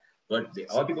but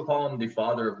a lot of people call him the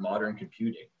father of modern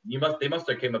computing. They must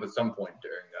have came up at some point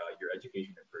during your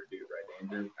education at Purdue, right,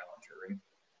 Andrew? Alan Turing.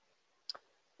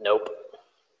 Nope.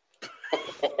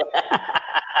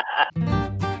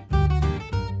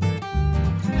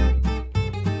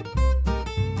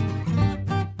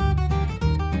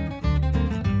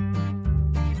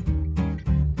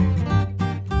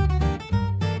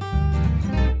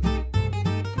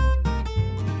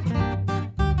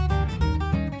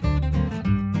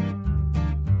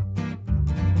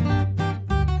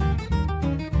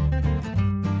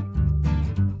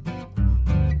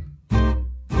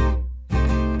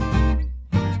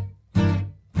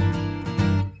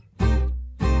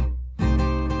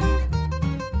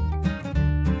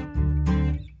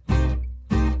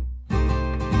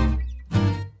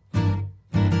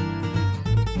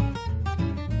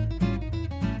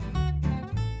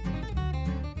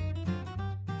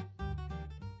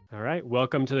 All right,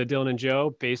 welcome to the Dylan and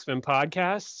Joe Basement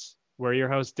Podcasts. We're your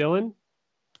hosts, Dylan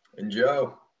and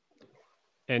Joe.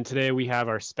 And today we have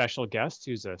our special guest,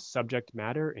 who's a subject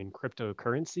matter in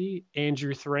cryptocurrency,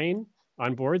 Andrew Thrain,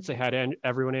 on board. Say hi to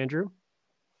everyone, Andrew.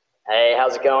 Hey,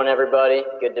 how's it going, everybody?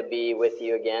 Good to be with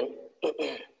you again.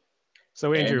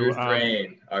 So Andrew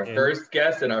Thrain, our first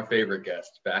guest and our favorite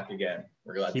guest, back again.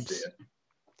 We're glad to see you.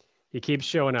 He keeps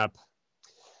showing up.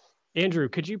 Andrew,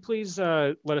 could you please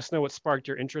let us know what sparked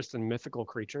your interest in mythical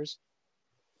creatures?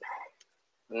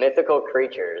 Mythical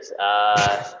creatures. I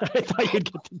thought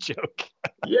you'd get the joke.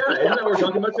 Yeah, isn't that what we're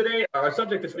talking about today? Our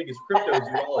subject this week is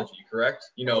cryptozoology,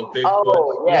 correct? You know, Bigfoot.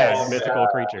 Oh, yes. Mythical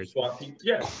creatures. Swamp people.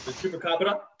 Yes, the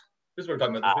chupacabra. This is what we're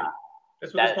talking about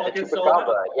this week. That's what this podcast is all chupacabra,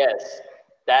 about. yes.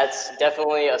 That's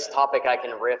definitely a topic I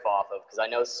can riff off of because I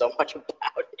know so much about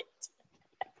it.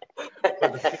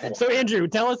 So Andrew,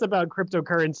 tell us about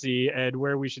cryptocurrency and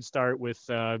where we should start with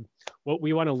what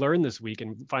we want to learn this week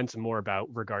and find some more about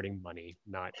regarding money,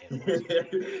 not animals.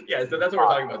 Yeah, so that's what we're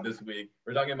talking about this week.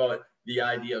 We're talking about the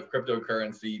idea of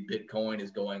cryptocurrency. Bitcoin is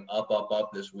going up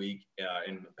this week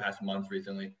in the past months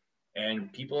recently.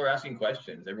 And people are asking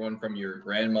questions. Everyone from your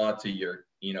grandma to your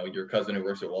cousin who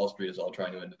works at Wall Street is all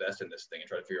trying to invest in this thing and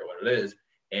try to figure out what it is.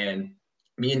 And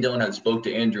me and Dylan had spoke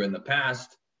to Andrew in the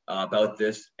past about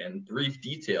this in brief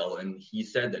detail, and he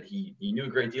said that he knew a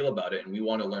great deal about it, and we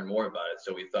want to learn more about it.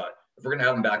 So we thought if we're gonna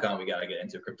have him back on, we gotta get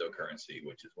into cryptocurrency,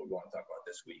 which is what we want to talk about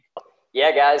this week.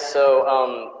 Yeah, guys. So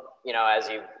as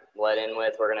you led in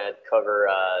with, we're gonna cover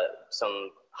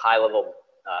some high-level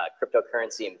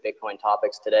cryptocurrency and Bitcoin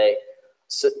topics today.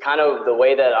 So kind of the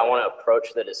way that I want to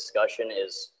approach the discussion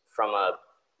is from a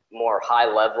more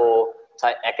high-level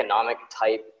economic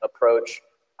type approach.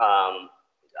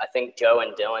 I think Joe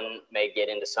and Dylan may get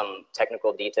into some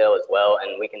technical detail as well,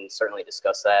 and we can certainly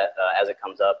discuss that as it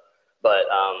comes up. But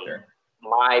Sure.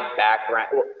 My background,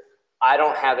 I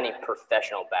don't have any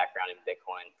professional background in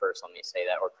Bitcoin, first let me say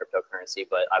that, or cryptocurrency,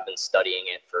 but I've been studying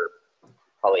it for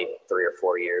probably 3 or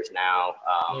 4 years now.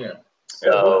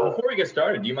 So before we get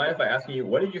started, do you mind if I ask you,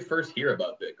 what did you first hear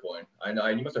about Bitcoin? I know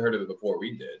you must have heard of it before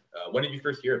we did. When did you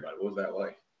first hear about it? What was that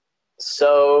like?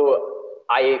 So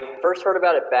I first heard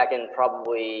about it back in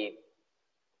probably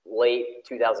late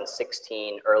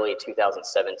 2016, early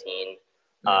 2017.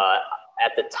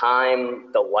 At the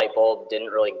time, the light bulb didn't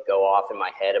really go off in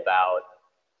my head about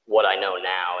what I know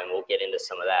now, and we'll get into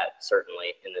some of that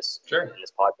certainly in this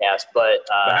podcast. But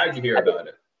how did you hear about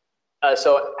it?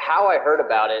 So how I heard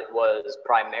about it was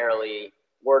primarily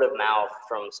word of mouth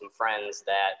from some friends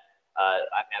that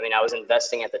I was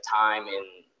investing at the time in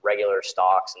regular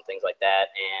stocks and things like that.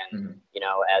 And,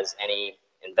 as any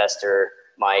investor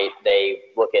might, they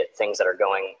look at things that are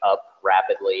going up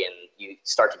rapidly and you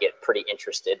start to get pretty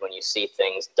interested when you see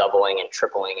things doubling and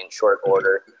tripling in short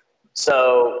order.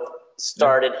 So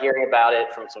started hearing about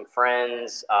it from some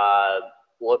friends,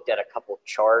 looked at a couple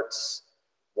charts,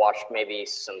 watched maybe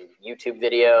some YouTube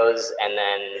videos, and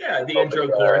then the intro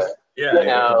course. A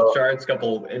couple charts,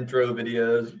 couple intro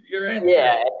videos. You're in.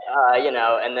 Yeah,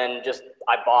 and then just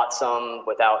I bought some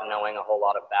without knowing a whole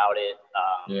lot about it.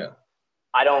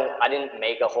 I didn't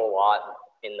make a whole lot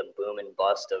in the boom and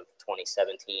bust of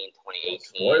 2017, 2018.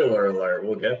 Spoiler alert,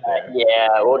 we'll get there.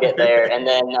 We'll get there. And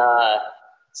then,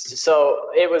 so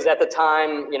it was at the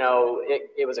time,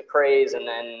 it was a craze, and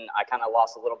then I kind of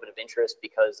lost a little bit of interest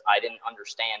because I didn't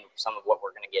understand some of what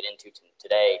we're going to get into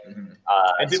today.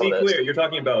 And to be clear, you're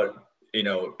talking about,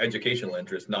 educational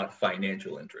interest, not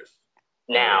financial interest.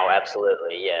 Now,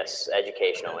 absolutely, yes,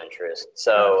 educational interest.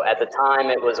 So at the time,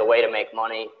 it was a way to make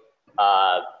money.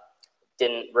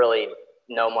 Didn't really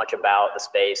know much about the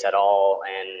space at all,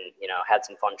 and had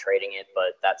some fun trading it,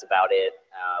 but that's about it.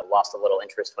 Lost a little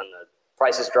interest when the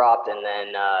prices dropped, and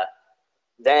then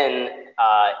then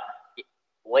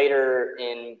later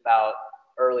in about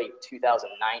early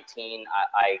 2019,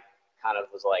 I kind of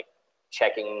was like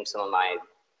checking some of my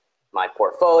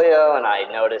portfolio, and I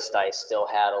noticed I still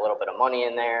had a little bit of money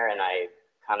in there, and I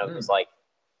kind of was like,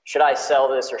 should I sell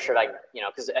this or should I,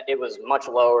 because it was much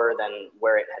lower than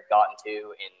where it had gotten to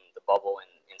in the bubble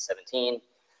in 17.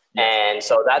 And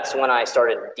so that's when I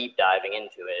started deep diving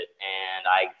into it, and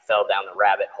I fell down the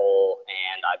rabbit hole,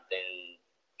 and I've been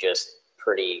just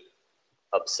pretty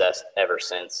obsessed ever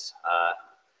since.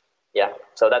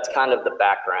 So that's kind of the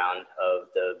background of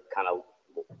the kind of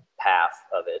path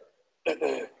of it.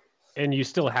 And you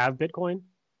still have Bitcoin?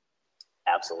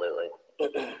 Absolutely.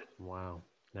 Wow,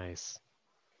 nice.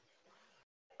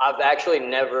 I've actually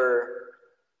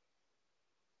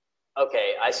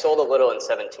I sold a little in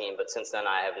 17, but since then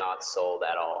I have not sold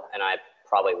at all, and I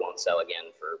probably won't sell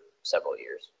again for several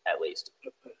years at least.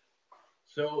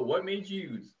 So what made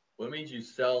you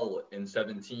sell in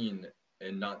 17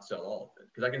 and not sell all of it?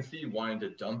 Because I can see you wanting to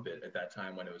dump it at that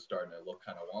time when it was starting to look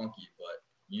kind of wonky, but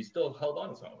you still held on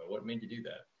to some of it. What made you do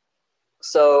that?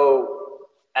 So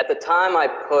at the time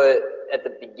at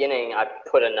the beginning, I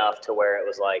put enough to where it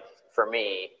was like, for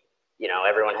me,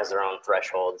 everyone has their own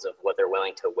thresholds of what they're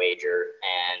willing to wager.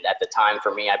 And at the time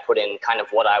for me, I put in kind of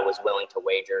what I was willing to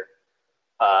wager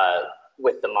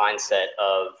with the mindset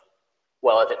of,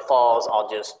 well, if it falls, I'll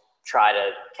just try to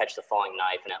catch the falling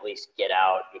knife and at least get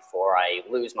out before I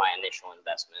lose my initial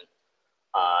investment.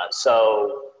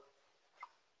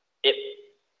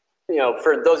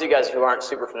 For those of you guys who aren't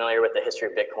super familiar with the history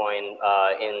of Bitcoin,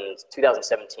 in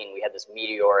 2017, we had this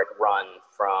meteoric run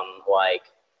from like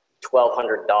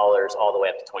 $1,200 all the way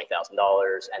up to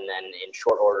 $20,000. And then in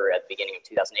short order at the beginning of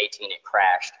 2018, it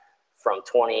crashed from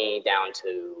 20 down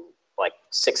to like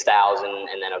 6,000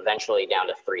 and then eventually down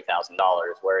to $3,000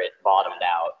 where it bottomed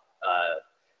out.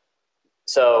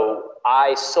 So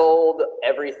I sold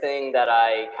everything that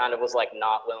I kind of was like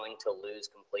not willing to lose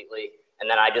completely. And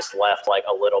then I just left like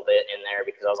a little bit in there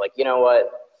because I was like, you know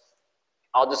what?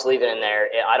 I'll just leave it in there.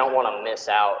 I don't want to miss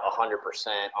out 100%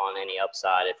 on any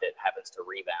upside if it happens to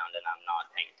rebound and I'm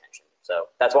not paying attention. So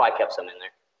that's why I kept some in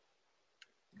there.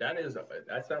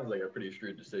 That sounds like a pretty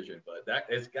shrewd decision, but that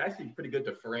is actually pretty good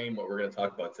to frame what we're going to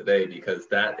talk about today, because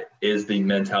that is the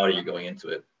mentality you're going into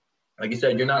it. Like you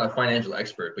said, you're not a financial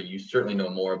expert, but you certainly know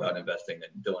more about investing than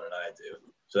Dylan and I do.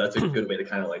 So that's a good way to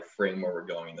kind of like frame where we're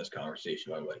going in this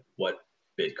conversation on like what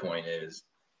Bitcoin is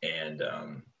and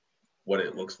what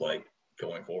it looks like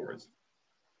going forwards.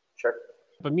 Sure.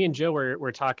 But me and Joe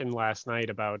were talking last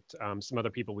night about some other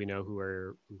people we know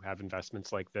who have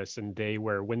investments like this, and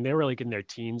when they were like in their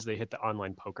teens, they hit the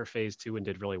online poker phase too and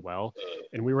did really well.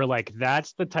 And we were like,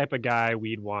 that's the type of guy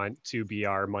we'd want to be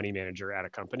our money manager at a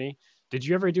company. Did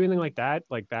you ever do anything like that,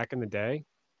 like back in the day?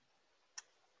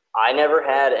 I never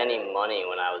had any money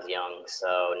when I was young,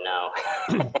 so no.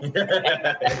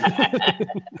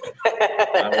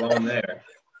 Not alone there.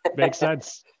 Makes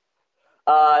sense.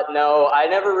 No, I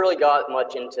never really got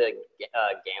much into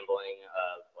gambling,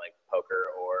 like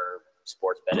poker or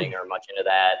sports betting or much into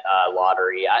that,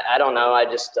 lottery. I don't know. I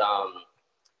just,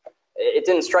 it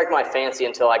didn't strike my fancy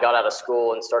until I got out of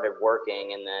school and started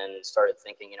working, and then started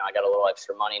thinking, I got a little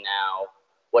extra money now.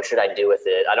 What should I do with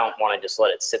it? I don't want to just let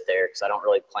it sit there because I don't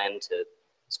really plan to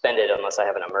spend it unless I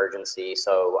have an emergency.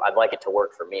 So I'd like it to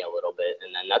work for me a little bit.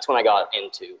 And then that's when I got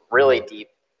into really deep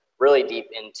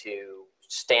into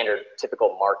standard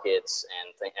typical markets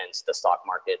and the stock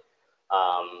market.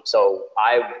 So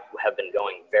I have been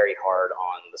going very hard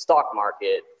on the stock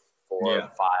market for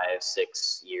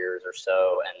 5-6 years or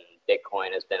so. And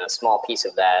Bitcoin has been a small piece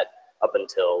of that up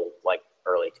until like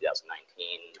early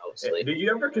 2019, mostly. Did you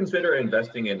ever consider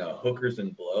investing in hookers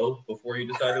and blow before you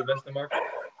decided to invest in the market?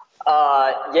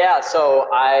 Yeah, so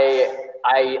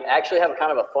I actually have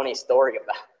kind of a funny story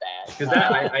about that. Because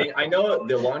I know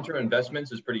the long-term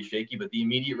investments is pretty shaky, but the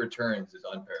immediate returns is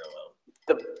unparalleled.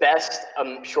 The best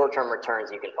short-term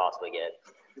returns you can possibly get.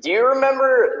 Do you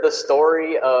remember the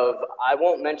story of, I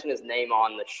won't mention his name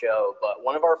on the show, but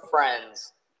one of our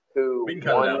friends who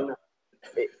won...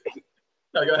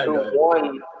 No, go ahead.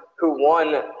 Who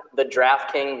won the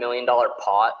DraftKings $1 million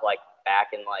pot like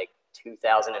back in like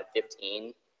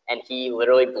 2015, and he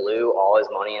literally blew all his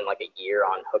money in like a year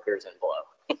on hookers and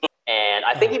blow. And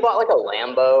I think he bought like a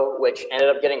Lambo, which ended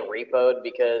up getting repoed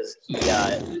because he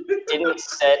didn't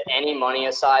set any money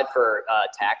aside for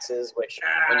taxes, which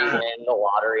when you win the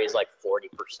lottery is like 40%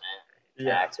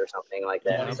 tax or something like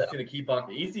that. Money's just gonna keep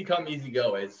on easy come, easy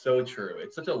go. It's so true.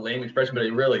 It's such a lame expression, but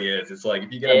it really is. It's like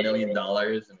if you get $1 million, I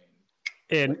mean.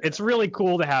 And it's really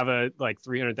cool to have a like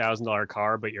 $300,000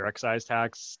 car, but your excise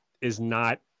tax is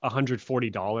not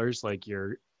 $140 like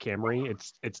your Camry,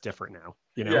 it's different now,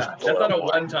 you know? Yeah, that's not a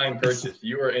one-time purchase.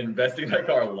 You are investing that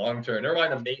car long-term. Never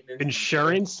mind the maintenance.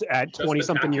 Insurance at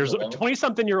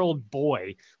 20-something-year-old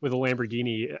boy with a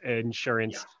Lamborghini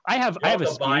insurance. I have a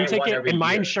speeding ticket, and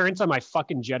my insurance on my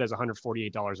fucking Jetta is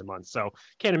 $148 a month. So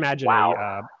can't imagine.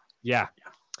 Wow. Yeah.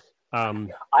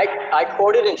 I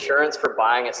quoted insurance for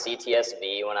buying a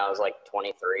CTSV when I was like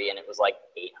 23, and it was like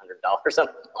 $800 a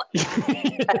month.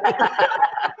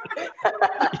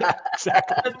 Yeah,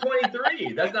 exactly. That's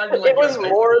 23. That's not even like it was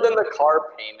more than the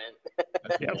car payment.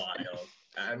 That's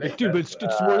wild. Dude, but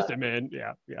it's worth it, man.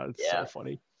 Yeah, it's so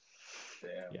funny.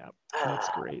 Damn. Yeah, that's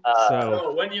great.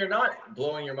 So when you're not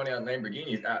blowing your money on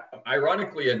Lamborghinis,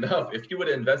 ironically enough, if you would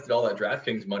have invested all that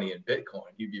DraftKings money in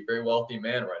Bitcoin, you'd be a very wealthy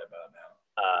man right about now.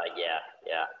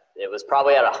 Yeah. It was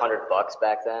probably at $100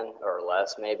 back then, or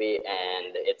less maybe,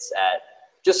 and it's at,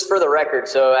 just for the record,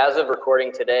 so as of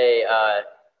recording today,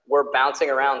 we're bouncing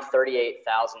around $38,000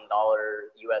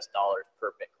 US dollars per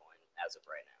Bitcoin as of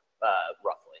right now,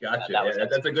 roughly. Gotcha.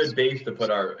 That's a good base to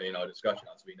put our discussion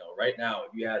on. So we know right now,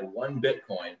 if you had one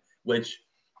Bitcoin, which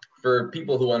for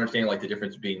people who understand like the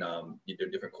difference between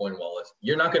different coin wallets,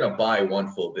 you're not going to buy one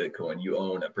full Bitcoin. You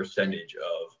own a percentage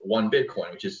of one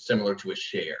Bitcoin, which is similar to a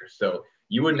share. So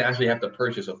you wouldn't actually have to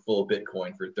purchase a full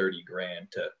Bitcoin for 30 grand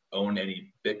to own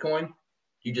any Bitcoin.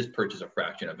 You just purchase a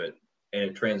fraction of it, and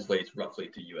it translates roughly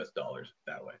to US dollars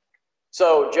that way.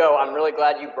 So Joe, I'm really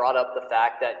glad you brought up the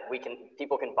fact that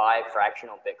people can buy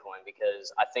fractional Bitcoin,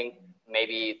 because I think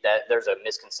maybe that there's a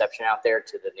misconception out there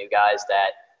to the new guys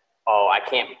that, oh, I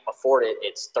can't afford it.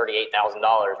 It's $38,000.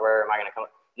 Where am I going to come?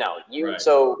 No, Right.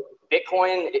 So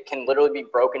Bitcoin, it can literally be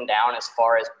broken down as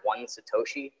far as one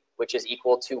Satoshi, which is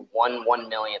equal to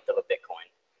 1/1,000,000th of a Bitcoin.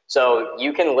 So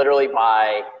you can literally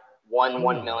buy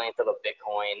 1/1,000,000th of a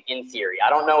Bitcoin in theory. I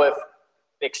don't know if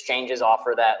exchanges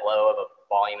offer that low of a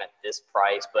volume at this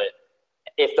price, but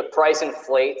if the price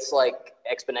inflates like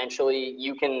exponentially,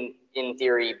 you can, in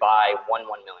theory, buy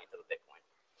 1/1,000,000th of a Bitcoin.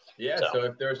 Yeah. So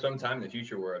if there's some time in the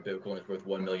future where a Bitcoin is worth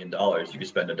 $1 million, you could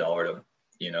spend $1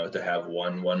 to have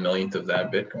 1/1,000,000th of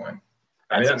that Bitcoin.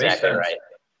 That's exactly right.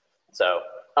 So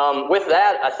with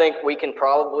that, I think we can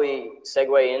probably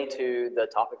segue into the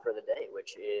topic for the day,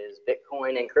 which is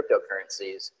Bitcoin and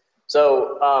cryptocurrencies.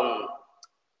 So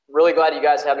really glad you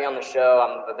guys have me on the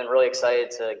show. I've been really excited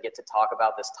to get to talk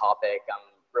about this topic. I'm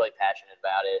really passionate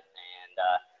about it, and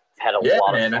had a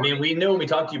lot of fun. I mean, we knew when we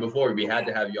talked to you before, we had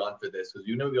to have you on for this, because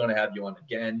we knew we want to have you on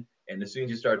again. And as soon as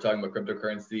you started talking about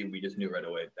cryptocurrency, we just knew right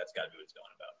away that's got to be what it's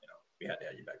going about. We had to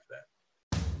have you back for that.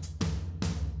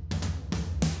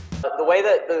 The way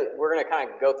that we're going to kind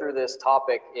of go through this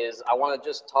topic is I want to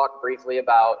just talk briefly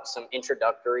about some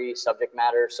introductory subject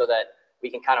matter so that we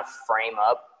can kind of frame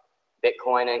up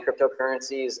Bitcoin and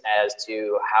cryptocurrencies as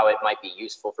to how it might be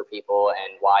useful for people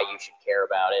and why you should care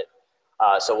about it.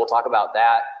 So we'll talk about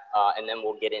that, and then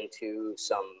we'll get into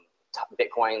some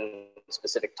Bitcoin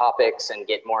specific topics and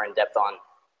get more in depth on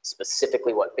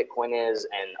specifically what Bitcoin is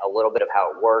and a little bit of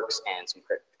how it works and some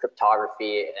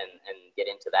cryptography and get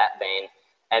into that vein.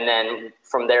 And then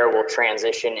from there, we'll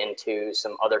transition into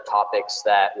some other topics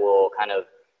that will kind of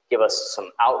give us some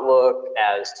outlook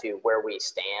as to where we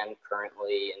stand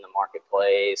currently in the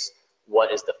marketplace.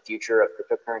 What is the future of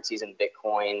cryptocurrencies and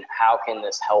Bitcoin? How can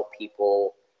this help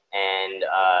people? And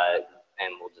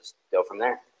we'll just go from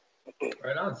there.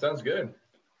 Right on. Sounds good.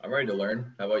 I'm ready to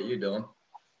learn. How about you, Dylan?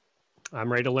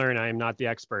 I'm ready to learn. I am not the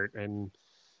expert, and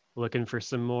looking for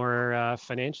some more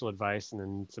financial advice and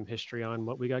then some history on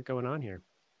what we got going on here.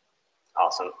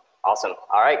 Awesome.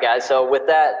 All right, guys. So with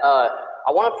that,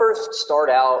 I want to first start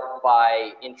out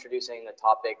by introducing the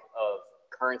topic of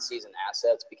currencies and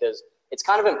assets, because it's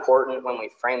kind of important when we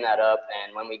frame that up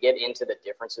and when we get into the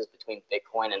differences between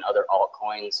Bitcoin and other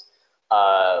altcoins,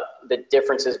 the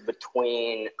differences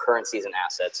between currencies and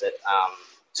assets.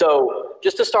 So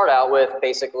just to start out with,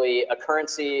 basically, a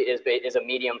currency is a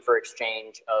medium for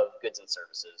exchange of goods and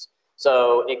services.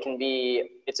 So it can be,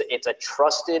 it's a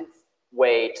trusted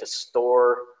way to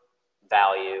store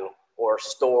value or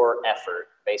store effort,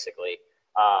 basically,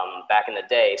 back in the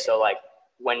day. So like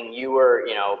when you were,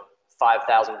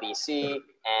 5,000 BC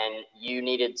and you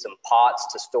needed some pots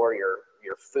to store your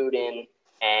food in,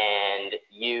 and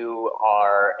you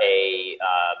are a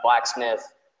blacksmith,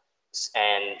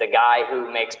 and the guy who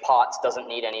makes pots doesn't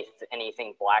need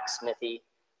anything blacksmithy,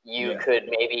 you could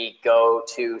maybe go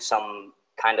to some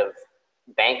kind of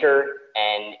banker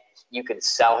and you could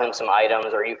sell him some items,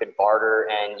 or you could barter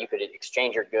and you could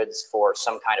exchange your goods for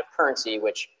some kind of currency,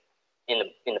 which in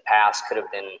the past could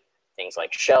have been things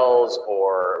like shells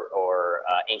or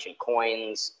ancient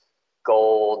coins,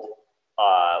 gold,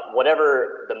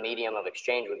 whatever the medium of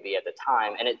exchange would be at the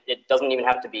time. And it doesn't even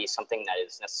have to be something that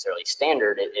is necessarily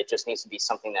standard. It just needs to be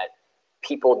something that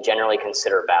people generally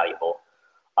consider valuable.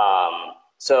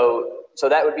 So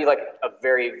that would be like a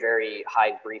very, very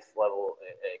high brief level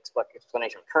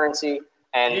explanation of currency.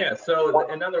 And yeah, so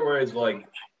in other words, like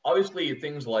obviously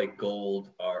things like gold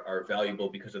are valuable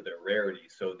because of their rarity.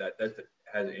 So that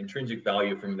has intrinsic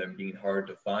value from them being hard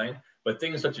to find. But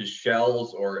things such as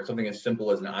shells or something as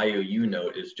simple as an IOU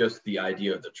note is just the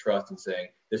idea of the trust and saying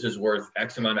this is worth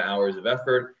X amount of hours of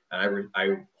effort, and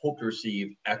I hope to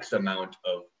receive X amount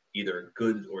of either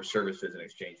goods or services in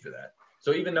exchange for that.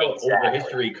 So even though over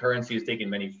history, currency has taken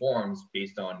many forms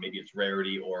based on maybe its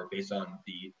rarity or based on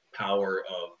the power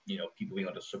of people being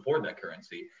able to support that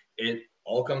currency, it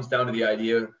all comes down to the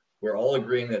idea we're all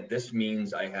agreeing that this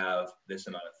means I have this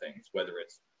amount of things, whether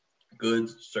it's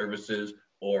goods, services,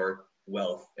 or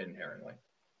wealth inherently.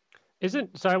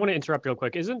 So I want to interrupt real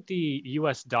quick. Isn't the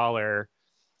US dollar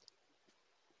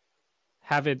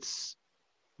have its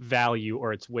value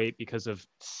or its weight because of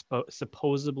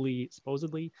supposedly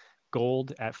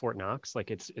gold at Fort Knox? Like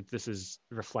this is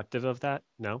reflective of that?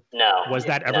 No? Was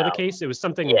that ever the case? It was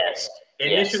something. Yes.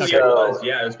 Initially it was.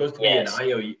 Yeah, it was supposed to be an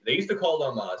IOU. They used to call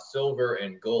them silver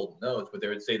and gold notes, but they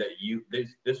would say that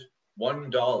this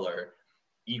 $1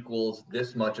 equals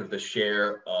this much of the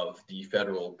share of the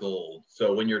federal gold.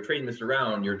 So when you're trading this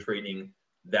around, you're trading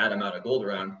that amount of gold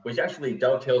around, which actually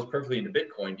dovetails perfectly into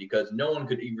Bitcoin because no one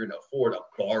could even afford a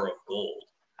bar of gold.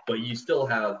 But you still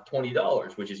have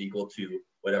 $20, which is equal to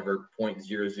whatever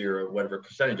 0.00, whatever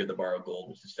percentage of the bar of gold,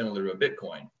 which is similar to a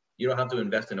Bitcoin. You don't have to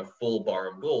invest in a full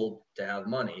bar of gold to have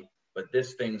money, but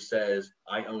this thing says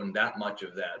I own that much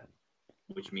of that,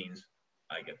 which means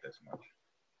I get this much.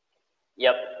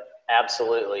 Yep,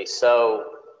 absolutely. So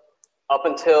up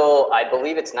until I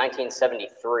believe it's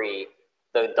 1973,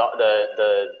 the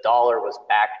dollar was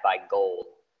backed by gold.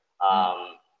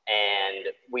 And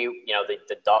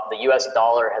the U.S.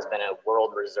 dollar has been a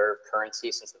world reserve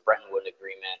currency since the Bretton Woods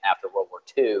Agreement after World War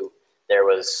II. There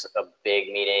was a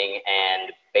big meeting,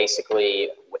 and basically,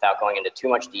 without going into too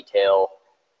much detail,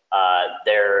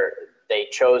 they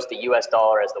chose the U.S.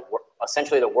 dollar as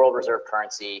essentially the world reserve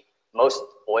currency. Most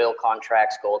oil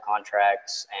contracts, gold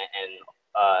contracts,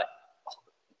 and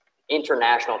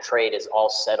international trade is all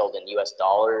settled in U.S.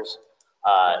 dollars.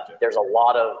 There's a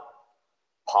lot of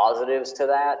positives to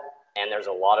that, and there's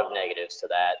a lot of negatives to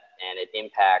that, and it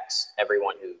impacts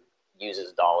everyone who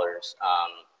uses dollars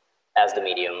as the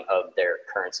medium of their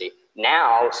currency.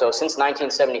 Now, so since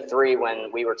 1973,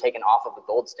 when we were taken off of the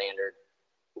gold standard,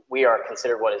 we are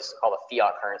considered what is called a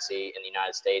fiat currency in the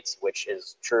United States, which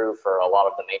is true for a lot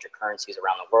of the major currencies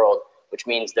around the world, which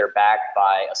means they're backed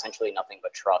by essentially nothing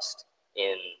but trust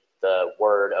in the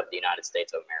word of the United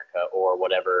States of America or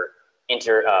whatever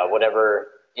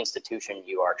institution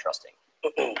you are trusting.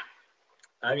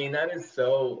 I mean, that is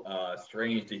so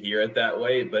strange to hear it that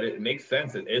way, but it makes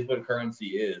sense. It is what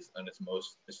currency is on its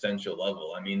most essential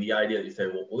level. I mean, the idea that you say,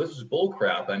 well, this is bull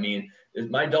crap. I mean,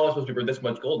 my dollar's supposed to be worth this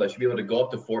much gold. I should be able to go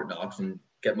up to Fort Knox and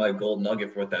get my gold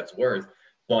nugget for what that's worth.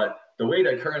 But the way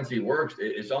that currency works,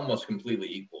 it's almost completely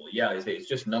equal. Yeah, they say it's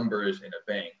just numbers in a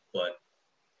bank, but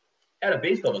at a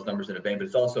base level, it's numbers in a bank, but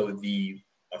it's also the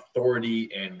authority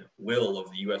and will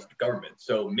of the U.S. government.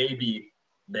 So maybe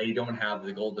they don't have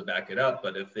the gold to back it up,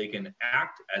 but if they can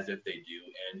act as if they do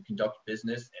and conduct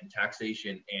business and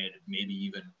taxation and maybe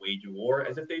even wage war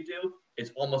as if they do,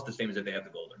 it's almost the same as if they have the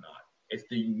gold or not. It's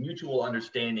the mutual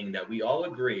understanding that we all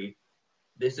agree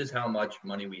this is how much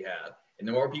money we have. And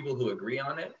the more people who agree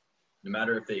on it, no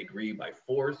matter if they agree by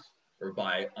force or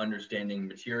by understanding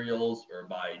materials or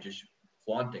by just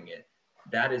flaunting it,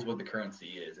 that is what the currency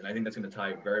is. And I think that's going to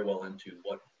tie very well into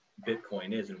what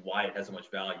Bitcoin is and why it has so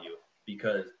much value.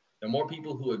 Because the more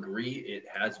people who agree it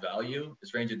has value, as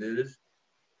strange as it is,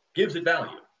 gives it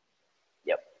value.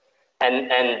 Yep.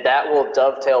 And that will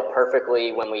dovetail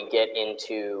perfectly when we get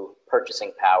into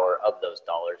purchasing power of those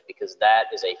dollars, because that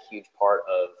is a huge part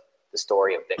of the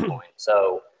story of Bitcoin.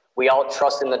 So we all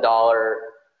trust in the dollar.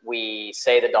 We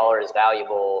say the dollar is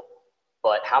valuable,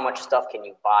 but how much stuff can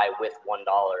you buy with $1?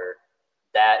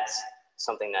 That's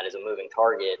something that is a moving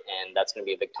target, and that's going to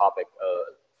be a big topic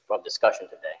of discussion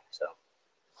today. So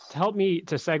to help me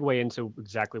to segue into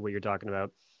exactly what you're talking about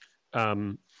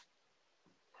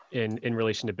in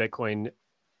relation to Bitcoin,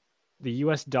 the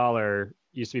US dollar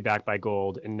used to be backed by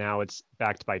gold and now it's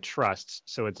backed by trusts.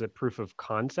 So it's a proof of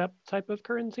concept type of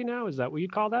currency now. Is that what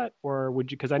you'd call that? Or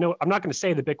would you, because I know I'm not going to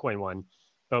say the Bitcoin one,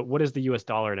 but what is the US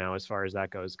dollar now as far as that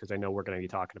goes? Because I know we're going to be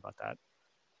talking about that.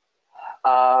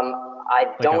 I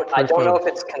don't know if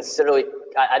it's considered.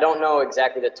 I don't know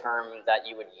exactly the term that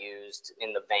you would use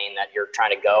in the vein that you're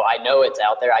trying to go. I know it's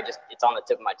out there. It's on the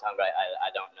tip of my tongue, but I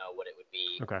don't know what it would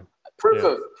be. Okay. Proof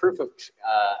of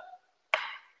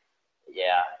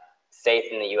faith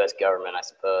in the U.S. government, I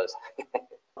suppose.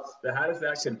 So how does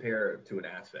that compare to an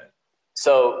asset?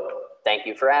 So thank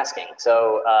you for asking.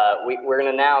 So we're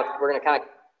gonna kind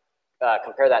of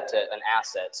compare that to an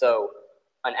asset. So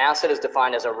an asset is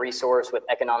defined as a resource with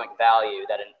economic value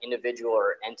that an individual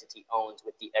or entity owns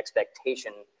with the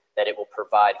expectation that it will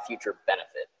provide future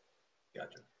benefit.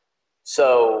 Gotcha.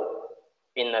 So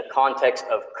in the context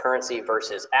of currency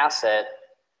versus asset,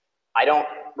 I don't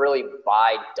really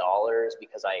buy dollars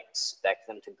because I expect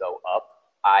them to go up.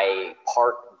 I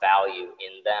park value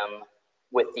in them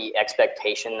with the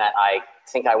expectation that I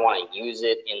think I want to use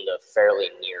it in the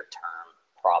fairly near term,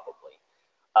 probably.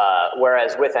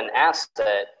 Whereas with an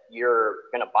asset, you're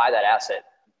going to buy that asset.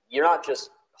 You're not just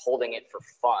holding it for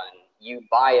fun. You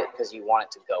buy it because you want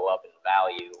it to go up in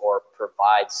value or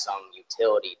provide some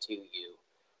utility to you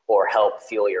or help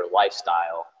fuel your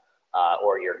lifestyle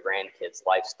or your grandkids'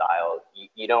 lifestyle.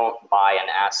 You don't buy an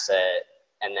asset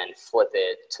and then flip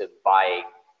it to buy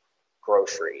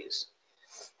groceries.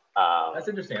 That's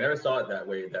interesting. I never saw it that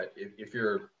way, that if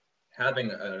you're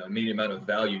having a immediate amount of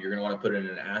value, you're going to want to put it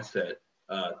in an asset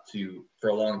for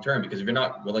a long term, because if you're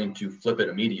not willing to flip it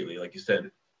immediately, like you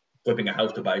said, flipping a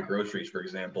house to buy groceries, for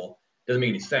example, doesn't make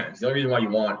any sense. The only reason why you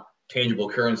want tangible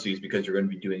currency is because you're going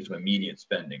to be doing some immediate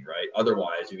spending, right?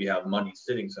 Otherwise, if you have money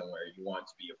sitting somewhere, you want it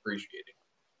to be appreciating.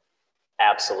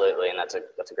 Absolutely, and that's a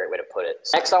great way to put it.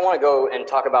 Next, I want to go and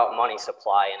talk about money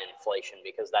supply and inflation,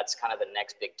 because that's kind of the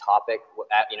next big topic.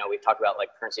 We've talked about like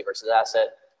currency versus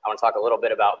asset. I want to talk a little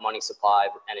bit about money supply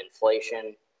and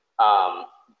inflation.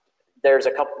 There's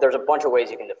a bunch of ways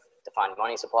you can define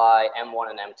money supply. M1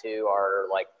 and M2 are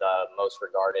like the most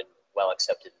regarded,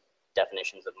 well-accepted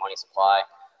definitions of money supply.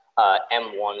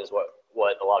 M1 is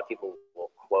what a lot of people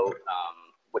will quote,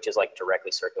 which is like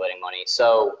directly circulating money.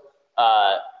 So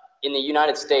in the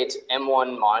United States,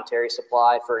 M1 monetary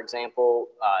supply, for example,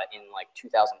 in like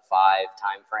 2005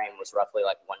 timeframe was roughly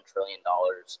like $1 trillion.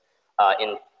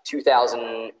 In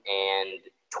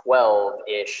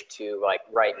 2012-ish to like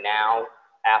right now,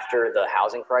 after the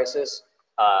housing crisis,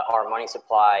 our money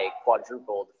supply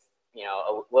quadrupled,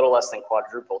 a little less than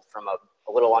quadrupled, from a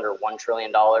little under $1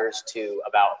 trillion to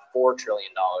about $4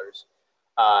 trillion.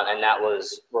 And that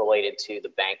was related to the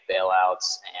bank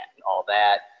bailouts and all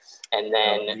that. And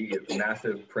then the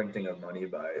massive printing of money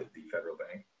by the federal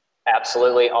bank.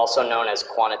 Absolutely. Also known as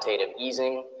quantitative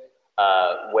easing,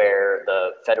 where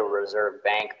the Federal Reserve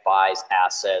Bank buys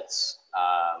assets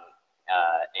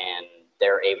and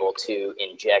they're able to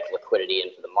inject liquidity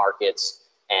into the markets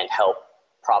and help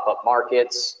prop up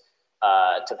markets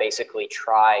to basically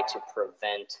try to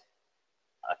prevent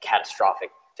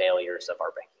catastrophic failures of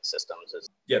our banking systems.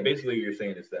 Yeah, basically what you're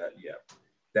saying is that,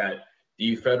 that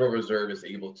the Federal Reserve is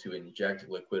able to inject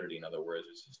liquidity. In other words,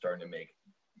 it's starting to make,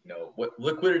 what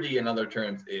liquidity in other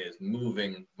terms is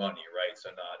moving money, right? So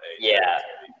not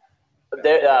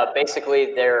a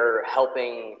basically they're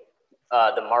helping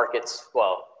the markets.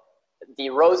 Well,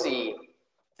 the rosy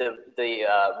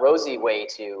way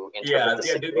to interpret the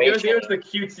situation. There's the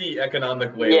cutesy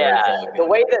economic way. Yeah, the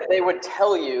way that they would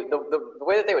tell you, the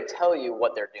way that they would tell you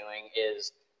what they're doing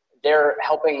is they're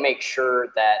helping make sure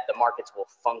that the markets will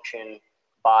function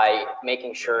by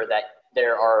making sure that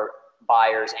there are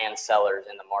buyers and sellers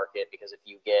in the market, because if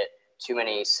you get too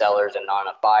many sellers and not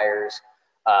enough buyers,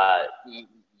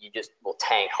 you just will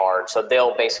tank hard. So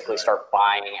they'll basically start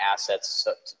buying assets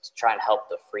to try and help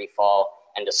the free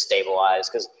fall and to stabilize,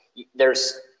 because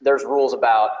there's rules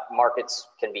about markets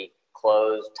can be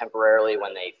closed temporarily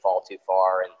when they fall too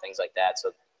far and things like that.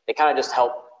 So they kind of just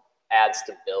help add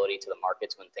stability to the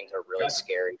markets when things are really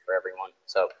scary for everyone.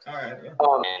 So,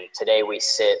 and today we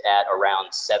sit at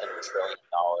around $7 trillion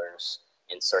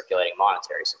in circulating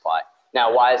monetary supply.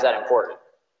 Now, why is that important?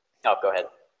 Oh, go ahead.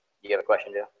 You have a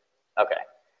question, Joe? Okay.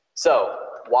 So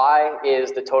why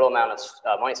is the total amount of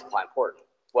money supply important?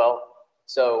 Well,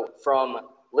 so from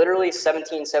literally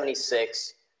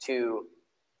 1776 to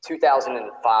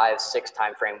 2005-6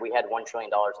 timeframe, we had $1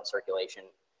 trillion in circulation.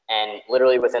 And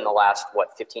literally within the last,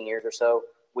 15 years or so,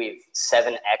 we've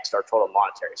 7x'd our total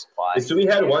monetary supply. So we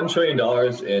had $1 trillion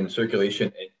in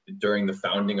circulation during the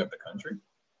founding of the country?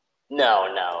 No,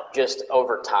 just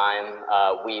over time,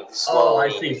 we've Oh, slowly... I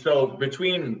see. So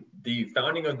between the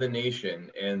founding of the nation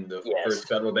and the first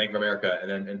Federal Bank of America, and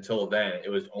then until then, it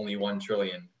was only $1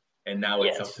 trillion, and now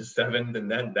it's up to 7, and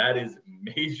then that is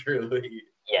majorly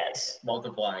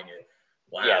multiplying it.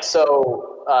 Wow. Yeah,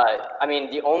 so I mean,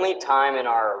 the only time in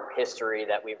our history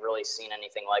that we've really seen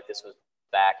anything like this was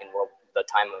back in the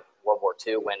time of World War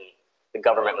II, when the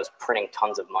government was printing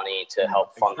tons of money to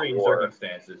help fund the war.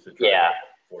 Circumstances. Yeah,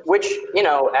 which,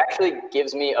 actually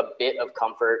gives me a bit of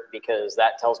comfort, because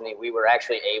that tells me we were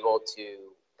actually able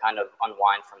to kind of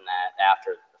unwind from that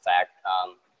after the fact.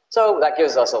 So that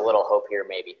gives us a little hope here,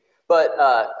 maybe. But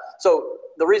so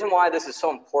the reason why this is so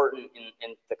important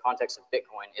in the context of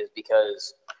Bitcoin is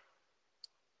because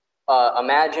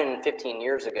imagine 15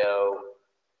 years ago,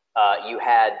 you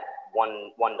had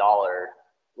 $1.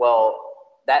 Well,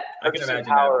 that purchasing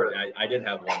power. That, I did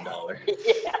have $1.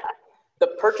 Yeah, the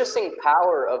purchasing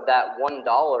power of that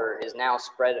 $1 is now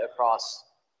spread across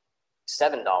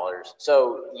 $7.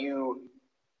 So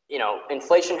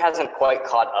inflation hasn't quite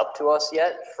caught up to us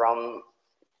yet from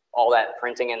all that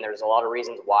printing, and there's a lot of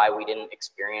reasons why we didn't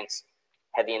experience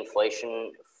heavy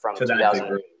inflation from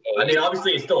 2008. I mean,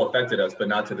 obviously it still affected us, but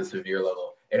not to the severe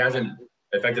level. It hasn't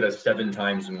affected us 7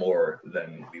 times more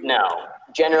than we No,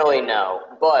 generally no.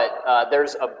 But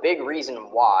there's a big reason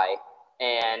why,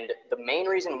 and the main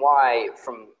reason why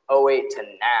from 2008 to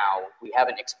now we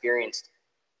haven't experienced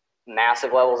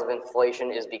massive levels of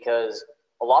inflation is because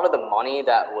a lot of the money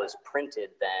that was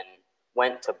printed then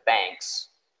went to banks,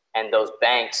 and those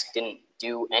banks didn't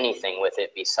do anything with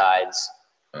it besides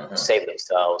save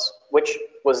themselves, which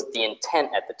was the intent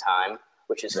at the time,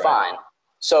 which is fine.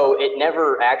 So it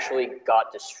never actually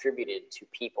got distributed to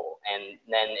people, and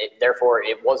then therefore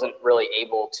it wasn't really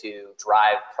able to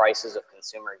drive prices of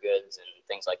consumer goods and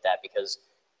things like that, because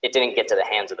it didn't get to the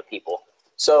hands of the people.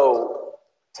 So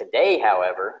today,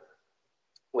 however,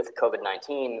 with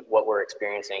COVID-19, what we're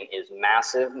experiencing is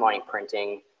massive money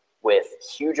printing with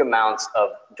huge amounts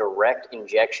of direct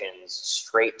injections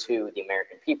straight to the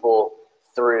American people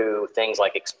through things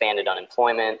like expanded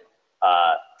unemployment,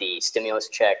 the stimulus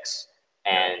checks,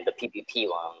 and the PPP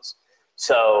loans.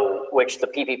 So, which the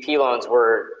PPP loans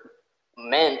were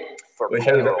meant for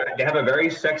payroll. They have a very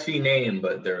sexy name,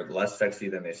 but they're less sexy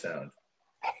than they sound.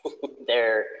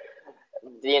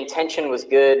 The intention was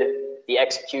good. The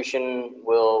execution,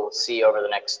 we'll see over the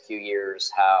next few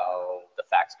years how the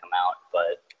facts come out.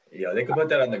 But yeah, they could put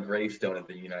that on the gravestone of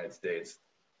the United States.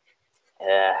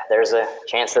 There's a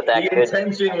chance that the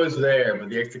intention was there, but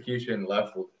the execution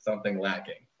left with something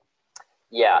lacking.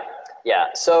 Yeah.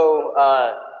 So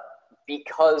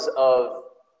because of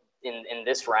in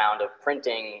this round of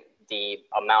printing the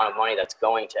amount of money that's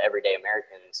going to everyday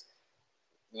Americans,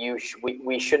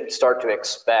 we should start to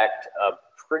expect a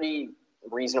pretty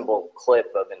reasonable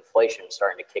clip of inflation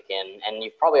starting to kick in, and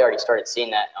you've probably already started seeing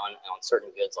that on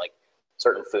certain goods, like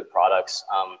certain food products,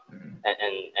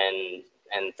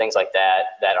 and things like that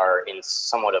are in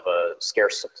somewhat of a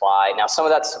scarce supply. Now, some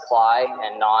of that's supply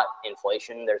and not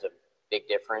inflation. There's a big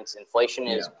difference. Inflation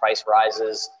is price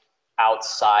rises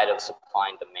outside of supply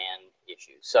and demand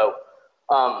issues. So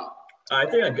I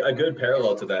think a good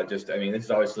parallel to that, this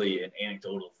is obviously an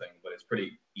anecdotal thing, but it's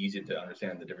pretty easy to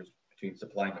understand the difference between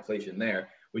supply and inflation there,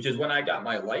 which is when I got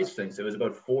my license, it was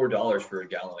about $4 for a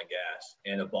gallon of gas,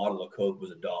 and a bottle of Coke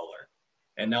was $1.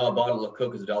 And now a bottle of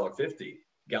Coke is $1.50.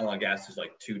 Gallon of gas is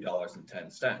like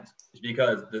 $2.10. It's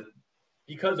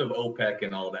because of OPEC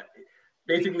and all that.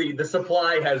 Basically, the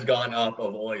supply has gone up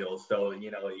of oil, so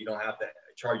you don't have to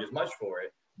charge as much for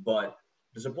it. But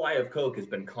the supply of Coke has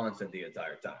been constant the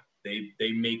entire time.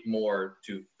 They make more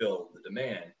to fill the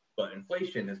demand, but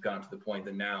inflation has gone to the point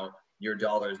that now your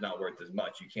dollar is not worth as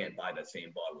much. You can't buy that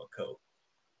same bottle of Coke.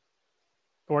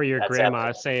 Or your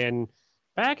grandma saying,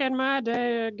 "Back in my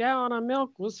day, a gallon of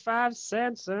milk was 5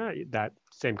 cents." That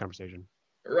same conversation.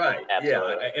 Right.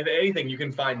 Absolutely. Yeah. If anything, you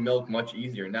can find milk much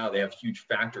easier now. They have huge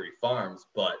factory farms,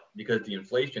 but because the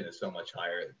inflation is so much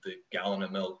higher, the gallon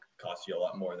of milk costs you a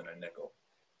lot more than a nickel.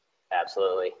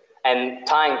 Absolutely. And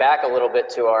tying back a little bit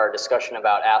to our discussion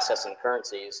about assets and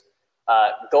currencies,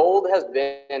 gold has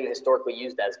been historically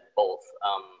used as both.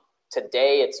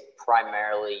 Today, it's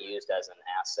primarily used as an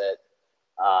asset,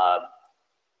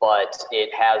 but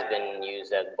it has been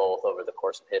used as both over the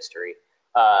course of history.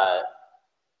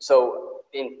 So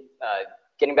in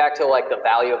getting back to like the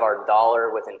value of our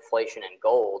dollar with inflation and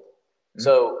gold,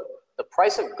 so the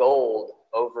price of gold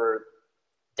over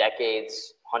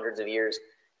decades, hundreds of years,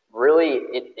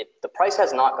 really, the price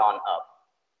has not gone up.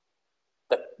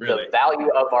 The value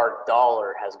of our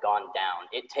dollar has gone down.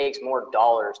 It takes more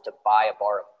dollars to buy a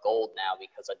bar of gold now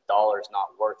because a dollar is not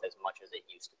worth as much as it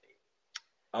used to be.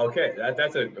 Okay,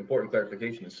 that's an important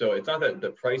clarification. So it's not that the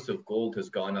price of gold has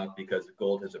gone up because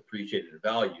gold has appreciated in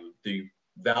value. The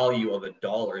value of a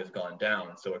dollar has gone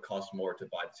down, so it costs more to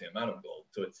buy the same amount of gold.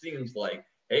 So it seems like,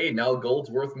 hey, now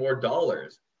gold's worth more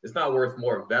dollars. it's not worth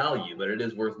more value, but it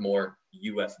is worth more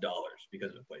US dollars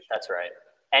because of inflation. That's right.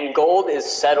 And gold is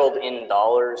settled in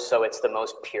dollars, so it's the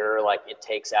most pure. Like, it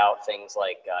takes out things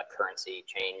like currency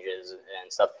changes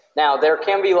and stuff. Now, there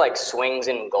can be like swings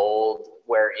in gold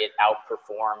where it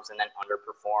outperforms and then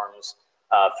underperforms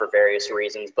for various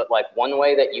reasons. But like, one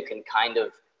way that you can kind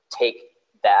of take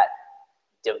that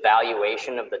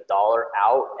devaluation of the dollar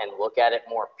out and look at it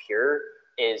more pure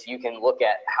is you can look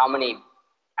at how many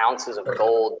ounces of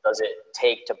gold does it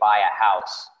take to buy a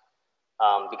house.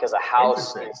 Because a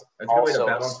house is That's a good way to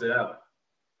balance it out.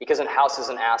 Because a house is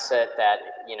an asset that,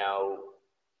 you know,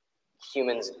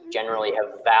 humans generally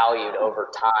have valued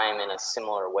over time in a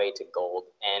similar way to gold.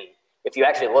 And if you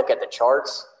actually look at the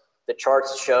charts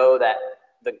show that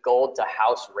the gold to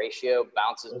house ratio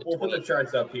bounces between. We'll put the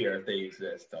charts up here if they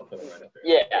exist. I'll put them right up there.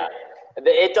 Yeah,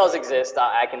 it does exist.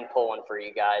 I can pull one for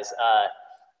you guys.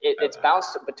 It's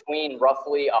bounced between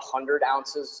roughly 100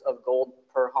 ounces of gold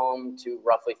per home to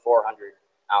roughly 400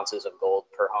 ounces of gold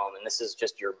per home. And this is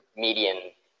just your median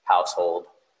household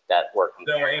that we're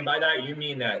comparing. So, and by that, you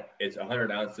mean that it's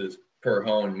 100 ounces per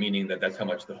home, meaning that that's how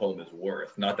much the home is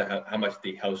worth, not how much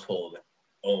the household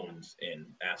owns in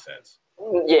assets.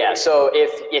 Yeah, so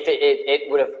if it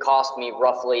would have cost me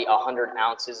roughly 100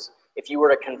 ounces, if you were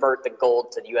to convert the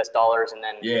gold to US dollars and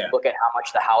then look at how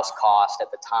much the house cost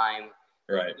at the time,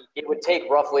 right? It would take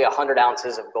roughly 100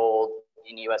 ounces of gold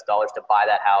in US dollars to buy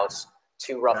that house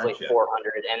to roughly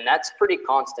 400. And that's pretty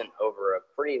constant over a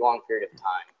pretty long period of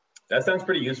time. That sounds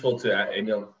pretty useful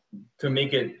to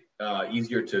make it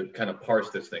easier to kind of parse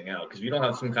this thing out. Because if you don't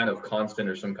have some kind of constant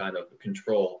or some kind of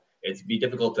control, it's be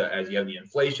difficult to, as you have the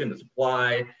inflation, the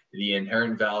supply, the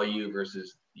inherent value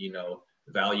versus, you know,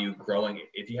 value growing.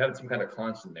 If you have some kind of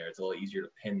constant there, it's a little easier to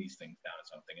pin these things down to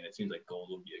something. And it seems like gold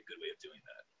would be a good way of doing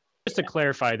that. Just to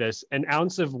clarify this, an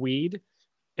ounce of weed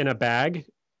in a bag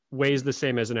weighs the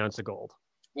same as an ounce of gold.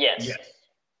 Yes. Yes.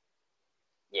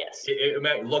 Yes. It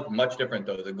might look much different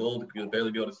though. The gold, you'll barely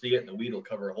be able to see it, and the weed will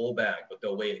cover a whole bag, but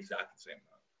they'll weigh exactly the same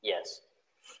amount. Yes.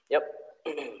 Yep.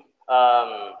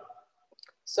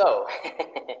 So,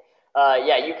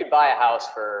 yeah, you could buy a house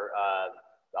for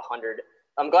 100.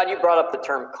 I'm glad you brought up the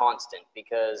term constant,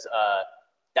 because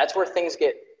that's where things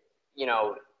get, you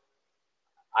know,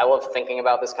 I love thinking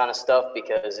about this kind of stuff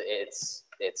because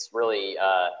it's really,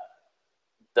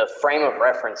 the frame of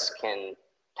reference can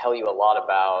tell you a lot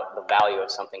about the value of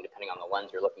something depending on the lens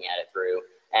you're looking at it through.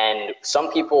 And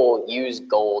some people use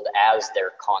gold as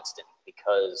their constant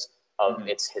because of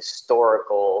its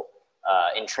historical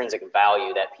intrinsic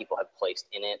value that people have placed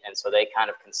in it. And so they kind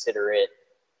of consider it,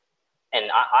 and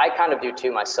I kind of do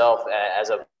too myself, as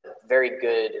a very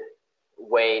good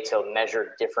way to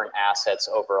measure different assets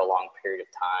over a long period of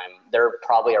time. There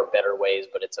probably are better ways,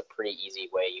 but it's a pretty easy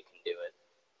way you can do it.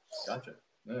 Gotcha.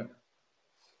 Yeah.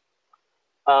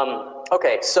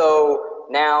 Okay, so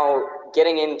now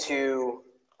getting into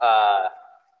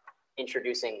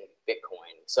introducing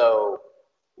Bitcoin. So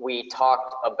we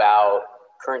talked about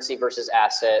currency versus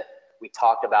asset. We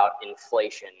talked about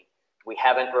inflation. We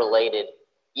haven't related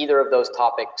either of those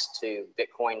topics to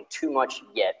Bitcoin too much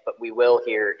yet, but we will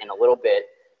here in a little bit.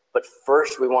 But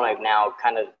first, we want to now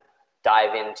kind of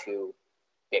dive into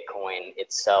Bitcoin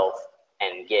itself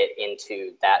and get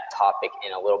into that topic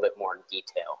in a little bit more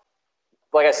detail.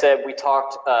 Like I said, we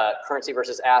talked currency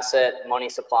versus asset, money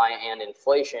supply, and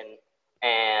inflation.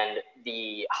 And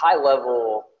the high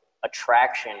level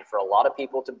attraction for a lot of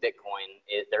people to Bitcoin,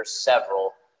 there's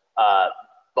several,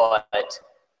 but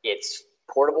it's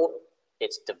portable,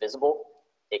 it's divisible,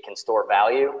 it can store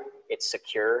value, it's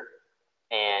secure,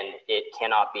 and it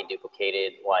cannot be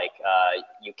duplicated. Like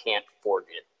you can't forge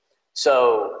it.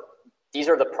 So these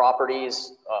are the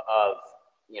properties of,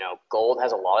 you know, gold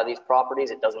has a lot of these properties.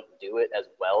 It doesn't do it as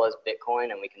well as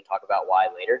Bitcoin, and we can talk about why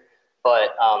later.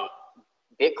 But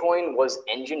Bitcoin was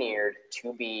engineered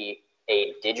to be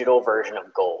a digital version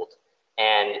of gold,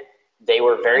 and they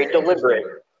were very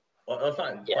deliberate. Well, let's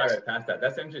not fly right past that.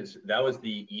 That's interesting. That was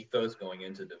the ethos going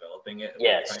into developing it.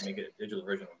 Yes. Trying to make it a digital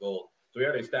version of gold. So we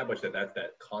already established that that's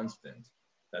that constant.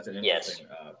 That's an interesting,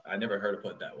 I never heard it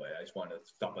put that way. I just wanted to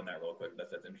stop on that real quick.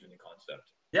 That's an interesting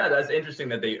concept. Yeah, that's interesting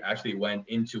that they actually went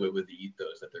into it with the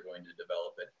ethos that they're going to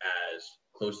develop it as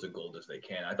close to gold as they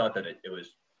can. I thought that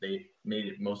they made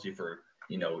it mostly for,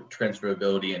 you know,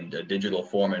 transferability and digital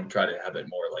form and try to have it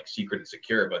more like secret and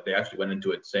secure, but they actually went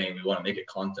into it saying we want to make it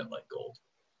constant like gold.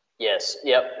 Yes,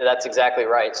 yep, that's exactly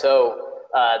right. So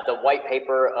the white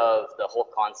paper of the whole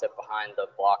concept behind the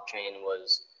blockchain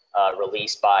was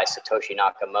released by Satoshi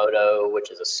Nakamoto,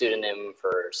 which is a pseudonym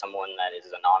for someone that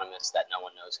is anonymous that no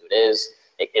one knows who it is.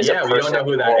 It is we don't know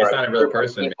who that is. It's not a real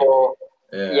person.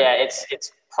 Yeah,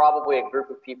 it's probably a group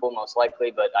of people most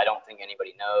likely, but I don't think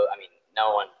anybody knows. I mean,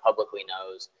 no one publicly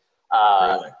knows.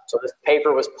 Really? So this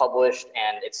paper was published,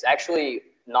 and it's actually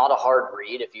not a hard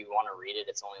read. If you want to read it,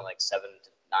 it's only like 7 to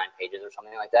 9 pages or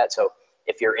something like that. So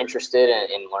if you're interested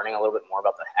in learning a little bit more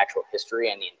about the actual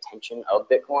history and the intention of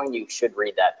Bitcoin, you should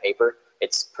read that paper.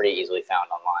 It's pretty easily found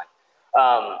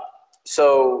online.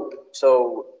 So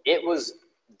it was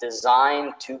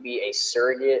designed to be a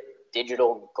surrogate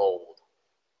digital gold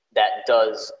that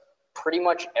does pretty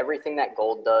much everything that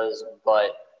gold does,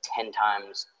 but 10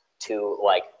 times to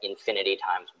like infinity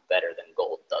times better than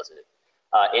gold does it.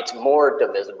 It's more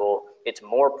divisible, it's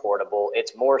more portable,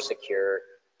 it's more secure.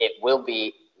 It will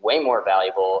be way more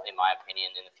valuable, in my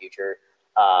opinion, in the future.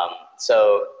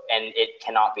 And it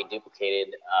cannot be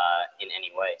duplicated in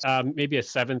any way. Maybe a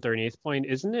seventh or an eighth point.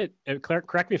 Isn't it,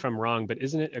 correct me if I'm wrong, but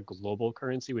isn't it a global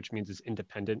currency, which means it's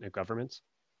independent of governments?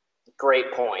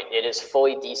 Great point. It is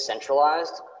fully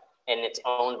decentralized and it's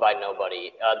owned by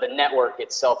nobody. The network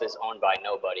itself is owned by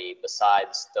nobody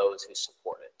besides those who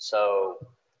support it. So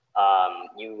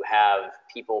you have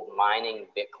people mining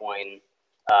Bitcoin,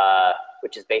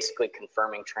 which is basically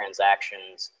confirming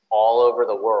transactions all over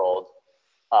the world.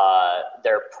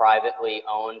 They're privately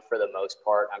owned for the most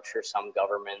part. I'm sure some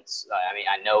governments,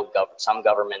 I know some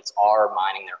governments are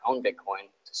mining their own Bitcoin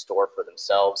to store for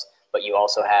themselves, but you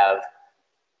also have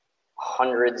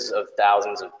hundreds of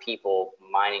thousands of people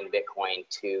mining Bitcoin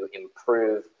to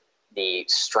improve the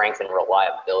strength and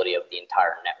reliability of the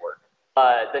entire network.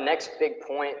 The next big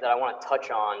point that I want to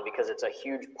touch on, because it's a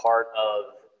huge part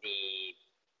of the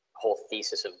whole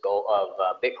thesis of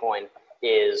Bitcoin,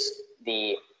 is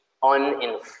the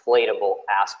uninflatable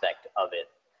aspect of it.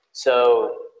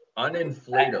 So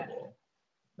uninflatable,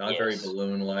 not yes. Very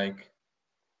balloon-like.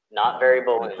 Not very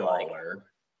balloon-like.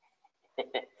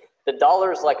 The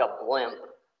dollar's like a blimp,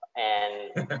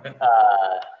 and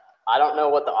I don't know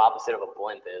what the opposite of a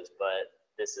blimp is, but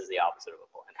this is the opposite of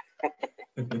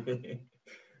a blimp.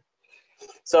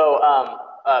 So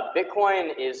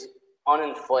Bitcoin is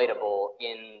uninflatable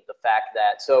in the fact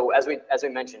that, so as we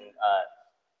mentioned,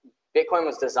 Bitcoin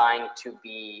was designed to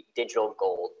be digital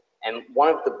gold, and one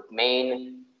of the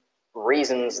main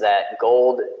reasons that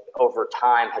gold over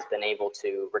time has been able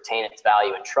to retain its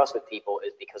value and trust with people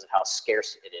is because of how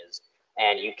scarce it is.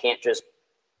 And you can't just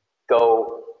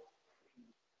go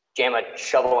jam a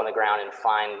shovel in the ground and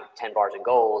find 10 bars of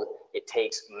gold. It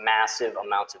takes massive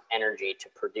amounts of energy to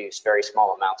produce very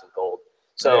small amounts of gold.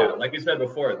 So, yeah, like you said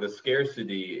before, the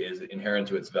scarcity is inherent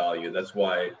to its value. That's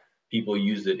why people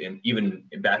use it even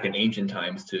back in ancient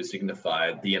times to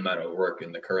signify the amount of work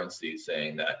in the currency,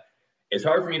 saying that it's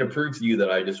hard for me to prove to you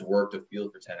that I just worked a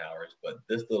field for 10 hours, but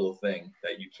this little thing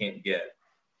that you can't get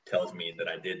tells me that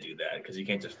I did do that, because you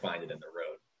can't just find it in the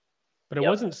road. But it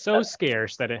wasn't so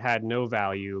scarce that it had no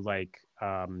value, like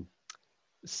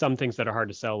some things that are hard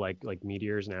to sell, like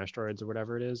meteors and asteroids or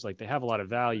whatever it is. Like they have a lot of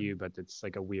value, but it's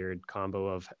like a weird combo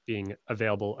of being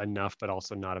available enough, but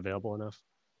also not available enough.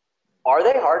 Are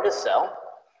they hard to sell?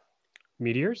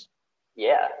 Meteors?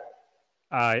 Yeah.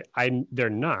 They're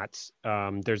not.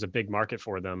 There's a big market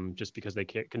for them just because they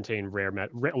contain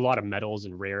a lot of metals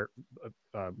and rare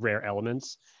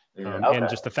elements, and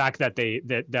just the fact that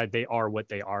they are what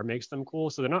they are makes them cool.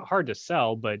 So they're not hard to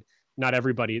sell, but not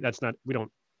everybody. We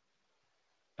don't.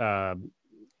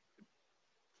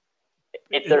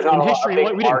 If there's not in history,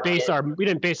 we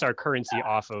didn't base our currency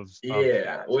off of.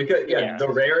 Yeah, the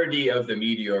rarity of the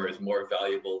meteor is more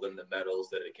valuable than the metals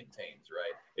that it contains,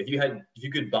 right? If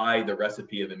you could buy the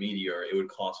recipe of a meteor, it would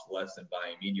cost less than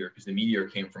buying a meteor, because the meteor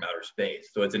came from outer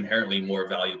space, so it's inherently more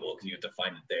valuable because you have to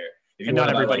find it there. And not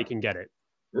everybody can get it.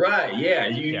 Right, yeah.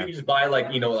 You just buy like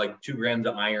 2 grams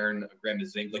of iron, a gram of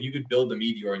zinc. Like you could build a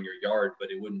meteor in your yard, but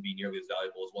it wouldn't be nearly as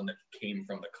valuable as one that came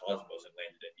from the cosmos and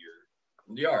landed in your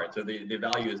yard. So the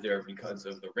value is there because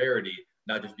of the rarity,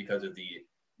 not just because of the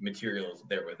materials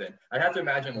there within. I have to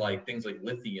imagine like things like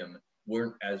lithium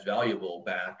weren't as valuable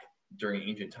back during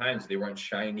ancient times. They weren't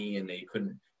shiny and they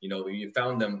couldn't, you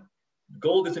found them.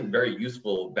 Gold isn't very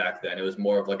useful back then. It was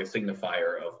more of like a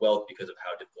signifier of wealth because of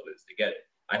how difficult it is to get it.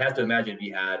 I have to imagine if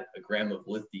you had a gram of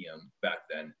lithium back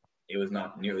then, it was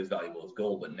not nearly as valuable as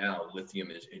gold, but now lithium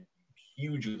is a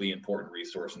hugely important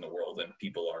resource in the world and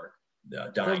people are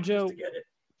dying just to get it,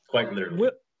 quite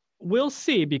literally. We'll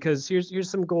see, because here's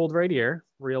some gold right here,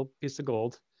 real piece of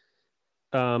gold.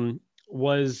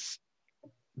 Was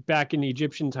back in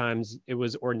Egyptian times, it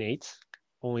was ornate.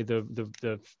 Only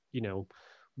the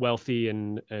wealthy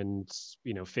and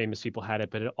famous people had it,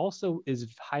 but it also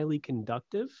is highly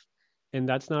conductive, and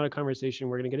that's not a conversation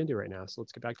we're going to get into right now. So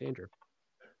let's get back to Andrew.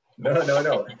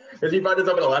 No. Because you brought this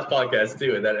up in the last podcast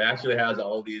too, that it actually has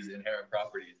all these inherent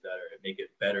properties that make it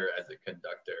better as a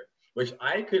conductor, which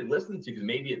I could listen to because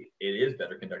maybe it is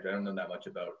better conductor. I don't know that much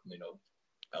about,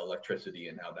 electricity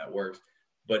and how that works,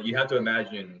 but you have to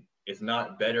imagine it's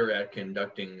not better at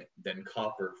conducting than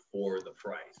copper for the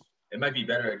price. It might be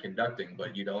better at conducting,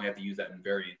 but you'd only have to use that in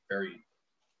very, very,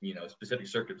 specific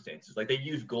circumstances. Like they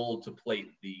use gold to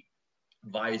plate the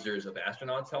visors of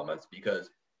astronauts' helmets because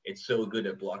it's so good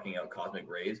at blocking out cosmic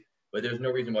rays. But there's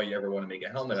no reason why you ever want to make a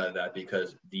helmet out of that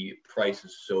because the price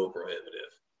is so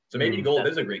prohibitive. So maybe gold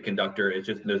is a great conductor. It's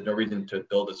just there's no reason to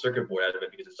build a circuit board out of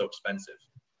it because it's so expensive.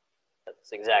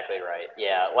 That's exactly right.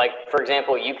 Yeah, like for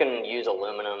example, you can use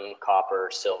aluminum, copper,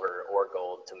 silver, or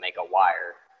gold to make a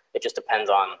wire. It just depends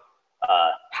on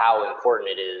how important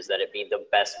it is that it be the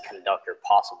best conductor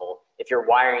possible. If you're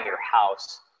wiring your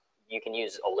house, you can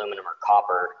use aluminum or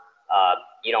copper.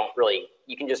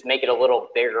 You can just make it a little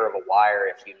bigger of a wire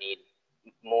if you need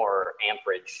more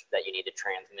amperage that you need to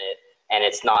transmit, and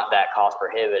it's not that cost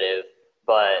prohibitive.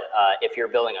 But if you're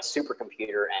building a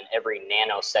supercomputer and every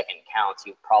nanosecond counts,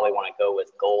 you probably want to go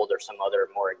with gold or some other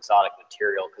more exotic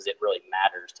material because it really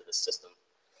matters to the system.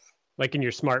 Like in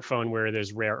your smartphone where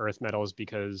there's rare earth metals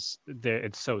because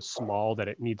it's so small that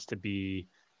it needs to be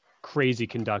crazy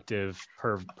conductive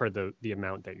per the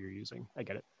amount that you're using. I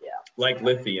get it. Yeah. Like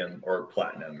lithium or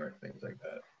platinum or things like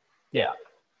that. Yeah.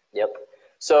 Yep.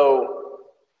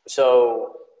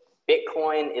 So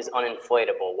Bitcoin is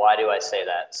uninflatable. Why do I say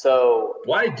that? So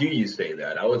why do you say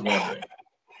that? I was wondering.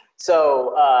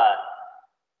 So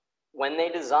when they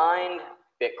designed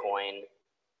Bitcoin,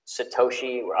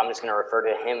 Satoshi, I'm just going to refer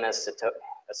to him as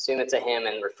assume it's a him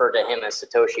and refer to him as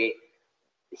Satoshi.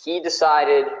 He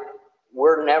decided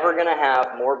we're never going to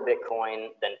have more Bitcoin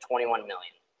than 21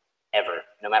 million ever.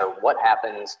 No matter what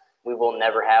happens, we will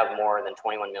never have more than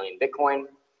 21 million Bitcoin.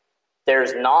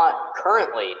 There's not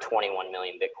currently 21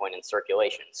 million Bitcoin in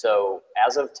circulation. So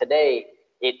as of today,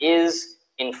 it is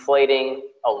inflating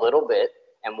a little bit,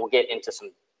 and we'll get into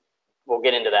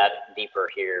that deeper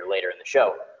here later in the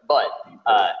show. But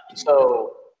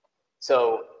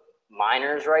so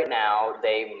miners right now,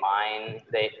 they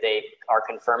are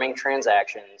confirming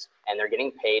transactions, and they're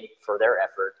getting paid for their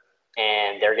effort,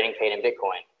 and they're getting paid in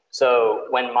Bitcoin. So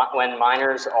when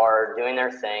miners are doing their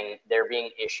thing, they're being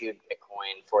issued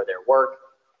Bitcoin for their work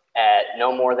at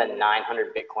no more than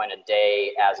 900 Bitcoin a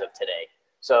day as of today.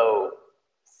 So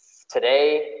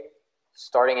today,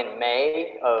 starting in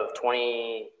May of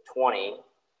 2020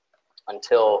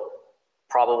 until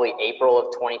probably April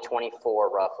of 2024,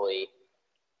 roughly,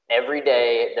 every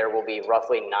day there will be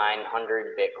roughly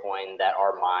 900 Bitcoin that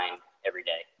are mined every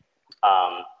day.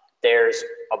 There's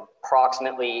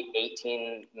approximately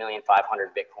 18,500,000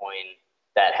 Bitcoin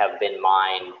that have been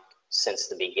mined since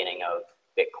the beginning of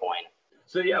Bitcoin.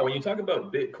 So yeah, when you talk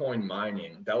about Bitcoin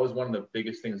mining, that was one of the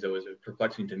biggest things that was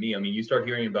perplexing to me. I mean, you start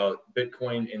hearing about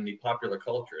Bitcoin in the popular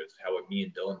culture. It's how me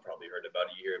and Dylan probably heard about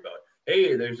it. You hear about,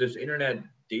 hey, there's this internet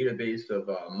database of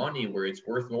money where it's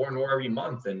worth more and more every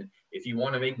month. And if you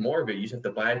want to make more of it, you just have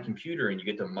to buy a computer and you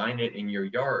get to mine it in your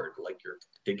yard, like you're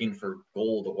digging for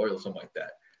gold or oil, something like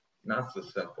that. Not so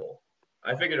simple.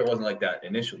 I figured it wasn't like that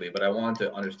initially, but I wanted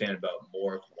to understand about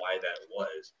more of why that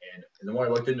was. And the more I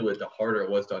looked into it, the harder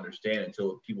it was to understand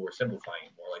until people were simplifying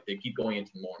it more. Like they keep going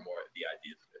into more and more of the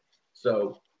ideas of it.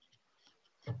 So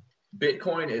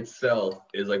Bitcoin itself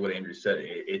is like what Andrew said.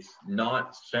 It's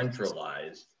not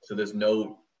centralized. So there's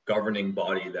no governing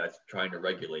body that's trying to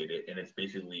regulate it. And it's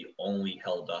basically only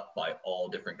held up by all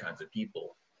different kinds of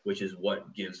people, which is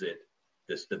what gives it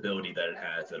the stability that it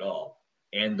has at all.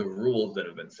 And the rules that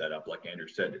have been set up, like Andrew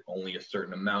said, only a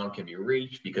certain amount can be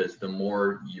reached because the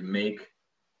more you make,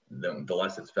 the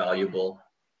less it's valuable.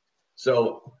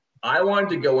 So I wanted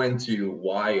to go into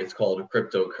why it's called a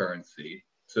cryptocurrency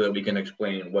so that we can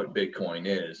explain what Bitcoin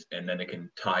is, and then it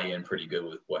can tie in pretty good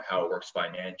with how it works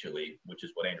financially, which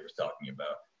is what Andrew was talking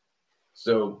about.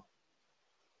 So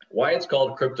why it's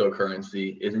called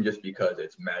cryptocurrency isn't just because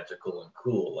it's magical and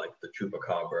cool, like the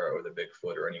Chupacabra or the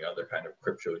Bigfoot or any other kind of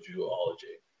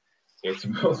cryptozoology. It's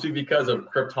mostly because of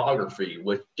cryptography,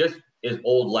 which just is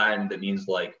old Latin that means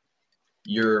like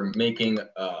you're making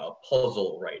a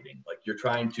puzzle writing, like you're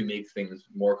trying to make things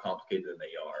more complicated than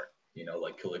they are,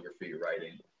 like calligraphy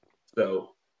writing. So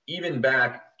even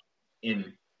back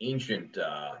in ancient,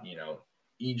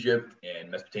 Egypt and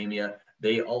Mesopotamia,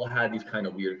 they all had these kind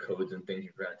of weird codes and things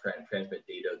you try to transmit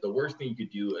data. The worst thing you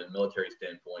could do in a military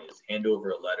standpoint is hand over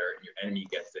a letter and your enemy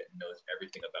gets it and knows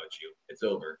everything about you. It's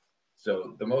over.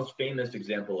 So the most famous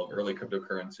example of early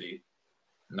cryptography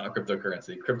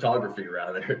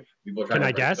rather. People are trying Can to I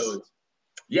write guess? codes.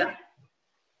 Yeah.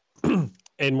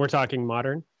 And we're talking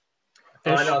modern.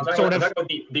 No, I'm talking about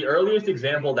the earliest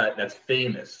example that's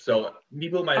famous. So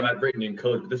people might have written in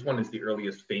code, but this one is the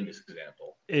earliest famous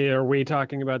example. Are we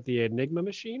talking about the Enigma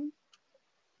machine?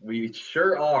 We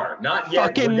sure are. Not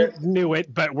yet. Fucking knew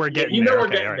it, but we're getting there. We're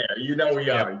getting there. You know we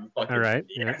are. You fucking, all right.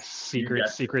 yes,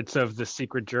 Secrets of the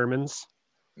secret Germans.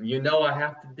 You know I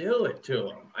have to do it to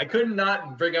them. I could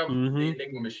not bring up the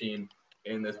Enigma machine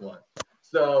in this one.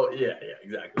 So yeah,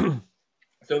 exactly.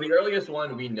 So the earliest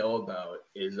one we know about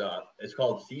is it's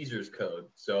called Caesar's Code.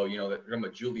 So remember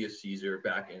Julius Caesar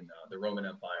back in the Roman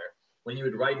Empire, when he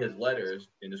would write his letters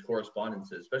in his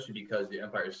correspondences, especially because the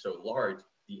empire is so large,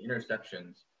 the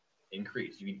interceptions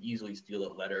increase. You can easily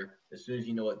steal a letter. As soon as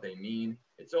you know what they mean,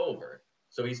 it's over.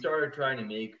 So he started trying to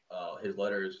make his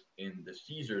letters in the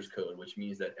Caesar's Code, which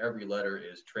means that every letter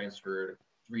is transferred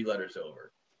 3 letters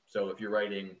over. So if you're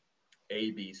writing A,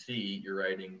 B, C, you're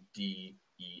writing D,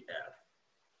 E, F,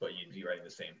 but you'd be writing the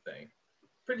same thing.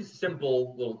 Pretty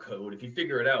simple little code. If you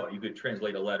figure it out, you could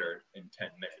translate a letter in 10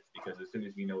 minutes, because as soon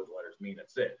as you know what the letters mean,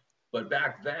 that's it. But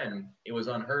back then, it was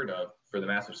unheard of for the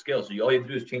massive scale. So all you have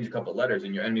to do is change a couple of letters,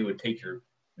 and your enemy would take your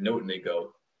note and they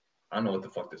go, I don't know what the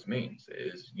fuck this means.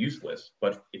 It is useless.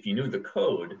 But if you knew the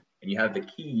code and you had the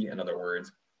key, in other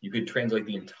words, you could translate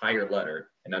the entire letter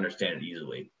and understand it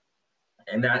easily.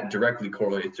 And that directly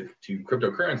correlates to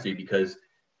cryptocurrency, because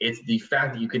it's the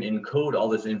fact that you can encode all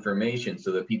this information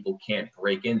so that people can't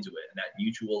break into it. And that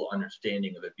mutual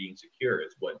understanding of it being secure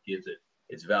is what gives it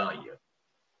its value.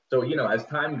 So, as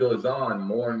time goes on,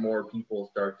 more and more people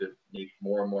start to make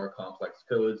more and more complex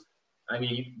codes. I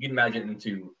mean, you can imagine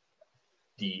into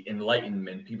the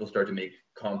Enlightenment, people start to make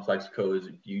complex codes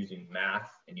using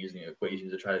math and using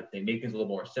equations to try to make things a little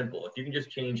more simple. If you can just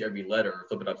change every letter or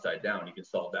flip it upside down, you can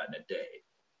solve that in a day.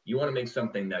 You want to make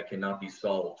something that cannot be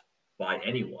solved by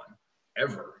anyone,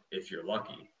 ever, if you're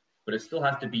lucky. But it still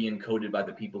has to be encoded by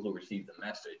the people who receive the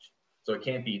message. So it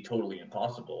can't be totally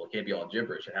impossible. It can't be all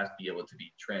gibberish. It has to be able to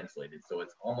be translated. So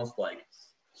it's almost like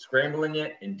scrambling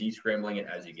it and descrambling it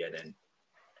as you get in.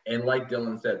 And like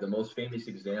Dylan said, the most famous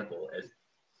example is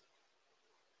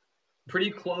pretty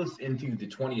close into the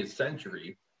 20th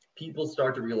century, people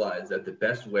start to realize that the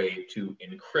best way to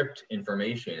encrypt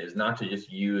information is not to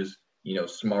just use,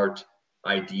 smart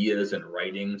ideas and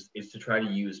writings, is to try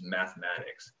to use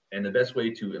mathematics. And the best way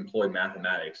to employ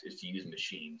mathematics is to use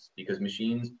machines, because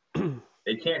machines,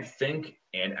 they can't think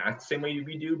and act the same way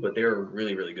we do, but they're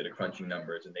really, really good at crunching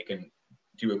numbers, and they can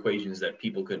do equations that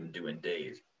people couldn't do in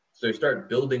days. So they start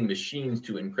building machines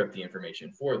to encrypt the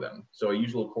information for them. So a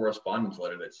usual correspondence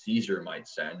letter that Caesar might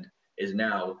send is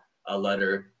now a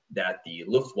letter that the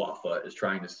Luftwaffe is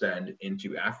trying to send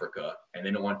into Africa, and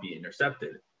they don't want to be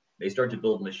intercepted. They start to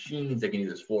build machines that can do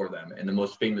this for them, and the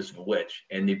most famous of which,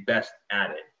 and the best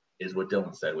at it, is what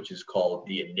Dylan said, which is called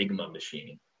the Enigma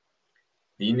machine.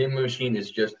 The Enigma machine is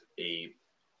just a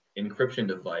encryption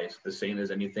device, the same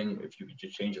as anything if you could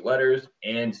just change the letters,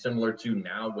 and similar to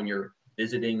now when you're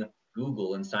visiting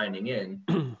Google and signing in,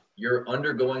 you're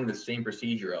undergoing the same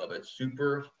procedure of a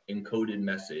super encoded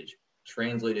message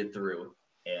translated through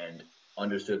and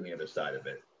understood on the other side of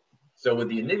it. So with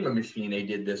the Enigma machine, they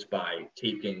did this by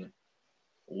taking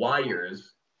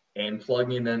wires and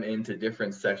plugging them into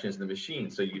different sections of the machine.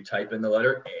 So you type in the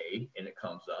letter A and it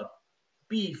comes up.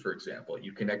 B, for example,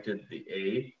 you connected the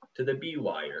A to the B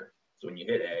wire. So when you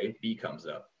hit A, B comes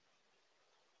up.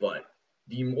 But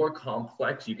the more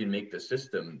complex you can make the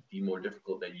system, the more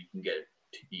difficult that you can get it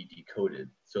to be decoded.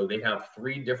 So they have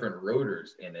 3 different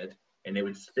rotors in it, and they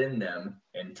would spin them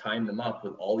and time them up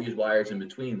with all these wires in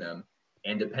between them.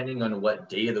 And depending on what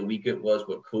day of the week it was,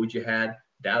 what code you had,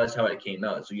 that was how it came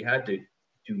out. So you had to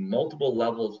do multiple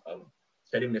levels of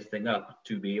setting this thing up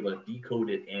to be able to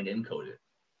decode it and encode it.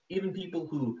 Even people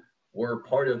who were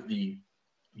part of the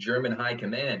German high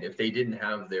command, if they didn't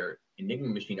have their Enigma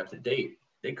machine up to date,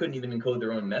 they couldn't even encode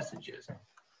their own messages.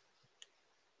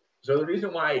 So the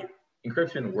reason why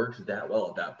encryption works that well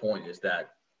at that point is that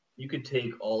you could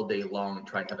take all day long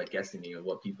trying to have a guessing game of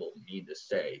what people need to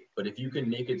say. But if you can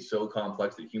make it so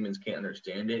complex that humans can't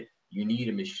understand it, you need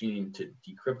a machine to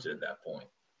decrypt it at that point.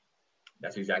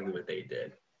 That's exactly what they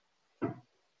did.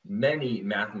 Many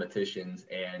mathematicians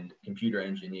and computer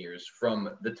engineers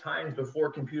from the times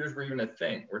before computers were even a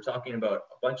thing. We're talking about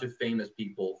a bunch of famous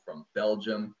people from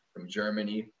Belgium, from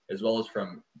Germany, as well as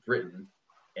from Britain,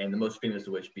 and the most famous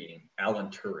of which being Alan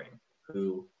Turing,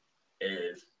 who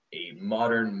is a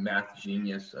modern math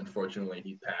genius. Unfortunately,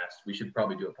 he passed. We should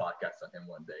probably do a podcast on him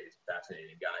one day. He's a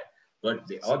fascinating guy. But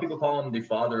a lot of people call him the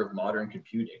father of modern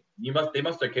computing. They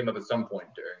must have came up at some point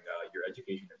during your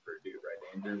education at Purdue,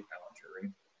 right, Andrew? Alan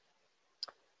Turing.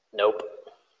 Nope.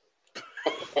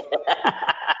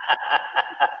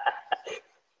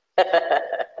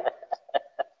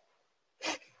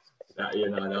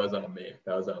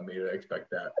 was on me to expect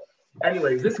that.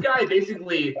 Anyways, this guy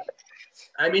basically,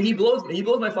 I mean, he blows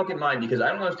my fucking mind because I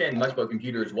don't understand much about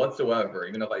computers whatsoever,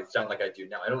 even if I sound like I do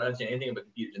now. I don't understand anything about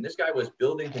computers. And this guy was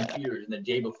building computers in the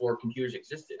day before computers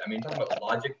existed. I mean, talking about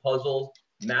logic puzzles,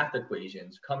 math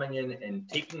equations, coming in and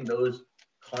taking those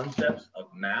concepts of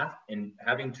math and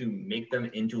having to make them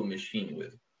into a machine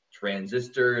with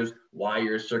transistors,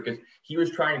 wires, circuits. He was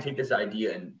trying to take this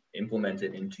idea and implement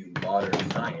it into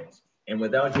modern science. And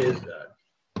without his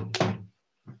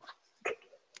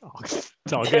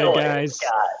it's all good, guys.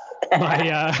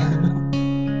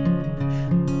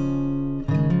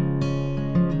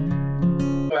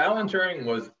 Alan Turing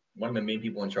was one of the main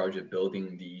people in charge of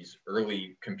building these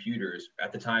early computers.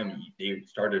 At the time, they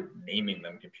started naming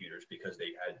them computers because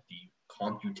they had the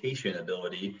computation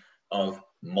ability of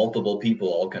multiple people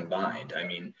all combined. I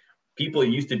mean, people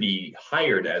used to be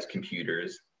hired as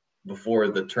computers before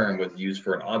the term was used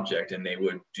for an object, and they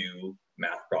would do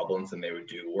math problems and they would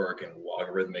do work and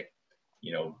logarithmic,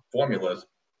 formulas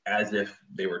as if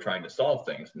they were trying to solve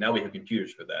things. Now we have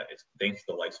computers for that. It's thanks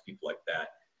to the likes of people like that.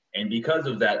 And because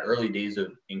of that early days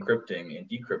of encrypting and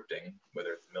decrypting,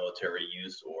 whether it's military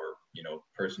use or,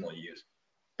 personal use,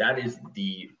 that is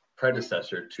the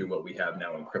predecessor to what we have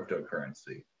now in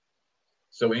cryptocurrency.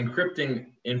 So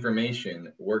encrypting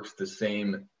information works the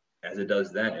same as it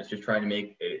does then. It's just trying to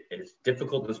make it as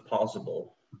difficult as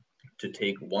possible to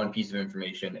take one piece of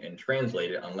information and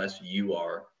translate it unless you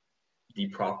are the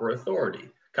proper authority.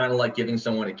 Kind of like giving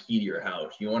someone a key to your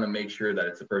house. You want to make sure that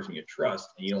it's a person you trust,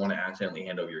 and you don't want to accidentally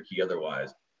hand over your key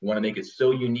otherwise. You want to make it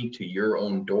so unique to your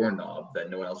own doorknob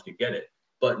that no one else could get it,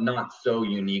 but not so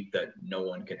unique that no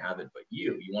one can have it but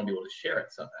you. You want to be able to share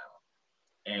it somehow.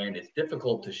 And it's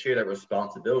difficult to share that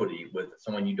responsibility with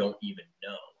someone you don't even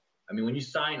know. I mean, when you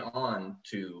sign on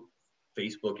to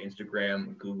Facebook,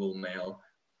 Instagram, Google Mail,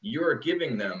 you're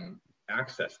giving them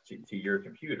access to your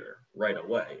computer right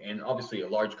away. And obviously,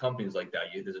 large companies like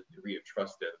that, there's a degree of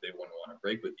trust that they wouldn't want to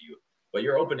break with you. But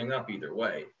you're opening up either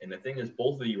way. And the thing is,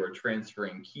 both of you are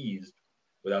transferring keys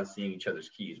without seeing each other's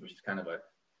keys, which is kind of a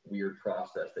weird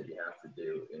process that you have to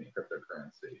do in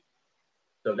cryptocurrency.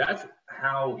 So that's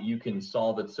how you can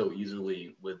solve it so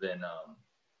easily within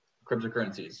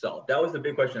cryptocurrency itself. That was the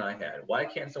big question I had. Why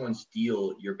can't someone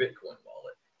steal your Bitcoin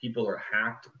wallet? People are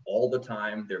hacked all the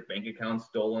time. Their bank accounts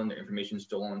stolen, their information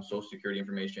stolen, social security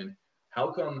information. How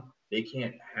come they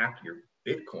can't hack your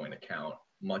Bitcoin account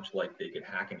much like they could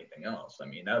hack anything else? I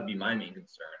mean, that would be my main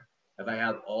concern. If I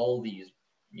have all these,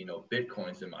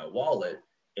 Bitcoins in my wallet,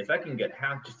 if I can get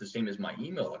hacked just the same as my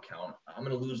email account, I'm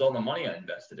going to lose all the money I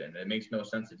invested in. It makes no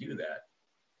sense to do that.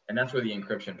 And that's where the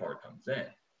encryption part comes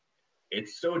in.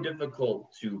 It's so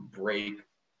difficult to break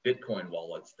Bitcoin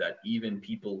wallets that even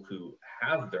people who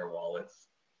have their wallets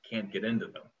can't get into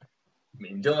them. I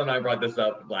mean, Dylan and I brought this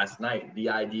up last night, the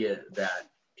idea that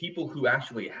people who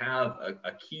actually have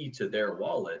a key to their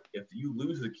wallet, if you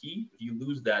lose the key, if you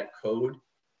lose that code,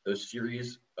 those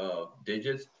series of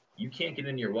digits, you can't get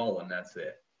into your wallet and that's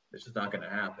it. It's just not going to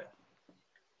happen.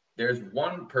 There's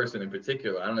one person in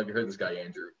particular, I don't know if you heard this guy,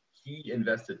 Andrew. He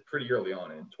invested pretty early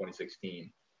on in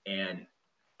 2016, and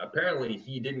apparently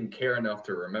he didn't care enough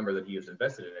to remember that he was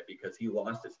invested in it because he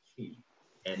lost his key.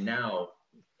 And now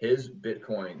his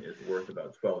Bitcoin is worth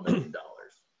about $12 million.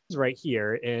 He's right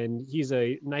here, and he's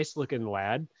a nice looking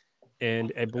lad.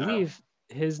 And I believe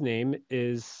his name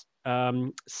is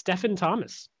Stephen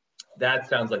Thomas. That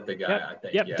sounds like the guy, yep. I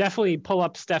think. Yep, yeah. Definitely pull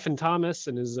up Stephen Thomas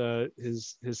and his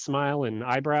smile and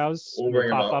eyebrows We'll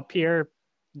pop up here.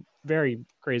 Very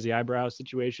crazy eyebrow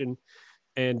situation.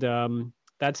 And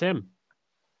that's him.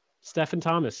 Stephen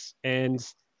Thomas, and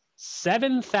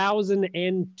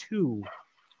 7,002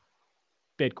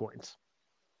 Bitcoins.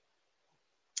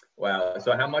 Wow.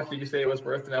 So how much did you say it was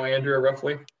worth now, Andrew,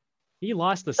 roughly? He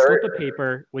lost the slip of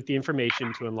paper with the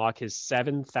information to unlock his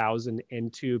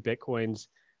 7,002 Bitcoins,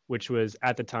 which was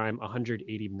at the time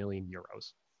 180 million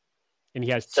euros. And he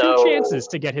has two chances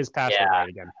to get his password right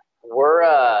again. We're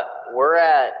at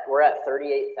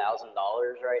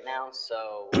 $38,000 right now.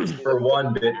 So for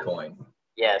one Bitcoin.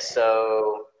 Yeah,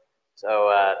 so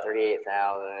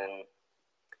 38,000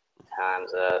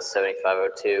 times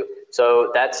 7,502.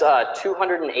 So that's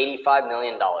 $285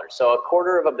 million. So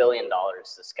 $250 million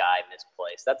this guy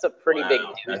misplaced. That's a pretty big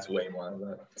deal. That's way more than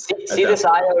that. See this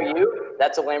IOU?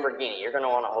 That's a Lamborghini. You're going to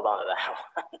want to hold on to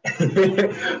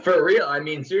that one. For real. I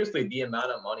mean, seriously, the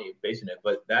amount of money based in it,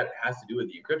 but that has to do with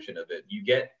the encryption of it. You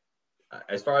get,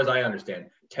 as far as I understand,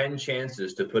 10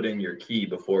 chances to put in your key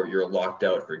before you're locked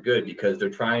out for good because they're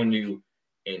trying to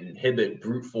inhibit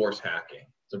brute force hacking.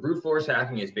 So brute force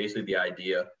hacking is basically the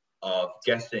idea of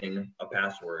guessing a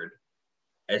password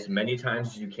as many times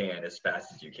as you can, as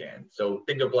fast as you can. So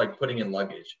think of like putting in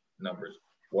luggage numbers.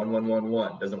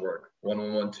 1111 doesn't work.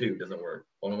 1112 doesn't work.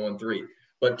 1113.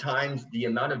 But times the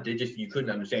amount of digits you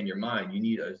couldn't understand in your mind, you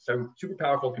need a super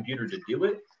powerful computer to do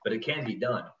it, but it can be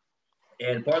done.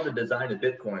 And part of the design of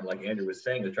Bitcoin, like Andrew was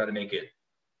saying, is try to make it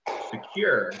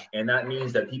secure. And that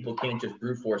means that people can't just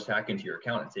brute force hack into your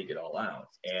account and take it all out.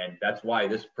 And that's why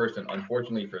this person,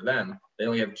 unfortunately for them, they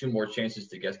only have 2 more chances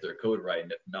to guess their code right.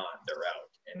 And if not, they're out.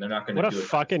 And they're not going to do it. What a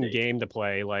fucking game to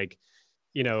play. Like,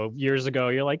 you know, years ago,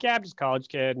 you're like, yeah, I'm just a college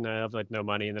kid and I have like no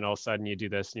money. And then all of a sudden you do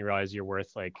this and you realize you're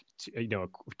worth like, you know,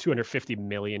 $250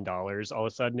 million all of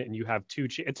a sudden. And you have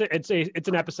it's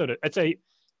an episode of,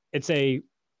 it's a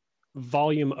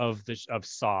volume of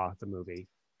Saw, the movie,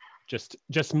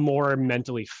 just more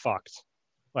mentally fucked.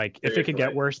 Like if it could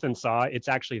get worse than Saw, it's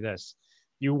actually this.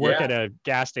 You work at a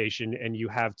gas station and you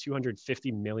have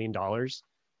 $250 million,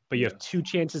 but you have 2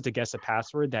 chances to guess a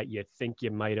password that you think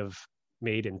you might have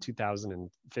made in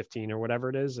 2015 or whatever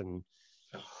it is. And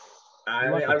I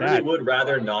really would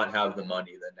rather not have the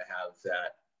money than to have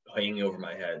that hanging over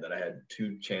my head that I had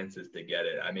 2 chances to get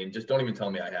it. I mean, just don't even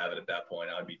tell me I have it at that point.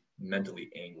 I would be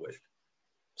mentally anguished.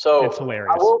 So it's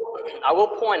hilarious. I will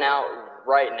point out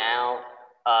right now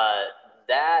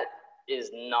that is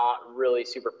not really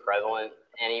super prevalent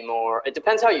anymore. It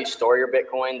depends how you store your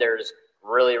Bitcoin. There's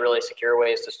really, really secure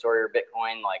ways to store your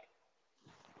Bitcoin, like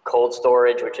cold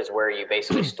storage, which is where you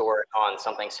basically store it on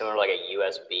something similar like a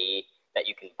USB that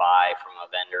you can buy from a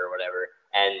vendor or whatever.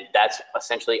 And that's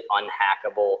essentially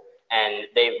unhackable. And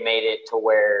they've made it to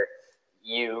where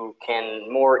you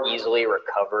can more easily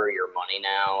recover your money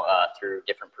now through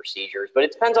different procedures, but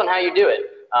it depends on how you do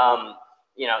it.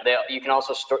 You know, you can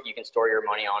also store your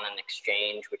money on an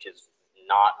exchange, which is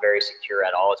not very secure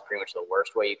at all. It's pretty much the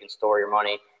worst way you can store your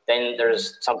money. Then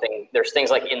there's things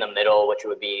like in the middle, which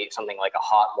would be something like a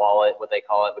hot wallet, what they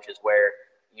call it, which is where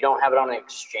you don't have it on an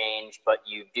exchange, but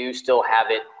you do still have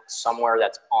it somewhere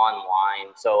that's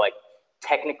online. So like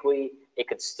technically it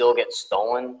could still get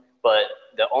stolen, but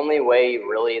the only way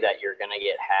really that you're going to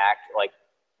get hacked, like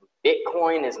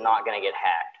Bitcoin is not going to get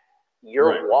hacked.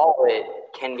 Your wallet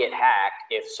can get hacked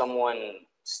if someone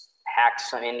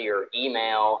hacks into your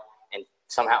email and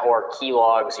somehow, or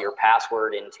keylogs your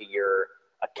password into your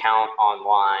account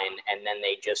online, and then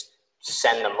they just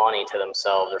send the money to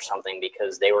themselves or something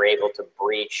because they were able to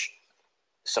breach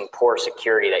some poor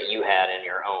security that you had in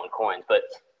your own coins. But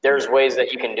there's ways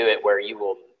that you can do it where you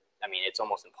will, I mean, it's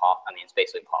almost impossible. I mean, it's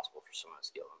basically impossible for someone to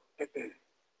steal them.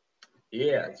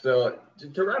 Yeah. So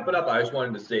to wrap it up, I just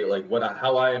wanted to say like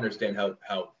how I understand how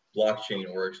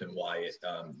blockchain works and why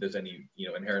there's any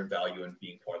inherent value in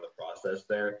being part of the process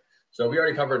there. So we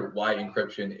already covered why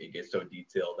encryption it gets so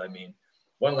detailed. I mean,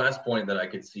 one last point that I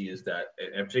could see is that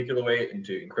in a particular way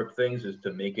to encrypt things is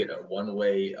to make it a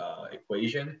one-way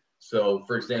equation. So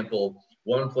for example,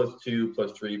 1 + 2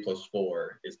 + 3 +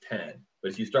 4 is 10.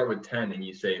 But if you start with 10 and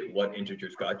you say what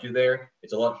integers got you there,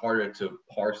 it's a lot harder to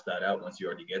parse that out once you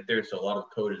already get there. So a lot of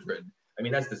code is written. I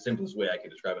mean, that's the simplest way I can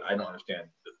describe it. I don't understand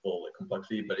the full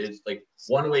complexity, but it's like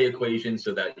one-way equation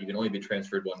so that you can only be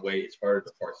transferred one way. It's harder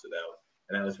to parse it out.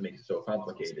 And that just makes it so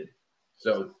complicated.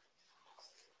 So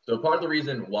part of the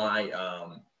reason why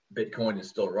Bitcoin is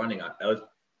still running, that was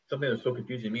something that was so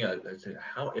confusing to me. I said,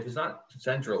 if it's not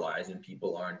centralized and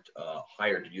people aren't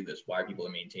hired to do this, why are people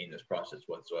to maintain this process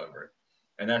whatsoever?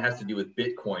 And that has to do with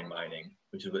Bitcoin mining,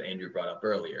 which is what Andrew brought up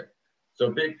earlier.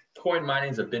 So Bitcoin mining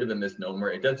is a bit of a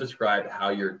misnomer. It does describe how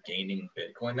you're gaining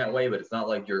Bitcoin that way, but it's not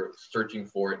like you're searching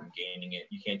for it and gaining it.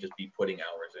 You can't just be putting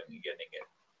hours in and getting it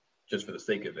just for the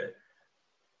sake of it.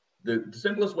 The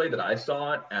simplest way that I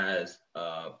saw it as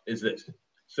is this.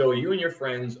 So you and your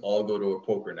friends all go to a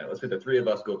poker night. Let's say the 3 of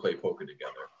us go play poker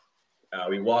together.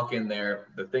 We walk in there.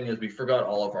 The thing is we forgot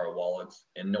all of our wallets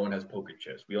and no one has poker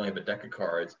chips. We only have a deck of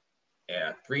cards,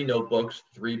 3 notebooks,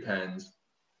 3 pens,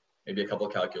 maybe a couple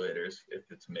of calculators if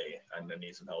it's me. I'm gonna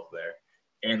need some help there.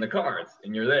 And the cards,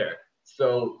 and you're there.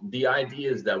 So the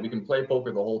idea is that we can play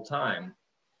poker the whole time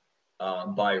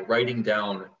by writing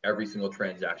down every single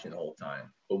transaction the whole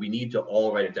time. But we need to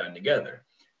all write it down together.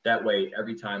 That way,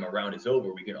 every time a round is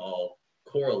over, we can all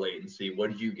correlate and see, what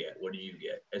did you get? What do you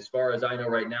get? As far as I know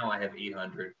right now, I have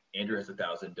 800. Andrew has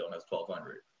 1,000. Dylan has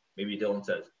 1,200. Maybe Dylan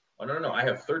says, oh, no, I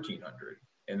have 1,300.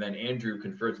 And then Andrew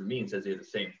confers with me and says he has the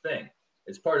same thing.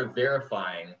 It's part of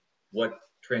verifying what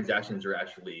transactions are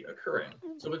actually occurring.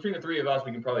 So between the 3 of us,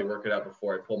 we can probably work it out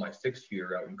before I pull my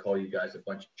 6-shooter out and call you guys a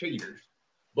bunch of cheaters.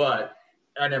 But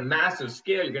on a massive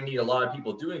scale, you're going to need a lot of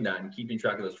people doing that and keeping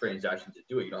track of those transactions to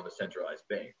do it. You don't have a centralized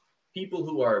bank. People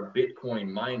who are Bitcoin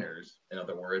miners, in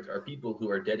other words, are people who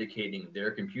are dedicating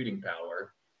their computing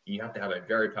power You have to have a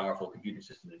very powerful computing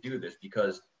system to do this,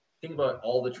 because think about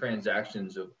all the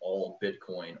transactions of all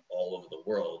Bitcoin all over the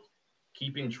world.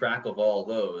 Keeping track of all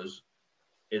those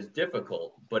is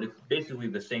difficult, but it's basically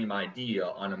the same idea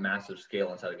on a massive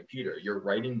scale inside a computer. You're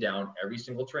writing down every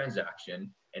single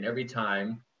transaction, and every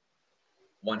time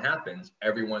one happens,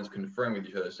 everyone's confirming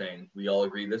with each other saying, we all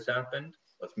agree this happened,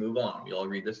 let's move on. We all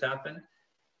agree this happened.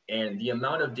 And the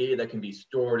amount of data that can be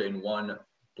stored in one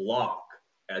block,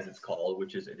 as it's called,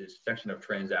 which is a section of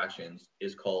transactions,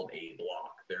 is called a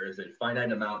block. There is a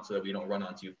finite amount so that we don't run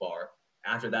on too far.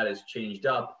 After that is changed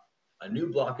up, a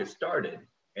new block is started,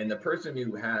 and the person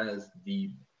who has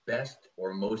the best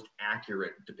or most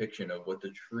accurate depiction of what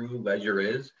the true ledger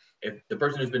is, if the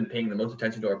person who's been paying the most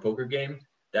attention to our poker game,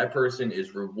 that person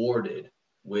is rewarded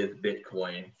with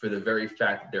Bitcoin for the very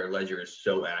fact that their ledger is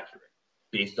so accurate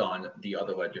based on the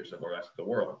other ledgers of the rest of the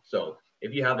world. So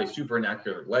if you have a super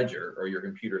inaccurate ledger, or your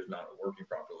computer is not working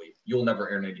properly, you'll never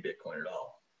earn any Bitcoin at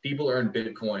all. People earn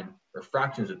Bitcoin, or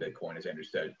fractions of Bitcoin, as Andrew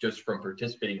said, just from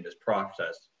participating in this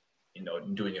process,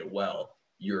 and doing it well.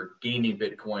 You're gaining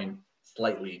Bitcoin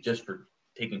slightly just for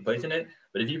taking place in it.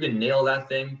 But if you can nail that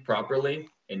thing properly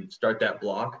and start that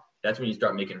block, that's when you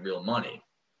start making real money.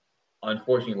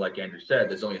 Unfortunately, like Andrew said,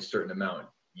 there's only a certain amount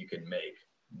you can make.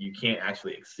 You can't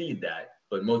actually exceed that,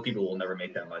 but most people will never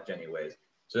make that much anyways.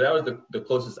 So that was the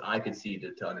closest I could see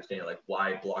to understanding like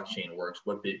why blockchain works,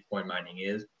 what Bitcoin mining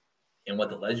is, and what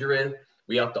the ledger is.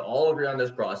 We have to all agree on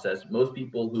this process. Most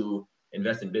people who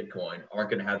invest in Bitcoin aren't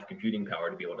going to have the computing power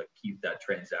to be able to keep that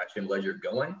transaction ledger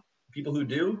going. People who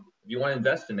do, if you want to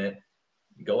invest in it,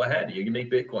 go ahead. You can make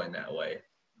Bitcoin that way.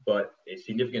 But a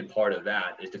significant part of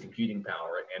that is the computing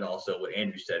power, and also what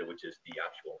Andrew said, which is the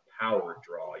actual power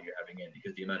draw you're having in,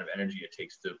 because the amount of energy it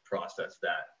takes to process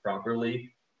that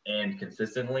properly and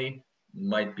consistently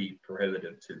might be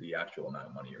prohibitive to the actual amount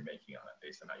of money you're making on it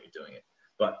based on how you're doing it.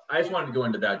 But I just wanted to go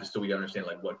into that just so we understand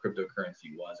like what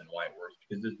cryptocurrency was and why it works,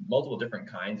 because there's multiple different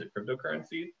kinds of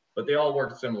cryptocurrency, but they all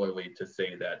work similarly to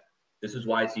say that this is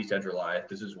why it's decentralized.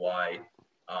 This is why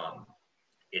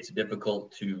it's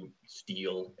difficult to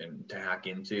steal and to hack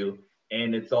into.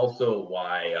 And it's also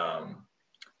why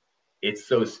it's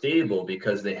so stable,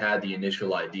 because they had the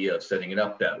initial idea of setting it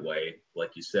up that way,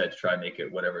 like you said, to try and make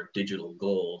it whatever digital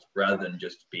gold, rather than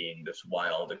just being this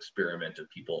wild experiment of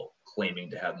people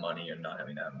claiming to have money and not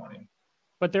having to have money.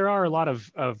 But there are a lot of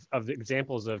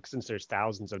examples of, since there's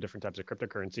thousands of different types of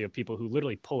cryptocurrency, of people who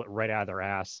literally pull it right out of their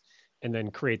ass and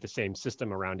then create the same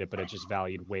system around it, but it's just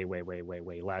valued way, way, way, way,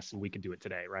 way less. And we could do it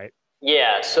today, right?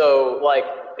 Yeah, so like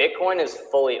Bitcoin is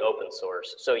fully open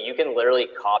source. So you can literally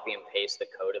copy and paste the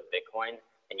code of Bitcoin,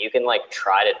 and you can like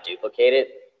try to duplicate it,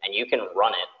 and you can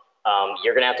run it.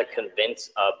 You're going to have to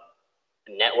convince a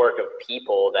network of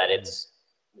people that it's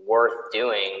worth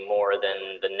doing more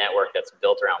than the network that's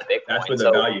built around Bitcoin. That's where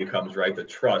the value comes, right? The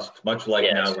trust, much like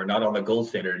yes. Now we're not on the gold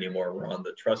standard anymore. We're on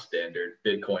the trust standard.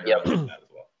 Bitcoin runs that as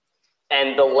well.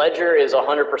 And the ledger is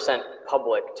 100%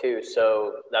 public too.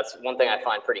 So that's one thing I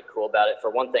find pretty cool about it.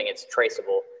 For one thing, it's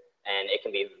traceable and it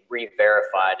can be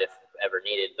re-verified if ever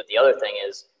needed. But the other thing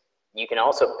is you can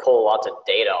also pull lots of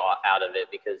data out of it,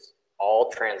 because all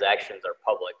transactions are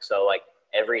public. So like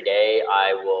every day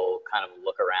I will kind of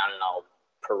look around and I'll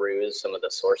peruse some of the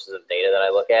sources of data that I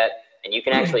look at. And you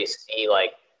can actually see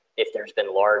like if there's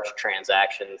been large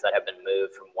transactions that have been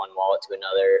moved from one wallet to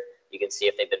another. You can see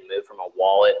if they've been moved from a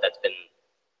wallet that's been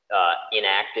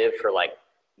inactive for like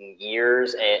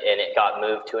years and it got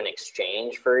moved to an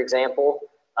exchange, for example.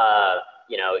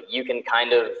 You can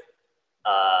kind of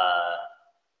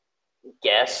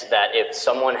guess that if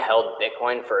someone held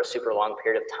Bitcoin for a super long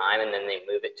period of time and then they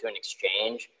move it to an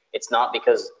exchange, it's not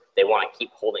because they want to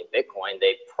keep holding Bitcoin.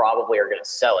 They probably are going to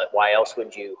sell it. Why else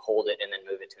would you hold it and then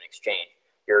move it to an exchange?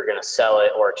 You're going to sell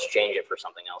it or exchange it for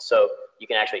something else. So you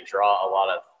can actually draw a lot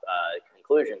of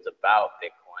conclusions about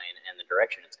Bitcoin and the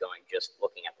direction it's going just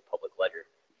looking at the public ledger.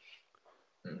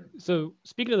 So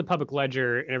speaking of the public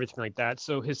ledger and everything like that,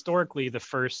 so historically the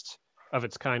first of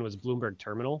its kind was Bloomberg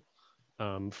Terminal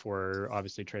for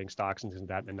obviously trading stocks and things like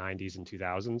that in the 90s and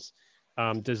 2000s.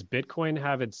 Does Bitcoin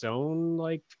have its own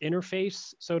like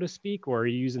interface, so to speak, or are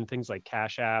you using things like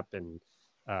Cash App and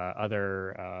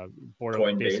other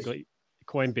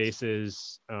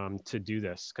Coinbases to do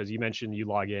this? Because you mentioned you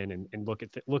log in and look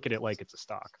at it like it's a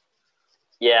stock.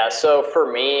 Yeah, so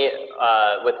for me,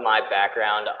 with my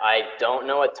background, I don't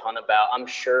know a ton about, I'm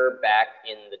sure back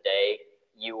in the day,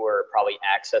 you were probably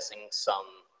accessing some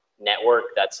network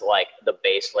that's like the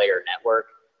base layer network.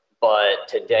 But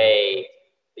today,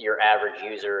 your average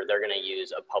user, they're going to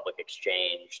use a public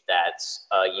exchange that's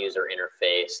a user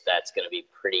interface that's going to be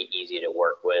pretty easy to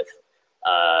work with.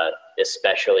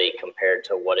 especially compared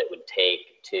to what it would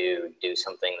take to do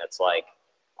something that's like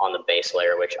on the base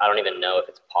layer, which I don't even know if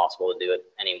it's possible to do it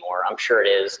anymore. I'm sure it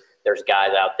is. There's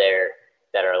guys out there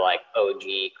that are like OG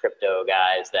crypto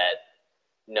guys that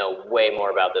know way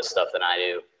more about this stuff than I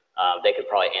do. They could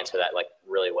probably answer that like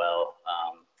really well.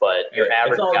 But your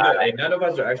average guy, hey, none of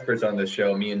us are experts on this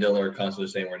show. Me and Dylan are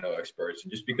constantly saying we're no experts.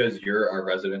 And just because you're our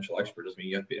residential expert doesn't mean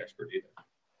you have to be an expert either.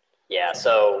 Yeah,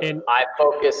 so I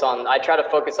try to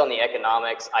focus on the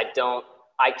economics.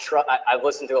 I've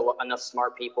listened to enough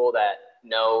smart people that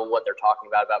know what they're talking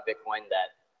about Bitcoin,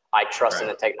 that I trust in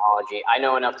the technology. I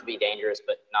know enough to be dangerous,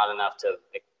 but not enough to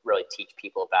really teach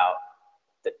people about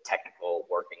the technical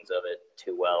workings of it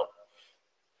too well.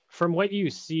 From what you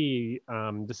see,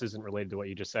 this isn't related to what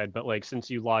you just said, but like since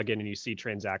you log in and you see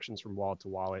transactions from wallet to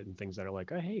wallet and things that are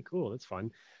like, oh, hey, cool, that's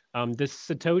fun. This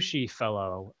Satoshi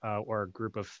fellow or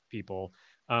group of people,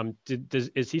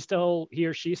 is he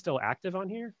or she still active on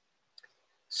here?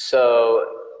 So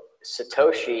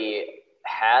Satoshi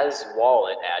has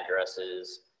wallet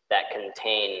addresses that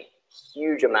contain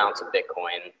huge amounts of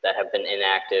Bitcoin that have been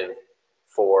inactive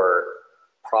for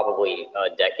probably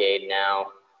a decade now.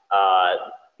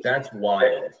 That's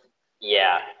wild.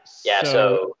 Yeah.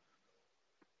 So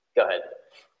go ahead.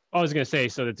 I was going to say,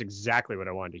 so that's exactly what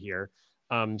I wanted to hear.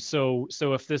 So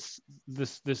if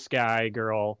this guy,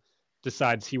 girl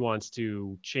decides he wants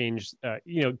to change,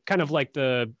 kind of like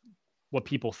what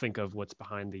people think of what's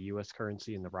behind the U.S.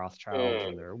 currency and the Rothschilds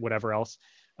and their whatever else,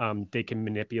 they can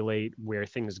manipulate where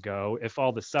things go. If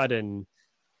all of a sudden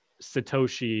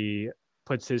Satoshi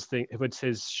puts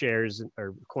his shares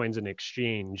or coins in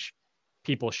exchange,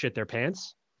 people shit their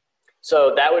pants?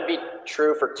 So that would be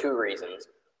true for two reasons.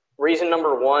 Reason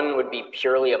number one would be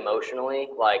purely emotionally,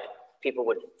 like people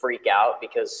would freak out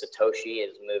because Satoshi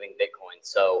is moving Bitcoin.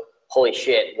 So holy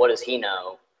shit, what does he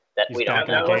know that we don't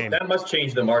know? That must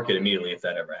change the market immediately if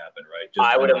that ever happened, right?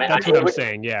 I would imagine. That's what I'm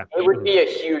saying, yeah. It would be a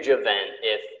huge event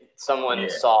if someone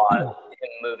saw him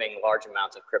moving large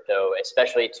amounts of crypto,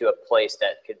 especially to a place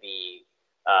that could be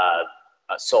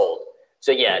sold.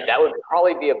 So yeah, that would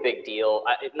probably be a big deal.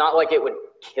 Not like it would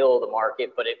kill the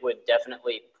market, but it would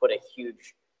definitely put a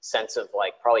huge sense of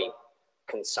like probably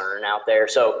concern out there.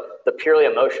 So the purely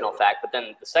emotional fact, but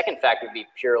then the second fact would be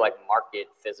pure like market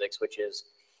physics, which is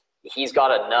he's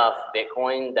got enough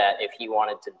Bitcoin that if he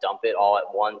wanted to dump it all at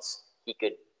once, he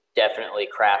could definitely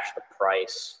crash the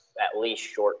price, at least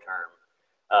short term,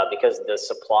 because the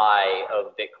supply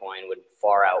of Bitcoin would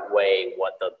far outweigh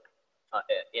what the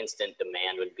instant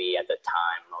demand would be at the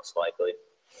time, most likely.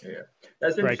 Yeah,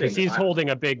 that's right, because he's holding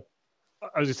a big.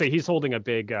 I was gonna say he's holding a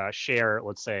big share,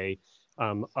 let's say,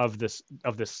 of this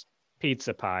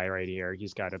pizza pie right here.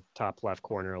 He's got a top left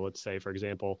corner, let's say, for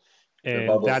example, and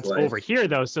that's over here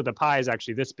though. So the pie is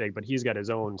actually this big, but he's got his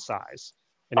own size.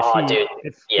 And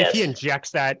if he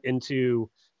injects that into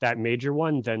that major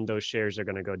one, then those shares are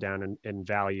going to go down in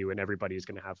value, and everybody's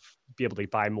going to be able to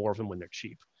buy more of them when they're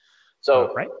cheap.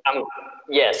 So, right?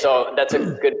 So that's a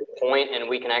good point, and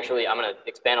we can actually, I'm going to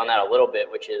expand on that a little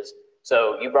bit, which is,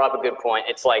 so you brought up a good point.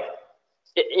 It's like,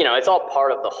 it's all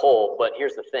part of the whole, but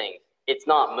here's the thing. It's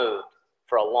not moved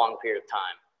for a long period of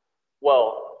time.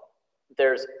 Well,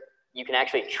 you can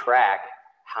actually track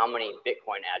how many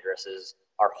Bitcoin addresses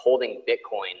are holding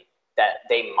Bitcoin that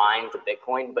they mined the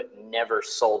Bitcoin, but never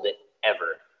sold it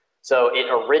ever. So it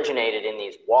originated in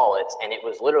these wallets and it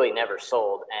was literally never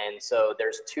sold. And so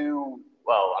there's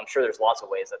I'm sure there's lots of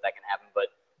ways that can happen, but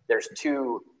there's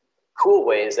two cool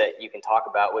ways that you can talk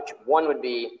about, which one would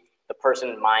be the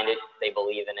person mined it, they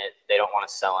believe in it, they don't want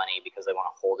to sell any because they want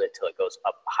to hold it till it goes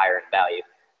up higher in value.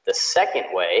 The second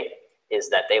way is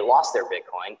that they lost their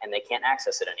Bitcoin and they can't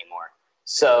access it anymore.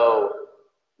 So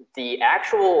the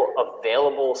actual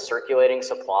available circulating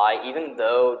supply, even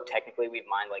though technically we've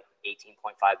mined like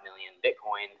 18.5 million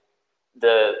Bitcoin,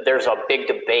 there's a big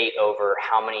debate over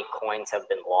how many coins have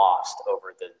been lost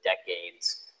over the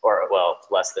decades, or well,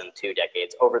 less than 2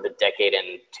 decades, over the decade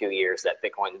and 2 years that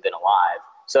Bitcoin's been alive.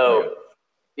 So,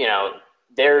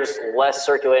 there's less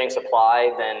circulating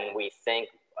supply than we think.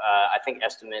 I think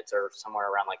estimates are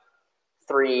somewhere around like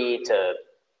 3 to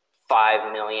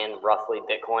 5 million roughly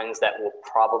Bitcoins that will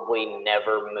probably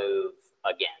never move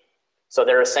again. So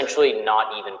they're essentially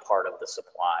not even part of the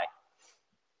supply.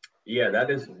 Yeah, that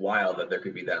is wild that there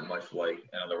could be that much, like,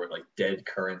 in other words, like dead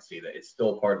currency that it's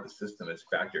still part of the system, it's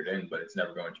factored in, but it's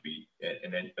never going to be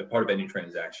a part of any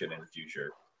transaction in the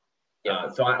future. Yeah.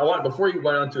 So I want, before you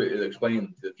went on to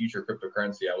explain the future of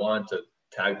cryptocurrency, I wanted to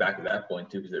tag back to that point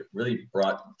too, because it really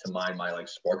brought to mind my like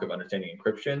spark of understanding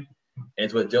encryption. And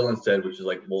it's what Dylan said, which is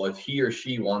like, well, if he or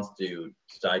she wants to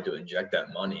decide to inject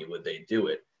that money, would they do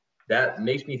it? That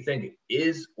makes me think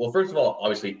well, first of all,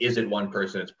 obviously, is it one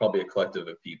person? It's probably a collective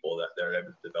of people that are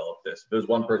able to develop this. If it was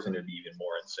one person, it'd be even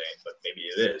more insane, but maybe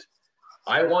it is.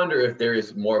 I wonder if there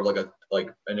is more of like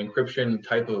an encryption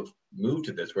type of move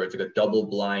to this, where it's like a double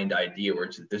blind idea, where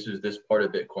this is this part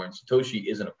of Bitcoin. Satoshi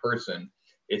isn't a person;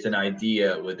 it's an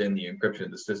idea within the encryption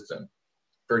of the system.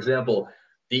 For example,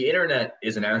 the internet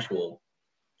is an actual.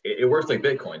 It works like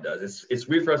Bitcoin does. It's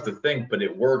weird for us to think, but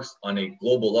it works on a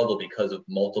global level because of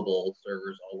multiple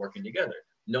servers all working together.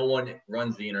 No one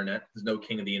runs the internet. There's no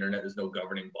king of the internet. There's no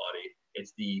governing body.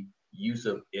 It's the use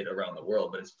of it around the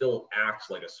world, but it still acts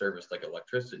like a service, like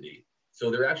electricity. So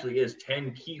there actually is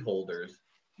 10 key holders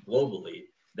globally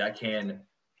that can,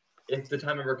 if the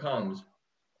time ever comes,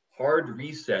 hard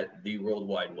reset the World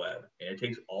Wide Web. And it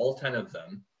takes all 10 of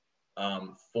them.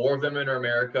 4 of them in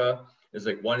America. There's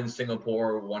like 1 in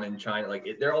Singapore, 1 in China. Like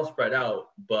they're all spread out,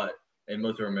 and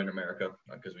most of them in America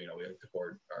because we have to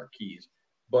hoard our keys.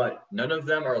 But none of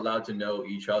them are allowed to know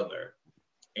each other,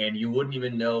 and you wouldn't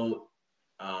even know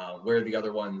where the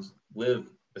other ones live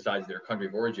besides their country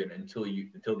of origin until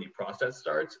the process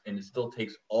starts, and it still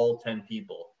takes all 10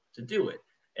 people to do it.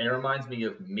 And it reminds me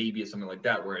of maybe something like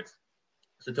that, where it's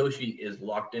Satoshi is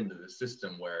locked into the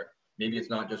system where maybe it's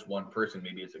not just one person,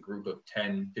 maybe it's a group of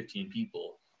 10, 15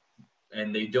 people,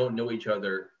 and they don't know each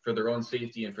other for their own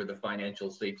safety and for the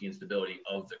financial safety and stability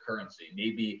of the currency.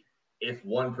 Maybe if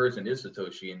one person is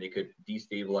Satoshi and they could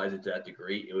destabilize it to that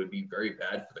degree, it would be very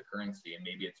bad for the currency. And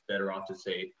maybe it's better off to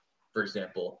say, for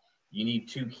example, you need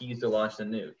 2 keys to launch the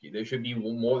nuke. There should be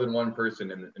more than one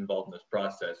person involved in this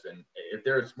process. And if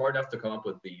they're smart enough to come up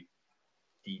with the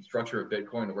structure of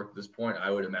Bitcoin to work at this point, I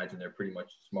would imagine they're pretty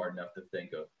much smart enough to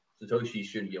think of Satoshi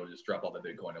shouldn't be able to just drop all the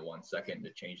Bitcoin in 1 second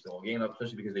to change the whole game up,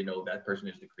 especially because they know that person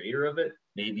is the creator of it.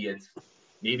 Maybe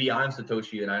I'm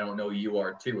Satoshi and I don't know you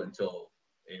are too until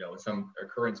some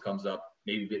occurrence comes up.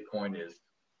 Maybe Bitcoin is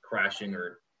crashing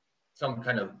or some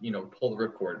kind of pull the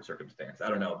ripcord circumstance. I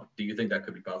don't know. Do you think that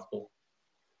could be possible?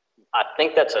 I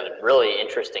think that's a really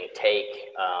interesting take,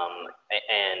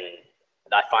 and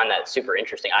I find that super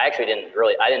interesting. I actually didn't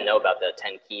know about the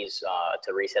 10 keys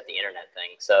to reset the internet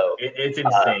thing. So it's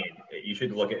insane. You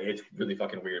should look at it. It's really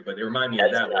fucking weird, but it reminded me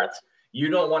of that where you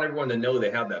don't want everyone to know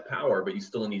they have that power, but you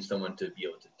still need someone to be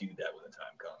able to do that when the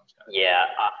time comes. Yeah,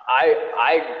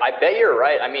 I bet you're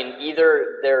right. I mean,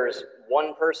 either there's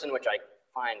one person, which I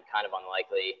find kind of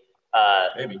unlikely,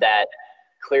 that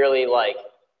clearly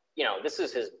this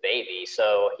is his baby,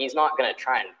 so he's not going to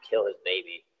try and kill his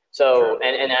baby. So, sure.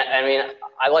 and I mean,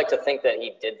 I like to think that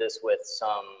he did this with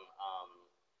some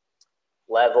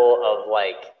level of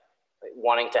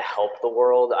wanting to help the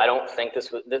world. I don't think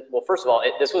this was, well, first of all,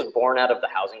 this was born out of the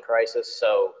housing crisis.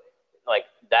 So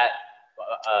that.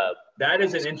 That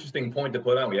is an interesting point to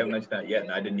put on. We haven't mentioned that yet,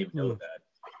 and I didn't even know that.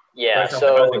 Yeah.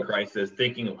 So the housing crisis,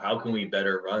 thinking of how can we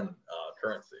better run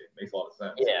currency, makes a lot of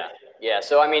sense. Yeah. Yeah.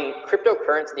 So, I mean,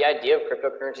 cryptocurrency, the idea of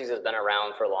cryptocurrencies has been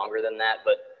around for longer than that,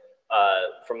 but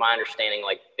from my understanding,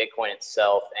 Bitcoin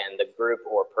itself and the group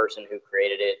or person who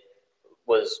created it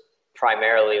was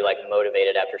primarily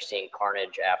motivated after seeing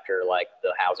carnage after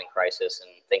the housing crisis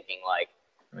and thinking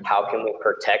how can we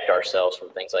protect ourselves from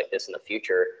things like this in the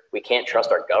future? We can't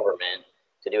trust our government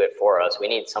to do it for us. We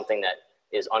need something that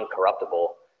is uncorruptible.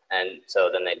 And so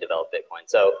then they developed Bitcoin.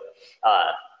 So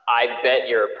I bet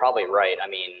you're probably right. I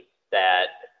mean, that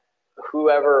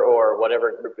whoever or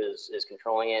whatever group is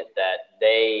controlling it, that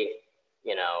they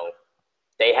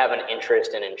have an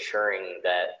interest in ensuring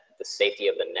that the safety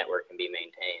of the network can be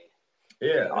maintained.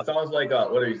 Yeah, it sounds like,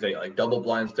 what do you say, double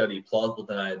blind study, plausible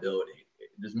deniability.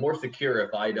 It's more secure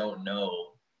if I don't know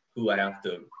who I have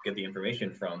to get the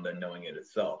information from than knowing it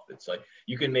itself. It's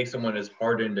you can make someone as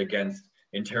hardened against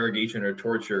interrogation or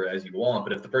torture as you want,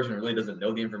 but if the person really doesn't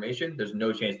know the information, there's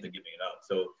no chance of giving it up.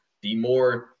 So the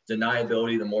more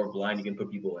deniability, the more blind you can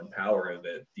put people in power of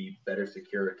it, the better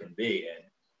secure it can be. And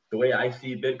the way I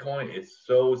see Bitcoin, it's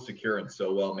so secure and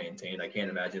so well maintained. I can't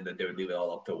imagine that they would leave it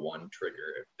all up to one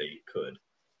trigger if they could,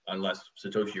 unless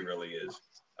Satoshi really is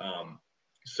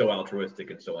so altruistic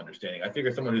and so understanding. I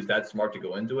figure someone who's that smart to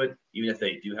go into it, even if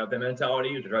they do have the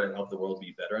mentality to try to help the world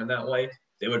be better in that way,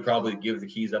 they would probably give the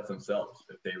keys up themselves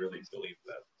if they really believe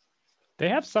that. They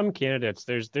have some candidates.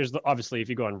 There's obviously, if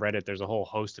you go on Reddit, there's a whole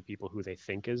host of people who they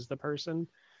think is the person.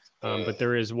 But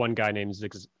there is one guy named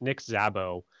Nick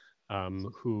Szabo,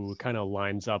 who kind of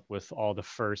lines up with all the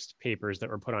first papers that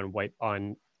were put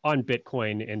on on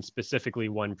Bitcoin, and specifically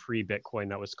one pre-Bitcoin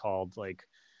that was called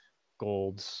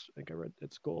gold. I think I read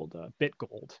it's gold,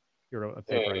 BitGold. You wrote a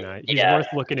paper on that. He's worth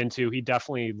looking into. He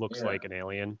definitely looks like an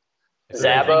alien.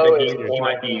 Szabo he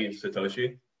might be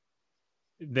Satoshi.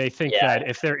 They think that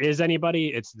if there is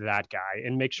anybody, it's that guy.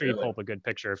 And make sure you pull up a good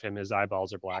picture of him. His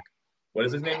eyeballs are black. What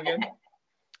is his name again?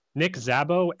 Nick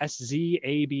Szabo,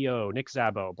 Szabo. Nick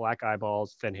Szabo, black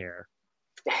eyeballs, thin hair.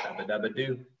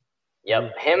 Dabba-dabba-doo.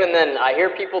 Yep, him. And then I hear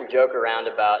people joke around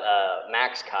about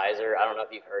Max Kaiser. I don't know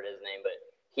if you've heard his name, but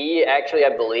he actually,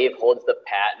 I believe, holds the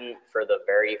patent for the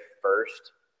very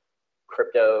first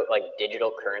crypto, like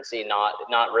digital currency, not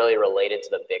really related to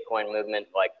the Bitcoin movement,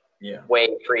 like way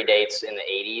predates in the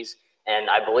 80s. And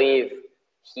I believe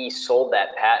he sold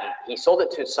that patent. He sold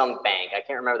it to some bank. I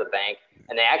can't remember the bank.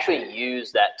 And they actually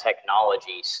use that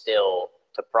technology still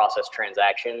to process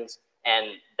transactions.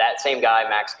 And that same guy,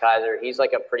 Max Kaiser, he's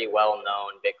like a pretty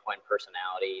well-known Bitcoin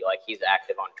personality. Like he's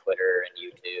active on Twitter and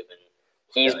YouTube, and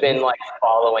he's been like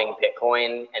following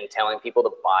Bitcoin and telling people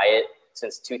to buy it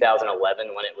since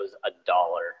 2011 when it was $1,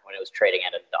 when it was trading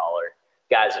at $1.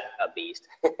 Guy's a beast.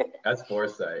 That's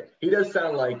foresight. He does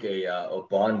sound like a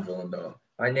Bond villain though.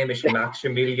 My name is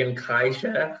Maximilian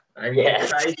Kaiser. I'm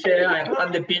Kaiser. I'm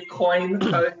on the Bitcoin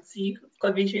currency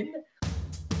division.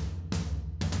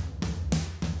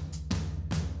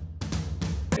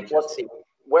 Let's see.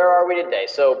 Where are we today?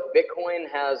 So Bitcoin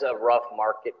has a rough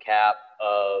market cap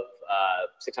of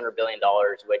 $600 billion,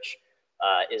 which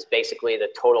is basically the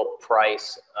total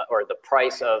price or the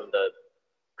price of the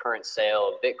current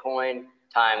sale of Bitcoin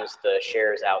times the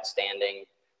shares outstanding.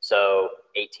 So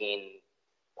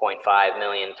 18.5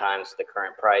 million times the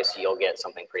current price, you'll get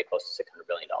something pretty close to $600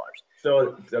 billion.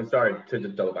 So I'm sorry to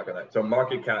just double back on that. So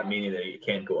market cap meaning that it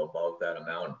can't go above that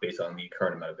amount based on the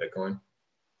current amount of Bitcoin?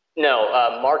 No,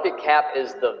 market cap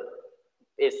is the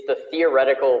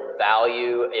theoretical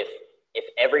value. If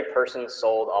every person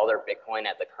sold all their Bitcoin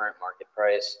at the current market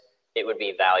price, it would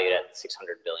be valued at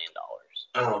 $600 billion.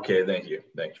 Oh, okay. Thank you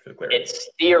for the clarity. It's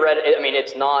theoretical. I mean,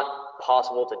 it's not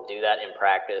possible to do that in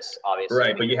practice, obviously.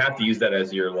 Right, but you have to use that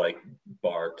as your like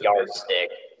bar to yardstick.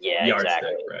 Yeah,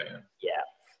 exactly. Right. Yeah.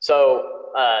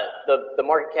 So the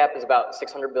market cap is about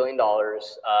 $600 billion.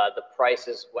 The price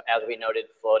is, as we noted,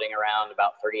 floating around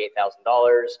about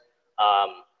 $38,000.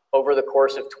 Over the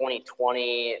course of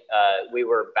 2020, we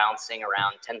were bouncing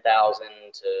around $10,000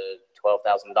 to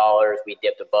 $12,000. We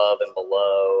dipped above and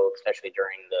below, especially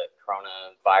during the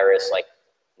coronavirus, like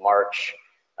March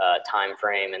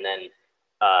timeframe, and then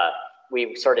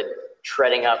we started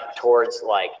treading up towards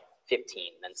like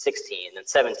 15, then 16, then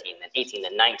 17, then 18,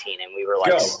 then 19, and we were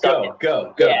like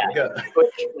go.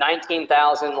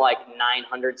 19,000 like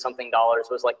 $900 something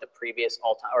was like the previous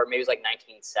all-time, or maybe it was like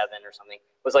 19.7 or something,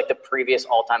 was like the previous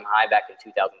all-time high back in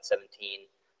 2017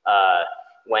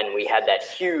 when we had that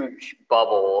huge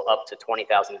bubble up to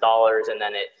 $20,000, and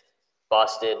then it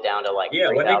busted down to like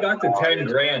when it got to 10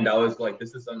 grand, I was like,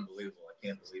 this is unbelievable. I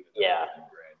can't believe it. 10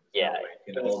 grand.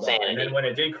 Insanity. And then when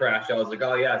it did crash, I was like,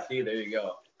 oh yeah, see, there you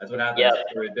go. That's what happens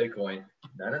with Bitcoin.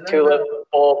 No. Tulip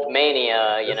bulb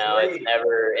mania, you know,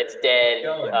 it's dead.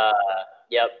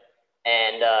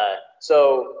 And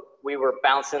so we were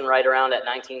bouncing right around at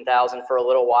 19,000 for a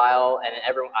little while, and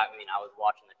everyone, I mean, I was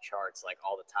watching the charts like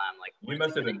all the time. Like, you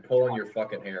must have been pulling your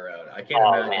fucking hair out. I can't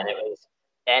imagine. Man, it was.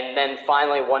 And then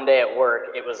finally one day at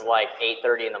work, it was like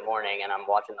 8:30 in the morning, and I'm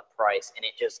watching the price, and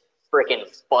it just freaking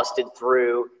busted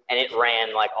through, and it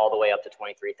ran like all the way up to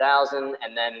 23,000.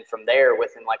 And then from there,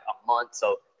 within like a month,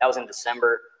 so that was in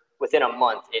December, within a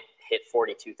month, it hit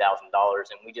 $42,000.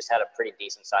 And we just had a pretty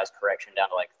decent sized correction down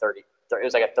to like 30. It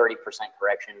was like a 30%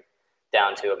 correction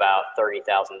down to about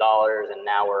 $30,000. And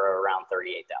now we're around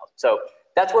 38,000. So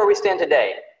that's where we stand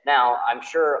today. Now, I'm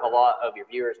sure a lot of your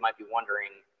viewers might be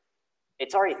wondering,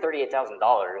 it's already $38,000.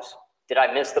 Did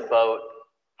I miss the boat?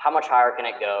 How much higher can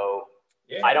it go?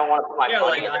 Yeah. I don't want to put my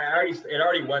money. It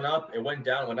already went up. It went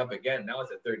down, went up again. Now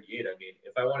it's at 38. I mean,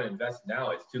 if I want to invest now,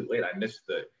 it's too late. I missed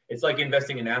it's like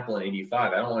investing in Apple in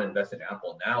 85. I don't want to invest in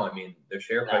Apple now. I mean, their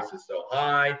share price is so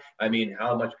high. I mean,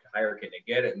 how much higher can it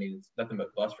get? I mean, it's nothing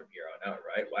but bust from here on out,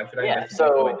 right? Why should I invest in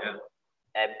Bitcoin now?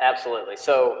 Absolutely.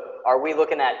 So are we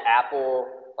looking at Apple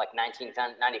like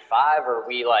 1995, or are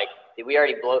we like, did we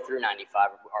already blow through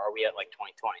 95, or are we at like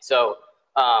 2020? So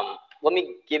let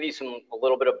me give you a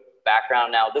little bit of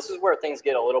background now. This is where things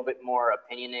get a little bit more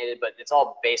opinionated, but it's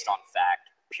all based on fact,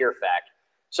 pure fact.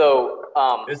 So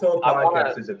this whole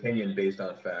podcast is opinion based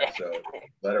on fact, so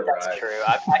let it ride. That's true.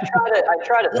 I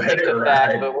try to stick to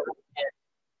fact, but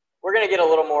we're going to get a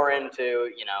little more into,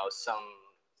 you know, some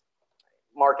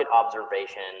market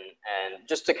observation, and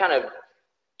just to kind of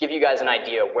give you guys an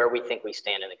idea of where we think we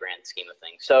stand in the grand scheme of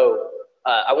things. So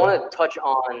I want to touch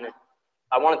on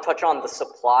I want to touch on the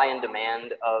supply and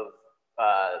demand of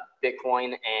Bitcoin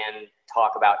and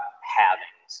talk about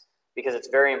halvings, because it's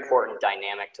very important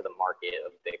dynamic to the market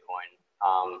of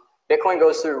Bitcoin. Bitcoin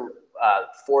goes through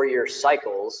 4-year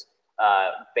cycles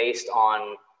based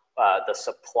on the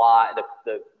supply,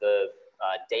 the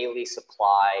daily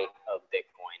supply of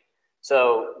Bitcoin.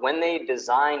 So when they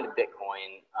designed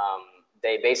Bitcoin,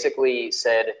 they basically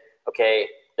said, okay,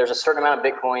 there's a certain amount of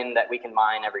Bitcoin that we can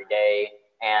mine every day,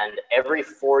 and every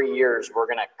 4 years we're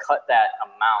going to cut that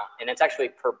amount, and it's actually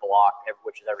per block,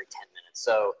 which is every 10 minutes.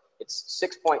 So it's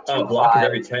 6.25. Oh, a block is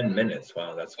every 10 minutes.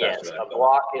 Wow, that's faster yes, than I a thought.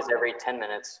 block is every 10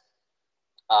 minutes,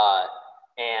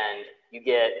 and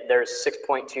there's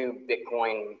 6.2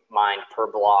 Bitcoin mined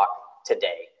per block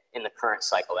today in the current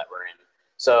cycle that we're in.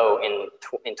 So in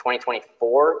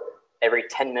 2024, every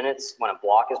 10 minutes when a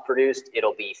block is produced,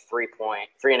 it'll be 3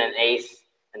 1/8,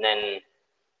 and then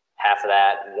half of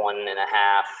that, 1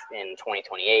 1/2 in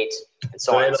 2028, and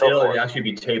so on and so forth. It'll actually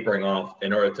be tapering off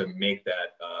in order to make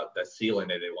that that ceiling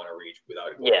that they want to reach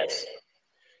without. Yes,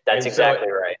 that's exactly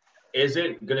right. Is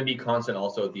it going to be constant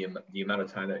also, the amount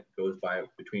of time that goes by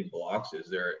between blocks? Is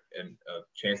there a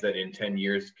chance that in 10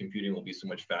 years computing will be so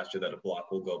much faster that a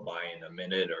block will go by in a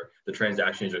minute, or the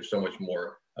transactions are so much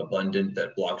more abundant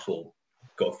that blocks will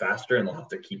go faster and they'll have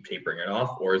to keep tapering it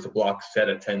off? Or is a block set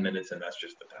at 10 minutes and that's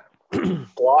just the time?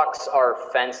 Blocks are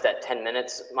fenced at 10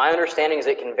 minutes. My understanding is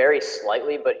it can vary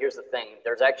slightly, but here's the thing.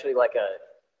 There's actually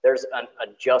there's an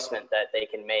adjustment that they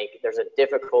can make. There's a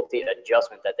difficulty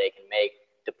adjustment that they can make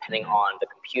depending on the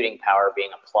computing power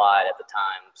being applied at the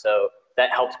time. So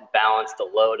that helps balance the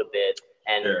load a bit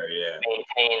and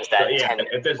maintains that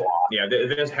 10-minute block. Yeah,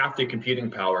 if there's half the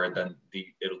computing power, then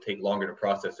it'll take longer to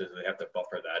process it, and they have to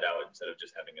buffer that out instead of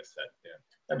just having it set. Yeah,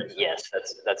 that makes sense.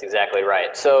 Yes, that's exactly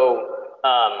right. So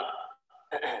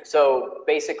so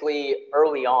basically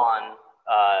early on,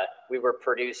 we were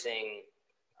producing,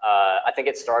 I think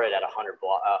it started at 100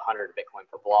 Bitcoin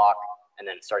per block, and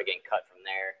then started getting cut from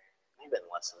there. Maybe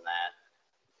less than that.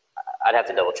 I'd have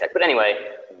to double check. But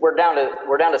anyway, we're down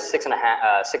to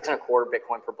 6.25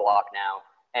 Bitcoin per block now.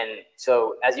 And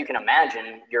so as you can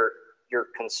imagine, you're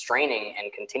constraining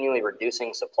and continually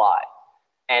reducing supply.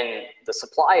 And the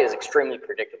supply is extremely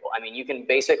predictable. I mean, you can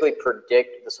basically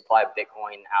predict the supply of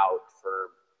Bitcoin out for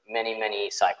many,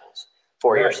 many cycles.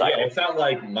 4-year cycle. Yeah, it's not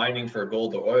like mining for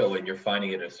gold or oil and you're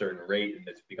finding it at a certain rate and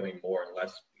it's becoming more and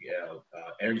less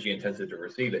energy intensive to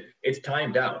receive it. It's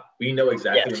timed out. We know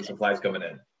exactly when the supply is coming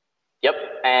in. Yep.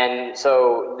 And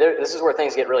so this is where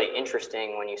things get really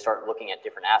interesting when you start looking at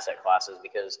different asset classes,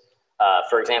 because,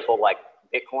 for example, like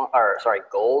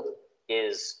gold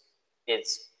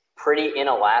it's pretty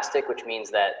inelastic, which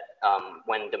means that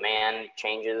when demand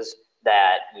changes,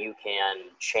 that you can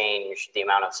change the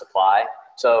amount of supply.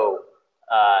 So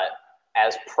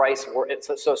as price,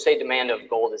 so say demand of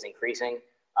gold is increasing,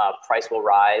 price will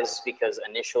rise, because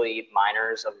initially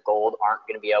miners of gold aren't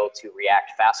going to be able to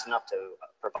react fast enough to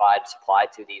provide supply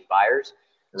to these buyers.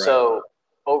 Right. So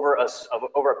over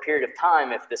a period of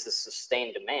time, if this is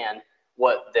sustained demand,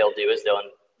 what they'll do is they'll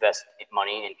invest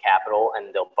money in capital,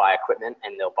 and they'll buy equipment,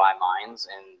 and they'll buy mines,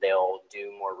 and they'll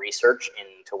do more research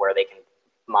into where they can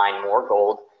mine more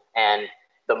gold. And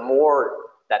the more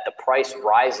that the price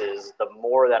rises, the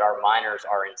more that our miners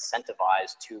are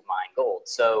incentivized to mine gold.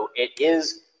 So it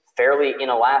is fairly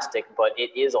inelastic, but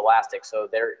it is elastic. So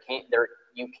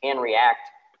you can react.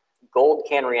 Gold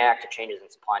can react to changes in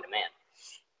supply and demand.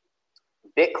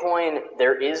 Bitcoin,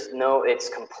 it's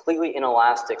completely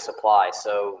inelastic supply.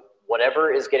 So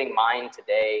whatever is getting mined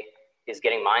today is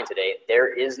getting mined today.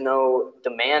 There is no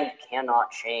demand,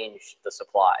 cannot change the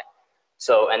supply.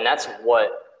 So, and that's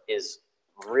what is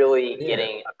really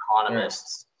getting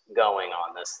economists going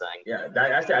on this thing. Yeah,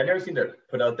 actually, I've never seen it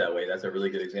put out that way. That's a really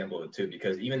good example of it too,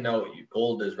 because even though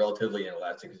gold is relatively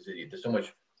inelastic, there's so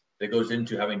much that goes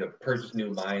into having to purchase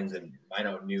new mines and mine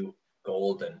out new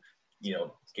gold and,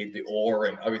 get the ore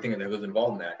and everything that goes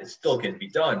involved in that. It still can be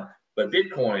done. But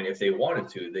Bitcoin, if they wanted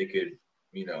to, they could,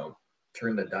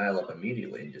 turn the dial up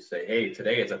immediately and just say, hey,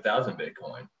 today it's 1,000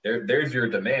 Bitcoin. There's your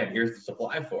demand. Here's the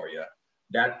supply for you.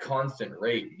 That constant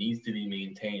rate needs to be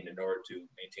maintained in order to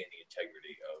maintain the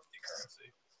integrity of the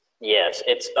currency. Yes,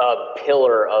 it's a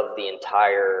pillar of the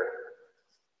entire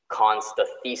the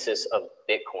thesis of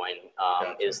Bitcoin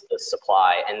is the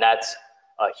supply, and that's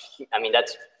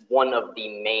one of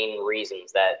the main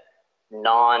reasons that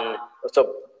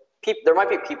there might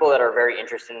be people that are very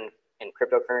interested in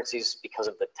cryptocurrencies because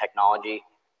of the technology.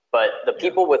 But the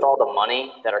people with all the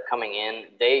money that are coming in,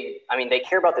 they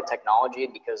care about the technology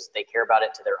because they care about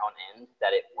it to their own end,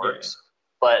 that it works. Yeah.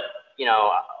 But you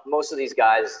know, most of these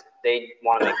guys, they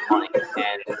want to make money.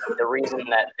 And the reason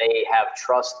that they have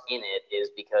trust in it is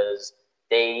because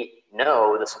they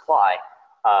know the supply.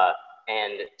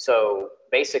 And so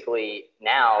basically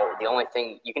now the only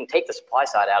thing, you can take the supply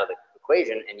side out of the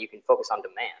equation and you can focus on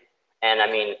demand. And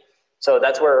I mean, so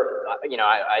that's where, you know,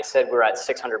 I said we're at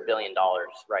 $600 billion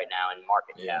right now in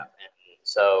market cap. And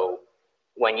so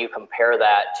when you compare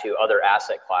that to other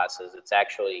asset classes, it's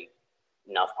actually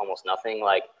almost nothing.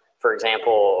 Like, for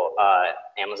example,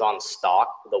 Amazon stock,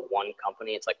 the one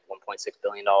company, it's like $1.6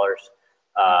 billion.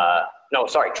 No,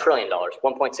 sorry, $1 trillion,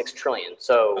 1.6 trillion.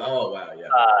 So, oh wow, yeah.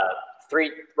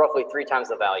 Roughly three times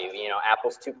the value. You know,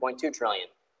 Apple's 2.2 trillion.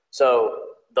 So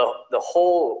the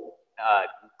whole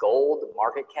gold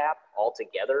market cap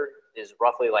altogether is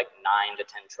roughly like $9 to $10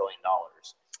 trillion.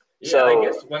 Yeah, so, I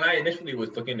guess when I initially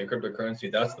was looking into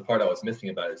cryptocurrency, that's the part I was missing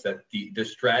about it, is that the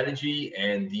strategy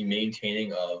and the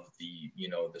maintaining of the, you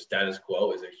know, the status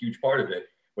quo is a huge part of it,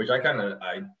 which I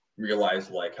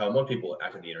realized, like how most people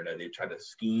act on the internet, they try to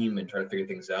scheme and try to figure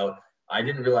things out. I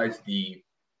didn't realize the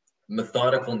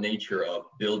methodical nature of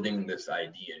building this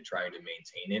idea and trying to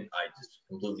maintain it. I just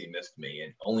completely missed me.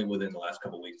 And only within the last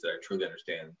couple of weeks that I truly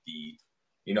understand the,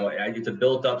 you know, it's a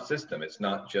built up system. It's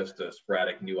not just a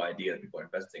sporadic new idea that people are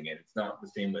investing in. It's not the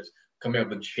same as coming up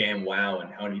with sham wow and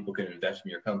how many people can invest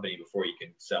in your company before you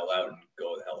can sell out and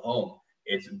go the hell home.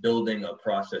 It's building a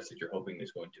process that you're hoping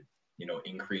is going to, you know,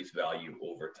 increase value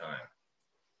over time.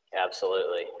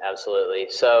 Absolutely. Absolutely.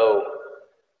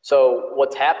 So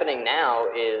what's happening now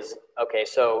is, okay,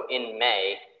 so in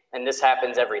May, and this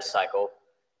happens every cycle,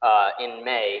 in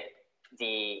May,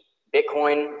 the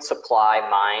Bitcoin supply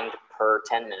mined per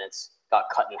 10 minutes got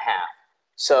cut in half.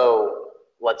 So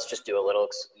let's just do a little,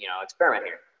 you know, experiment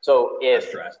here. So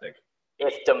if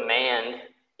demand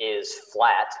is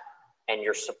flat and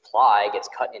your supply gets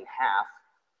cut in half,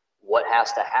 what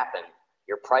has to happen?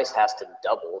 Your price has to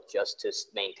double just to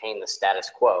maintain the status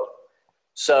quo.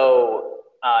 So,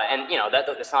 and you know,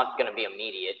 it's not going to be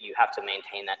immediate. You have to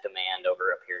maintain that demand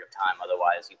over a period of time.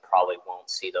 Otherwise, you probably won't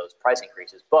see those price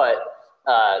increases. But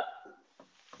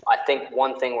I think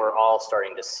one thing we're all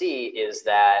starting to see is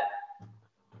that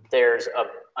there's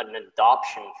an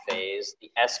adoption phase,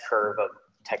 the S-curve of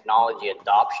technology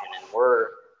adoption, and we're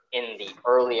in the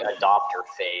early adopter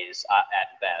phase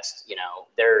at best. You know,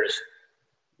 there's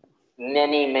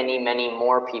many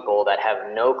more people that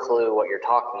have no clue what you're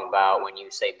talking about when you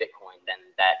say Bitcoin than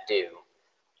that do.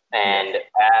 And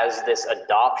as this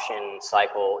adoption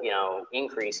cycle, you know,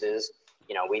 increases,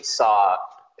 you know, we saw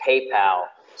PayPal,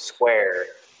 Square,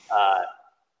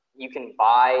 you can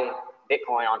buy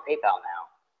Bitcoin on PayPal now.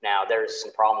 Now there's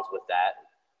some problems with that.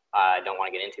 I don't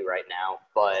want to get into right now,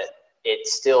 but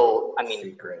it's still, I mean,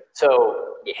 secret.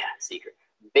 So yeah, secret.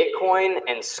 Bitcoin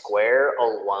and Square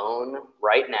alone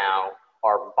right now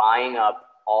are buying up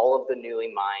all of the newly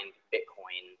mined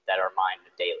Bitcoin that are mined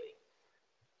daily.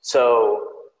 So,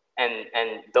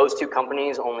 and those two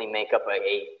companies only make up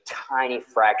a tiny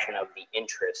fraction of the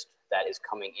interest that is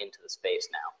coming into the space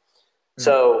now.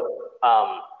 So,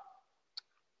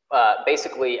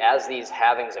 basically, as these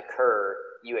halvings occur,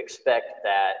 you expect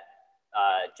that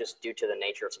just due to the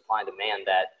nature of supply and demand,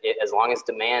 that as long as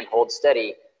demand holds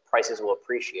steady, prices will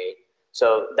appreciate.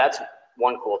 So that's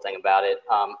one cool thing about it.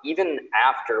 Even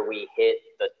after we hit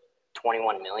the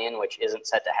 21 million, which isn't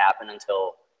set to happen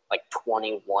until like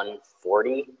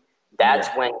 2140, that's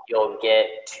when you'll get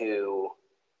to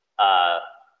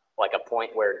like a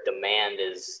point where demand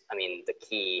is, I mean, the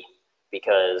key,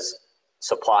 because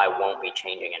supply won't be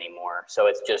changing anymore. So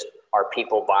it's just, are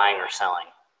people buying or selling?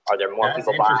 Are there more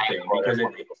people buying or are there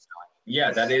more people selling?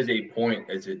 Yeah, that is a point.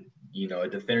 It's a, you know, a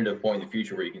definitive point in the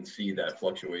future where you can see that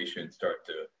fluctuation start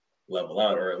to level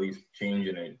out, or at least change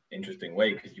in an interesting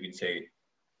way, because you can say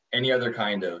any other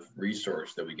kind of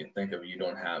resource that we can think of, you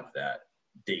don't have that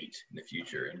date in the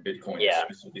future. And Bitcoin is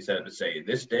specifically set up to say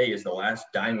this day is the last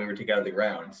diamond we take out of the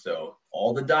ground. So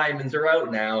all the diamonds are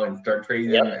out now, and start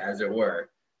trading them as it were.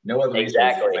 No other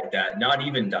resources like that, not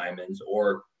even diamonds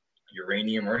or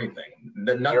uranium or anything.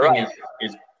 Nothing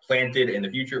is planted in the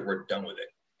future. We're done with it.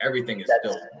 Everything is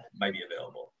still might be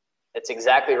available. That's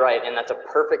exactly right. And that's a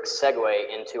perfect segue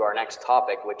into our next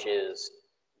topic, which is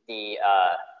the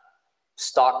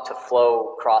stock to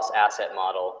flow cross asset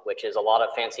model, which is a lot of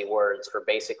fancy words for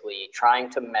basically trying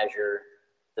to measure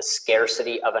the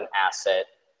scarcity of an asset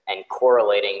and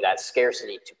correlating that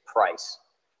scarcity to price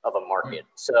of a market.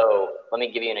 So let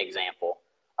me give you an example.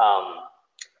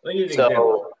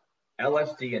 Example.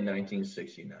 LSD in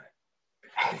 1969.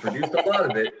 They produced a lot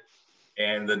of it,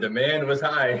 and the demand was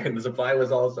high, and the supply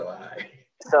was also high.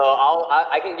 So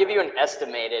I can give you an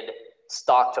estimated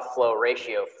stock to flow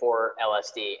ratio for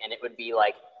LSD, and it would be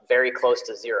like very close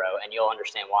to 0, and you'll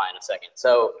understand why in a second.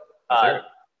 So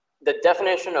the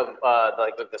definition of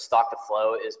the stock to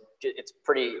flow is, it's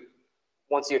pretty,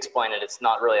 once you explain it, it's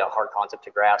not really a hard concept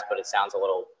to grasp, but it sounds a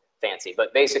little fancy.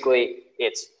 But basically,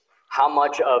 it's how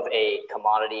much of a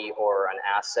commodity or an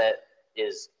asset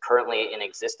is currently in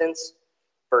existence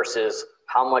versus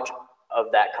how much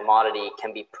of that commodity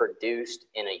can be produced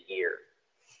in a year.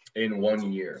 In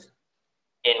 1 year.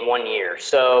 In 1 year.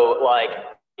 So like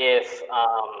if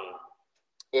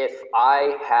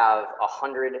I have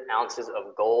 100 ounces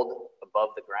of gold above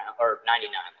the ground, or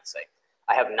 99, let's say,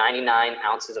 I have 99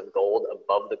 ounces of gold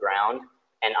above the ground,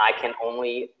 and I can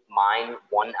only mine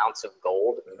 1 ounce of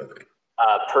gold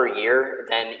per year,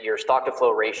 then your stock to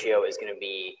flow ratio is going to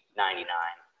be 99.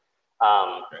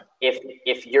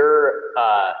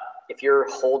 If you're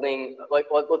holding, like,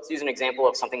 let's use an example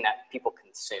of something that people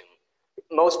consume.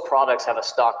 Most products have a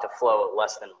stock to flow of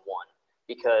less than 1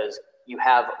 because you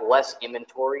have less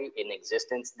inventory in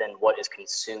existence than what is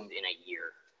consumed in a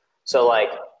year. So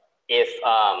like if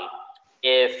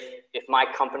my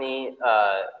company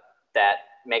that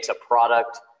makes a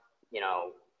product, you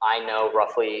know, I know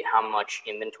roughly how much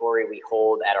inventory we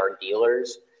hold at our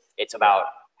dealers. It's about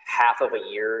half of a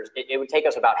year. It would take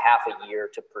us about half a year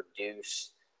to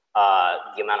produce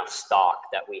the amount of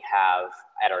stock that we have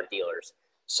at our dealers.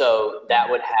 So that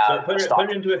would have. So put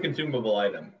it into a consumable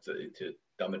item to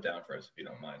dumb it down for us, if you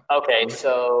don't mind. Okay,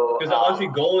 so because obviously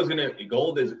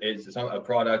gold is a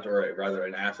product, or rather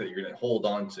an asset you're gonna hold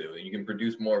on to, and you can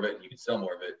produce more of it and you can sell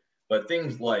more of it. But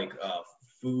things like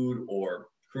food or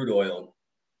crude oil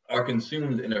are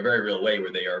consumed in a very real way,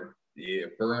 where they are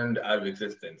burned out of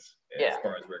existence, as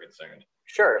far as we're concerned.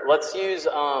 Sure. Let's use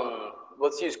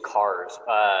cars.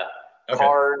 Okay.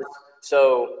 Cars.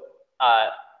 So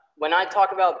when I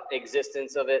talk about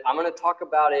existence of it, I'm going to talk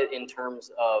about it in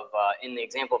terms of in the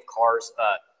example of cars,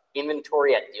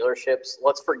 inventory at dealerships.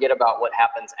 Let's forget about what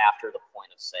happens after the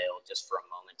point of sale, just for a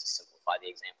moment, to simplify the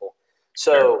example.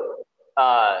 So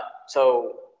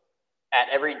so at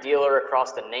every dealer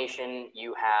across the nation,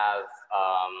 you have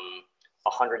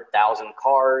 100,000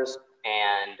 cars,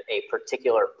 and a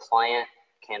particular plant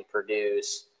can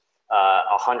produce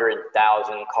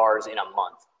 100,000 cars in a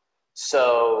month.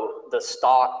 So the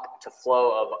stock to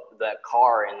flow of that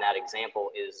car in that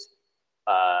example is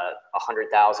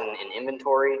 100,000 in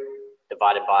inventory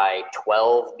divided by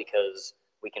 12, because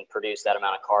we can produce that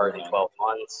amount of cars in 12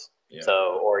 months. Yeah.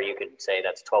 So, or you could say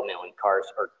that's 12 million cars,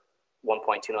 or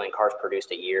 1.2 million cars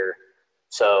produced a year.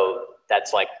 So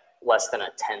that's like less than a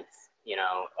tenth, you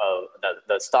know, of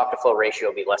the stock to flow ratio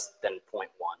will be less than 0.1.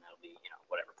 That'll be, you know,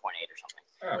 whatever, 0.8 or something.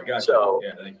 Oh, gotcha.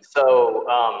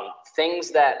 So things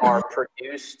that are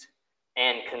produced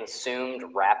and consumed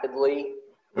rapidly,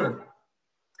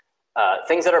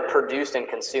 things that are produced and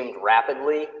consumed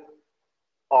rapidly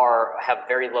have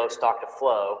very low stock to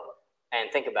flow. And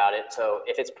think about it. So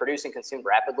if it's produced and consumed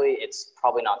rapidly, it's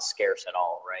probably not scarce at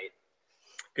all, right?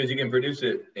 Because you can produce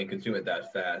it and consume it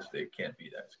that fast, it can't be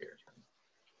that scarce.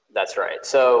 That's right.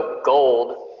 So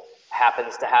gold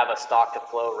happens to have a stock to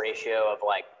flow ratio of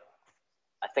like,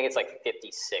 I think it's like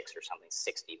 56 or something,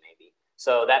 60 maybe.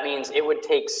 So that means it would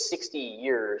take 60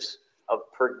 years of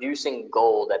producing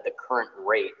gold at the current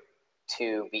rate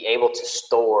to be able to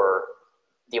store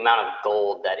the amount of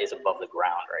gold that is above the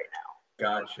ground right now.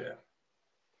 Gotcha.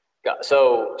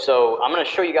 So I'm going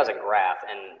to show you guys a graph,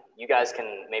 and you guys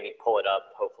can maybe pull it up,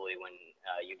 hopefully, when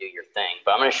you do your thing.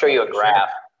 But I'm going to show you a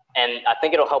graph, and I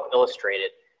think it'll help illustrate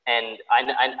it. And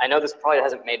I know this probably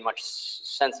hasn't made much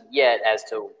sense yet as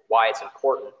to why it's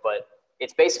important, but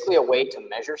it's basically a way to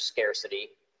measure scarcity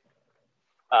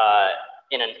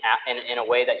in a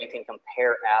way that you can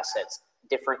compare assets,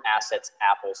 different assets,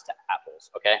 apples to apples.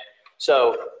 Okay,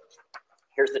 so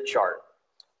here's the chart.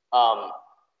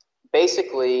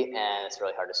 Basically, and it's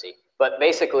really hard to see, but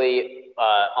basically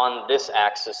on this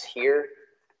axis here,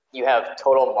 you have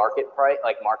total market price,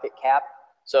 like market cap.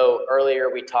 So earlier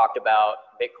we talked about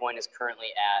Bitcoin is currently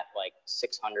at like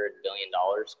 $600 billion.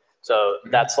 So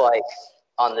that's like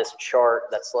on this chart,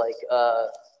 that's like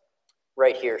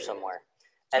right here somewhere.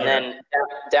 And then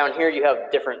down here you have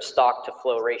different stock to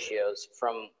flow ratios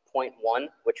from 0.1,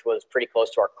 which was pretty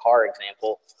close to our car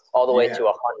example, all the way to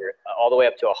 100, all the way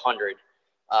up to 100.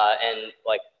 And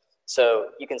like,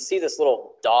 so you can see this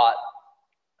little dot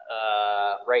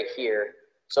right here.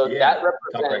 So that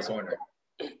represents top right corner.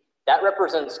 That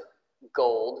represents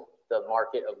gold, the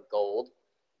market of gold.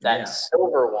 That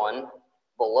silver one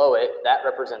below it, that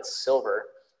represents silver.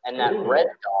 And that red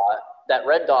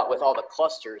dot with all the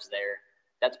clusters there,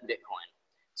 that's Bitcoin.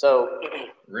 So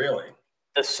really?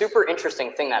 the super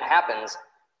interesting thing that happens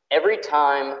every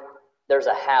time there's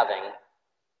a halving,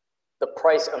 the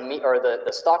price or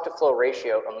the stock to flow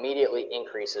ratio immediately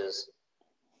increases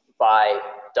by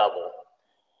double,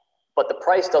 but the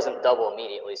price doesn't double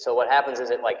immediately. So what happens is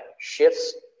it like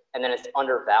shifts and then it's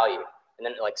undervalued, and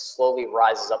then it like slowly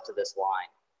rises up to this line,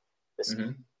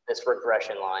 this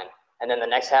regression line. And then the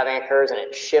next halving occurs and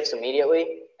it shifts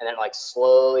immediately, and then like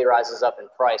slowly rises up in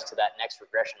price to that next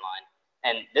regression line.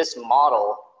 And this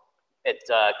model, it's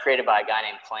created by a guy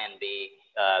named Plan B,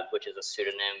 which is a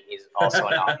pseudonym. He's also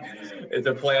an It's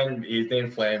a Plan. He's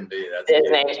named Plan B.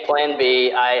 His name's Plan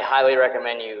B. I highly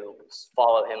recommend you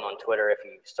follow him on Twitter if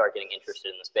you start getting interested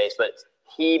in the space. But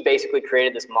he basically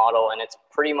created this model, and it's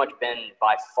pretty much been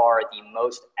by far the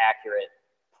most accurate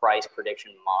price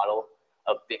prediction model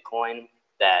of Bitcoin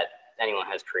that anyone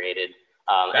has created.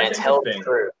 And it's held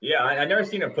true. Yeah, I never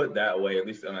seen it put that way, at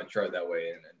least on a chart that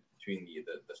way, and between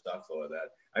the stock flow of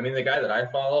that. I mean, the guy that I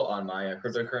follow on my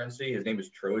cryptocurrency, his name is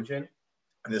Trojan.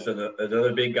 And there's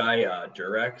another big guy,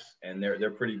 Durex, and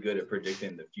they're pretty good at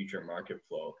predicting the future market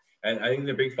flow. And I think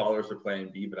they're big followers for Plan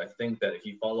B, but I think that if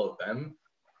you follow them,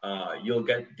 you'll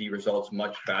get the results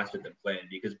much faster than Plan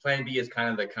B, because Plan B is kind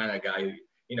of the kind of guy who,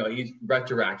 you know, he's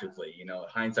retroactively, you know,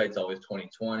 hindsight's always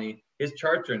 20/20. His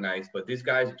charts are nice, but these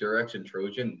guys, Durex and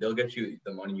Trojan, they'll get you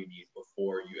the money you need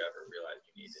before you ever realize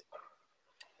you need it.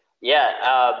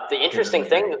 Yeah, the interesting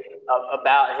thing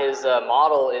about his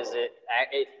model is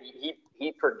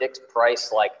he predicts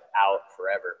price like out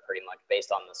forever, pretty much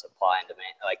based on the supply and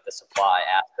demand, like the supply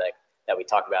aspect that we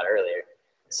talked about earlier.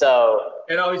 So,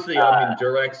 and obviously, I mean,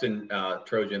 Durex and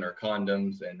Trojan are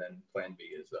condoms, and then Plan B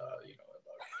is, you know.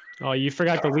 Oh, you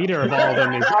forgot the leader of all of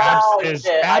them is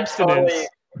abstinence.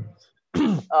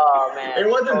 Oh man, it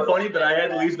wasn't funny, but I had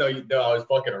to at least know I was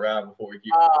fucking around before we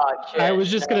keep. I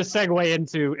was just gonna segue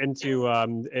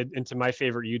into my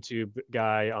favorite YouTube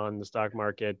guy on the stock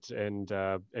market and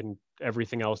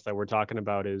everything else that we're talking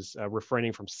about is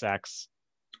refraining from sex.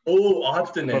 Oh,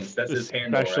 abstinence. That's his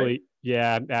handle, right?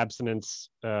 Yeah, abstinence.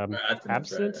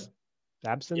 Abstinence.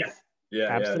 Right. Abstinence. Yeah.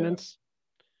 Abstinence.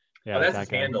 Yeah, that's his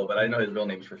handle, but I know his real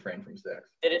name is refrain from sex.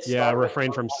 Did it start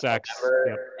refrain from sex.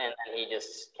 Yep. And he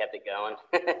just kept it going.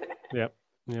 Yep.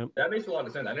 That makes a lot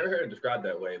of sense. I never heard it described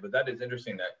that way, but that is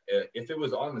interesting that if it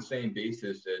was on the same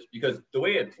basis as, because the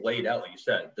way it's laid out, like you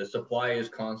said, the supply is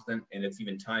constant and it's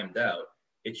even timed out,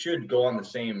 it should go on the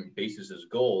same basis as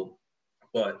gold.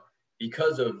 But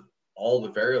because of all the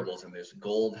variables in this,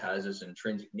 gold has this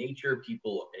intrinsic nature.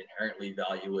 People inherently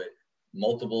value it.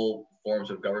 Multiple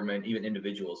forms of government, even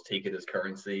individuals, take it as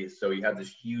currency. So you have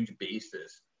this huge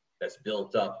basis that's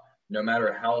built up. No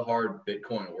matter how hard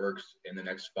Bitcoin works in the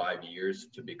next 5 years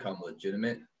to become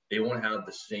legitimate, they won't have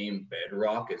the same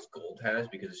bedrock as gold has,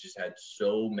 because it's just had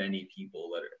so many people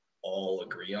that all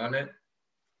agree on it.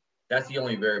 That's the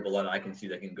only variable that I can see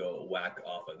that can go whack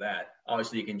off of that.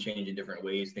 Obviously, it can change in different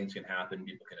ways. Things can happen.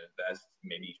 People can invest.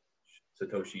 Maybe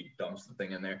Satoshi dumps the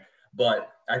thing in there.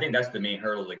 But I think that's the main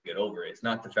hurdle to get over. It's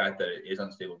not the fact that it is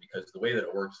unstable, because the way that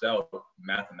it works out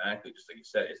mathematically, just like you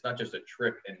said, it's not just a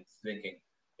trick and thinking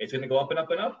it's going to go up and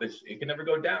up and up. It can never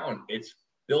go down. It's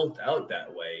built out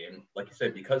that way. And like you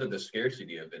said, because of the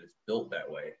scarcity of it, it's built that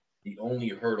way. The only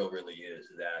hurdle really is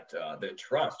that the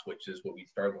trust, which is what we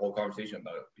started the whole conversation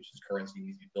about, which is currency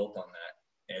needs to be built on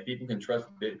that. And if people can trust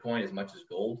Bitcoin as much as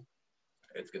gold,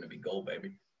 it's going to be gold,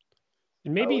 baby.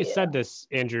 And maybe you said this,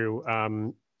 Andrew,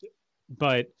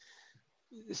 but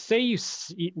say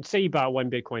you bought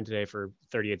one Bitcoin today for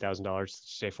 $38,000,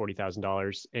 say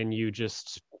 $40,000, and you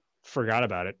just forgot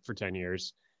about it for 10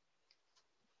 years.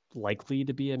 Likely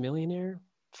to be a millionaire?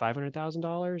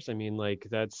 $500,000? I mean, like,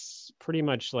 that's pretty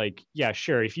much like, yeah,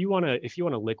 sure. If you want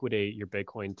to liquidate your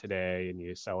Bitcoin today and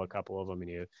you sell a couple of them and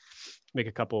you make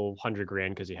a couple $100,000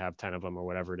 because you have 10 of them or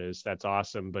whatever it is, that's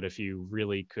awesome. But if you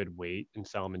really could wait and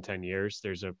sell them in 10 years,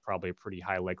 there's probably a pretty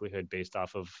high likelihood, based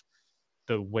off of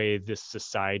the way this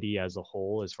society as a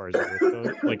whole, as far as Earth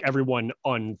goes, like everyone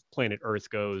on planet Earth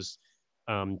goes,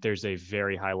 there's a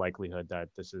very high likelihood that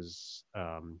this is,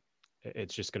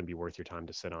 it's just going to be worth your time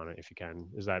to sit on it if you can.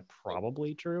 Is that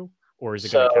probably true? Or is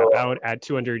it going to cap out at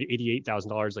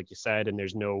 $288,000, like you said, and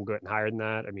there's no getting higher than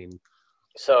that? I mean,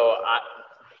 so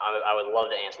I would love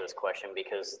to answer this question,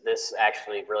 because this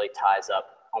actually really ties up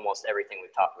almost everything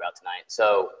we've talked about tonight.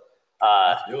 So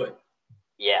let's do it.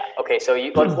 Yeah. Okay. So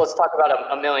let's talk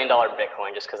about $1 million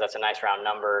Bitcoin, just because that's a nice round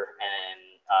number,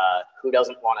 and who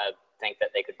doesn't want to think that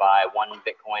they could buy one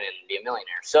Bitcoin and be a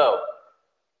millionaire? So,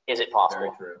 is it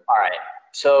possible? Very true. All right.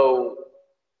 So,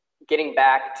 getting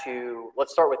back to,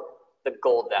 let's start with the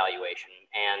gold valuation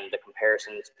and the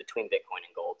comparisons between Bitcoin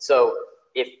and gold. So,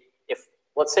 if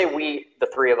let's say the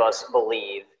three of us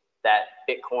believe that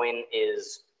Bitcoin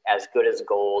is as good as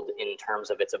gold in terms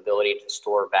of its ability to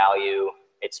store value.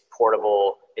 It's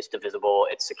portable, it's divisible,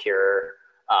 it's secure,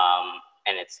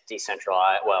 and it's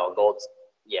decentralized. Well, gold's,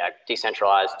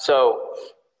 decentralized. So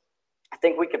I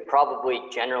think we could probably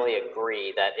generally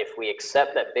agree that if we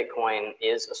accept that Bitcoin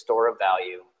is a store of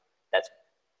value that's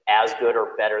as good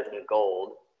or better than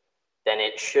gold, then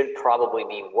it should probably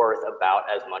be worth about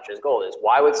as much as gold is.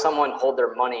 Why would someone hold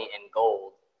their money in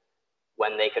gold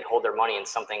when they could hold their money in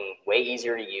something way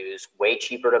easier to use, way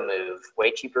cheaper to move,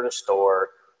 way cheaper to store,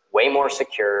 way more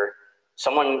secure?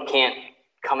 Someone can't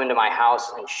come into my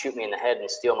house and shoot me in the head and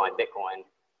steal my Bitcoin.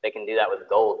 They can do that with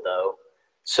gold, though.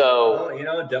 So,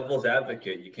 devil's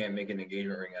advocate, you can't make an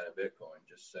engagement ring out of Bitcoin,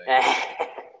 just saying.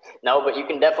 No, but you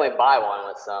can definitely buy one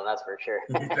with some, that's for sure.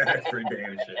 That's for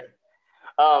damn sure.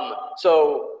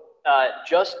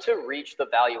 Just to reach the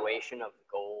valuation of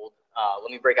gold,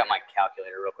 let me break out my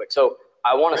calculator real quick. So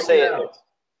I want to say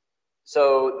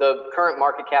so the current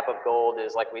market cap of gold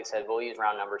is, like we said, we'll use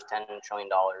round numbers, $10 trillion.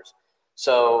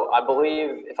 So I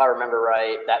believe, if I remember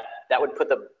right, that would put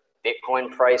the Bitcoin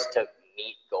price to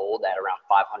meet gold at around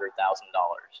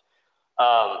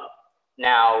 $500,000.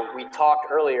 Now, we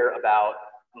talked earlier about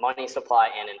money supply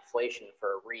and inflation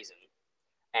for a reason.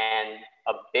 And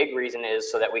a big reason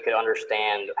is so that we could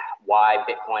understand why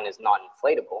Bitcoin is not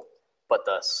inflatable. But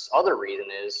the other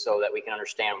reason is so that we can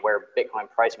understand where Bitcoin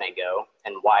price may go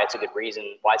and why it's a good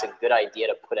reason, why it's a good idea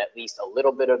to put at least a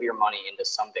little bit of your money into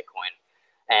some Bitcoin.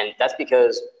 And that's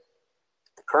because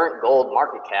the current gold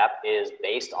market cap is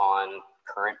based on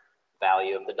current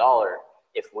value of the dollar.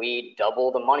 If we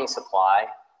double the money supply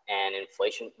and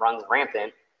inflation runs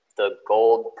rampant, the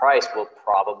gold price will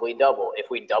probably double. If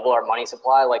we double our money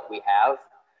supply like we have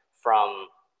from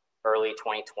early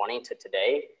 2020 to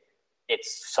today,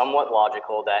 it's somewhat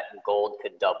logical that gold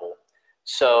could double.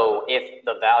 So if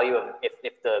the value of,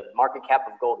 if the market cap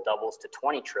of gold doubles to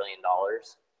 $20 trillion,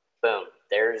 boom,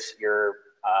 there's your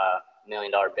 $1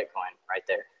 million Bitcoin right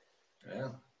there. Yeah.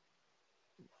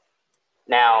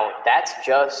 Now, that's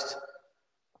just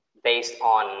based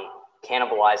on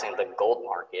cannibalizing the gold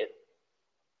market.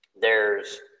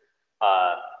 There's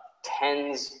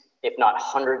tens, if not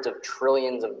hundreds of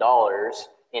trillions of dollars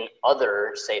in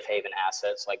other safe haven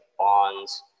assets like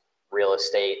bonds, real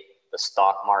estate, the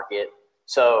stock market.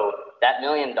 So that $1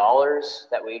 million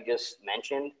that we just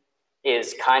mentioned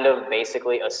is kind of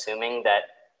basically assuming that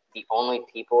the only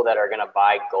people that are going to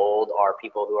buy gold are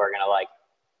people who are going to like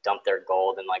dump their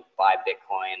gold and like buy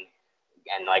Bitcoin,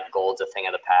 and like gold's a thing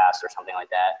of the past or something like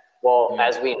that. Well,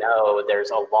 as we know, there's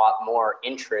a lot more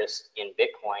interest in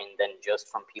Bitcoin than just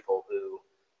from people who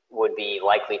would be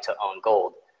likely to own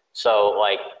gold. So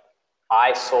like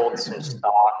I sold some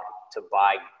stock to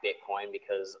buy Bitcoin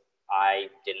because I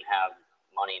didn't have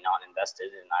money not invested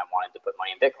and I wanted to put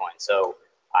money in Bitcoin. So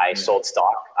I sold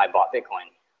stock, I bought Bitcoin.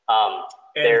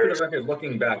 And for the record,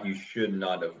 looking back, you should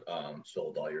not have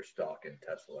sold all your stock in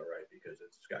Tesla, right? Because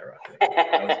it's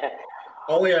skyrocketing.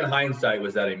 Only on hindsight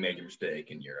was that a major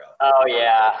mistake in your. Oh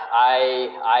yeah,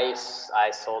 I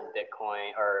sold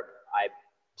Bitcoin, or I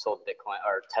sold Bitcoin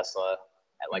or Tesla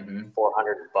at like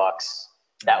 $400.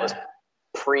 That was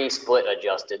pre-split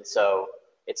adjusted, so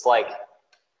it's like,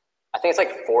 I think it's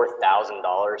like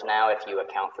 $4,000 now if you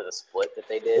account for the split that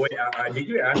they did. Wait, did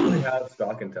you actually have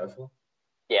stock in Tesla?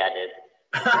 Yeah, I did.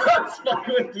 I was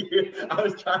fucking with you. I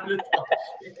was trying to talk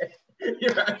shit. You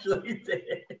actually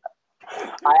did.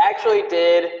 I actually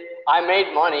did. I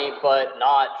made money, but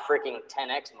not freaking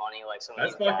 10x money like some of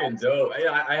these guys. That's fucking dope.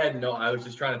 I was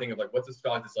just trying to think of like, what's a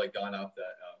stock that's like gone up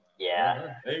that.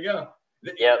 Yeah. There you go.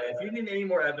 Yep. If you need any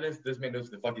more evidence, this man knows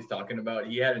what the fuck he's talking about.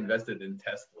 He had invested in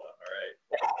Tesla. All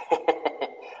right.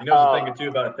 He knows a thing or two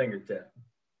about a thing or two.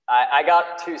 I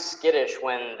got too skittish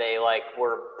when they like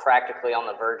were practically on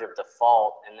the verge of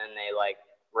default, and then they like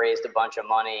raised a bunch of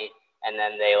money, and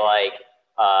then they like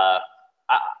I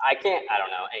don't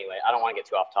know. Anyway, I don't want to get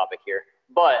too off topic here,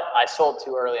 but I sold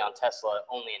too early on Tesla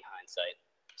only in hindsight.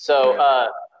 So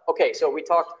okay, so we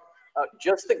talked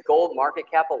just the gold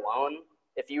market cap alone.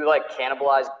 If you like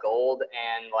cannibalize gold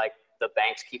and like the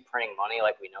banks keep printing money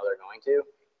like we know they're going to,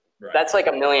 that's like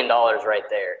 $1 million right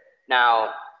there.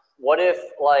 Now, what if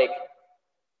like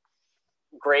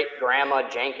great grandma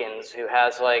Jenkins, who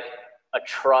has like a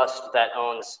trust that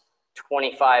owns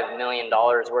 $25 million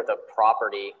worth of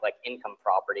property, like income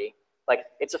property, like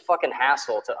it's a fucking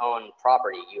hassle to own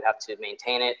property. You have to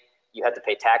maintain it. You have to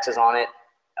pay taxes on it.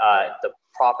 The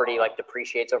property like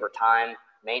depreciates over time,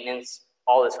 maintenance,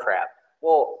 all this crap.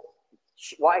 Well,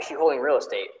 why is she holding real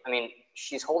estate? I mean,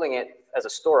 she's holding it as a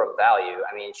store of value.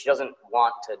 I mean, she doesn't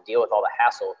want to deal with all the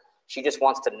hassle. She just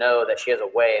wants to know that she has a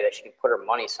way that she can put her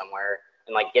money somewhere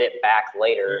and like get it back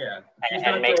later. Yeah, she's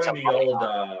and not make throwing some the money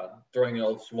old throwing the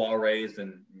old soirees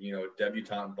and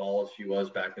debutante balls she was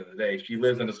back in the day. She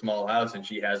lives in a small house and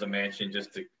she has a mansion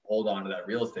just to hold on to that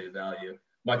real estate value,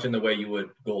 much in the way you would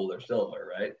gold or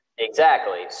silver, right?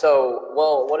 Exactly. So,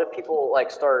 well, what if people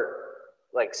like start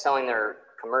like selling their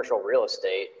commercial real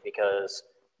estate because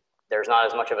there's not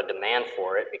as much of a demand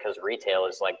for it because retail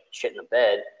is like shit in the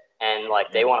bed, and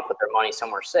like they want to put their money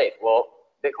somewhere safe? Well,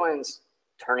 Bitcoin's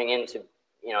turning into,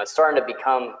 it's starting to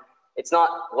become, it's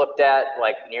not looked at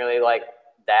like nearly like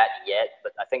that yet,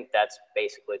 but I think that's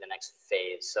basically the next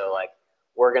phase. So like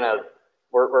we're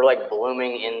like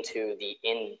blooming into the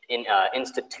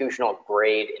institutional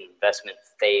grade investment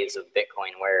phase of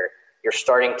Bitcoin, where you're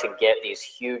starting to get these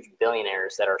huge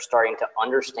billionaires that are starting to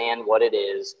understand what it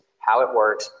is, how it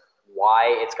works,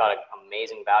 why it's got an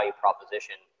amazing value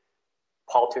proposition.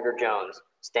 Paul Tudor Jones,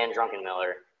 Stan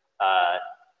Druckenmiller,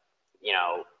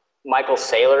 Michael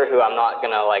Saylor, who I'm not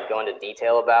gonna like go into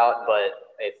detail about, but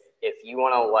if you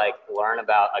want to like learn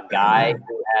about a guy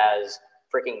who has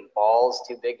freaking balls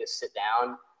too big to sit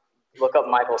down, look up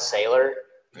Michael Saylor.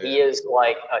 He is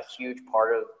like a huge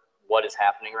part of what is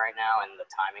happening right now and the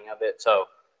timing of it. So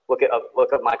look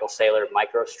up Michael Saylor,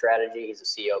 MicroStrategy. He's the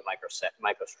CEO of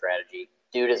MicroStrategy.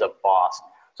 Dude is a boss.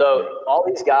 So all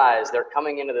these guys, they're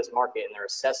coming into this market and they're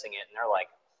assessing it and they're like,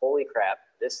 holy crap,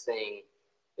 this thing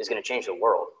is going to change the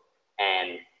world.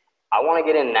 And I want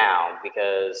to get in now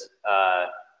because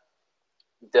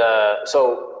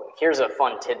so here's a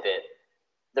fun tidbit.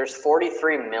 There's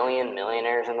 43 million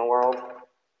millionaires in the world.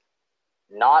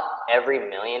 Not every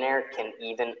millionaire can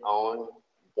even own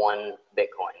one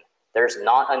Bitcoin. There's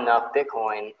not enough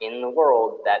Bitcoin in the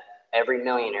world that every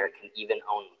millionaire can even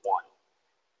own one.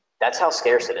 That's how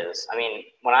scarce it is. I mean,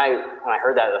 when I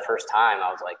heard that the first time,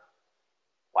 I was like,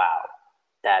 wow,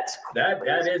 that's crazy.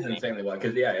 That is insanely wild.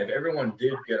 Because if everyone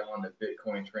did get on the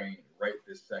Bitcoin train right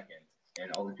this second, and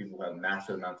all the people have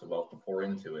massive amounts of wealth to pour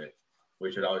into it,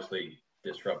 which would obviously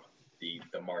disrupt the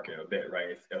market a bit, right?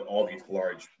 If all these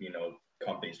large,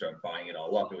 companies start buying it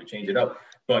all up, it would change it up.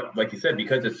 But like you said,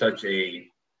 because it's such a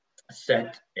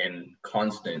set and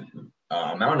constant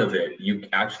amount of it, you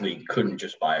actually couldn't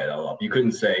just buy it all up. You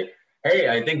couldn't say,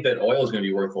 hey, I think that oil is going to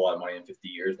be worth a lot of money in 50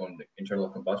 years when the internal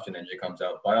combustion engine comes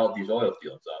out. Buy all these oil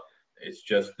fields up. It's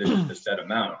just this is the set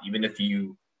amount. Even if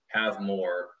you have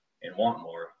more and want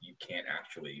more, you can't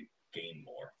actually gain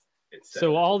more.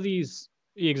 So all these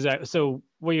So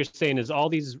what you're saying is all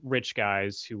these rich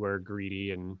guys who are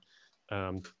greedy and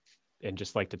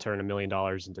just like to turn $1 million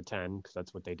into 10, because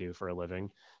that's what they do for a living.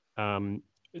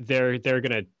 They're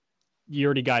gonna, you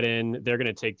already got in, they're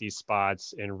gonna take these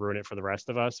spots and ruin it for the rest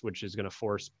of us, which is gonna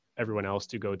force everyone else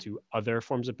to go to other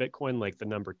forms of Bitcoin, like the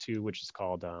number 2, which is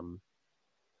called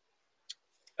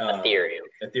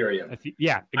Ethereum.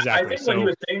 Yeah, exactly. I think what he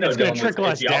was saying, it's going to trickle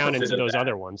us down into those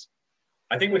other ones.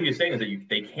 I think what he was saying is that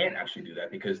they can't actually do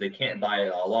that because they can't buy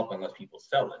it all up unless people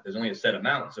sell it. There's only a set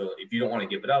amount. So if you don't want to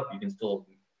give it up, you can still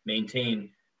maintain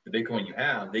the Bitcoin you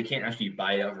have. They can't actually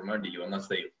buy it out from under you unless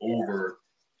they overbuy,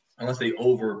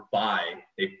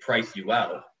 they price you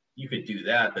out. You could do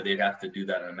that, but they'd have to do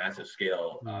that on a massive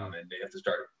scale, and they have to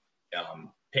start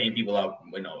paying people out,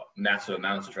 massive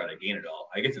amounts to try to gain it all.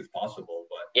 I guess it's possible,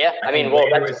 but yeah, I mean,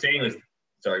 what you were saying was,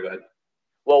 sorry, go ahead.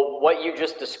 Well, what you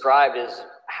just described is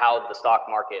how the stock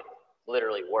market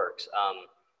literally works.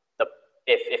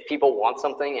 If people want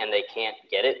something and they can't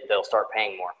get it, they'll start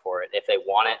paying more for it. If they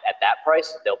want it at that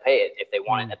price, they'll pay it. If they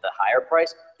want it at the higher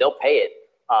price, they'll pay it.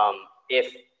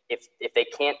 If they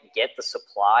can't get the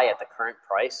supply at the current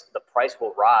price, the price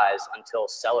will rise until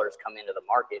sellers come into the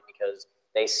market because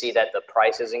they see that the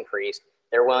price has increased.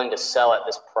 They're willing to sell at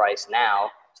this price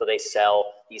now, so they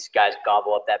sell. These guys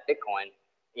gobble up that Bitcoin.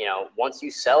 Once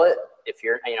you sell it, if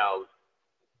you're,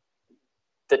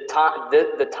 the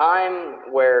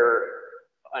time where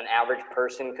an average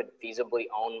person could feasibly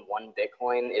own one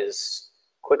Bitcoin is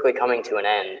quickly coming to an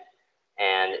end.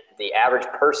 And the average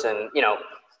person,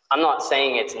 I'm not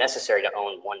saying it's necessary to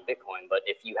own one Bitcoin, but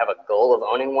if you have a goal of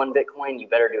owning one Bitcoin, you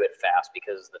better do it fast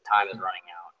because the time is running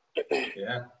out.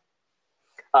 Yeah.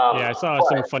 I saw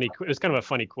some funny, it was kind of a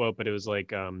funny quote, but it was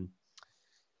like, it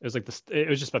was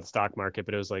just about the stock market,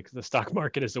 but it was like the stock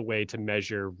market is a way to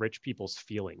measure rich people's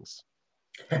feelings.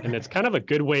 And it's kind of a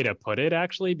good way to put it,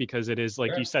 actually, because it is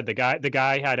like you said, the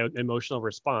guy had an emotional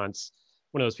response,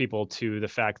 one of those people, to the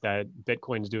fact that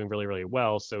Bitcoin's doing really, really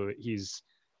well. So he's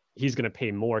going to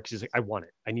pay more because he's like, I want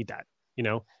it. I need that,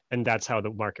 and that's how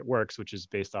the market works, which is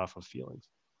based off of feelings.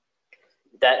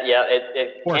 That, yeah,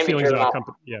 it or can be feelings driven about off.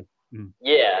 company. Yeah. Mm.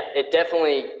 Yeah, it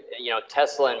definitely,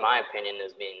 Tesla, in my opinion,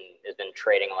 has been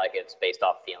trading like it's based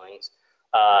off feelings.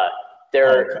 Oh,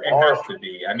 There it are, has to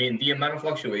be. I mean, the amount of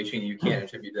fluctuation, you can't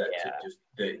attribute that to yeah, just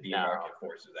the no. market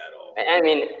forces at all. I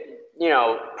mean,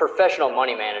 professional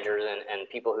money managers and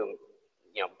people who,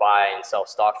 buy and sell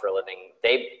stock for a living,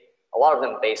 a lot of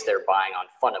them base their buying on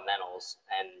fundamentals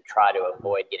and try to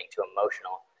avoid getting too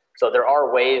emotional. So there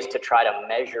are ways to try to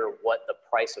measure what the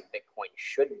price of Bitcoin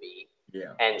should be.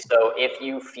 Yeah. And so if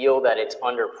you feel that it's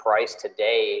underpriced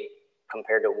today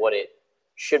compared to what it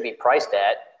should be priced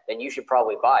at, then you should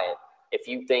probably buy it. If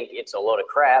you think it's a load of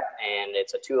crap and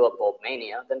it's a tulip bulb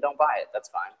mania, then don't buy it. That's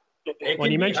fine.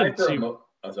 When you mentioned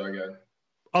oh, sorry, go ahead.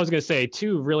 I was going to say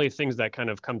two really things that kind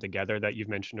of come together that you've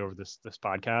mentioned over this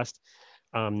podcast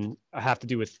have to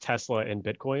do with Tesla and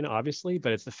Bitcoin, obviously,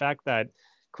 but it's the fact that,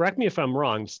 correct me if I'm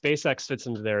wrong, SpaceX fits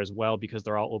into there as well because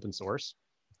they're all open source.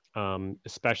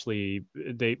 Especially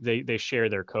they share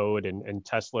their code, and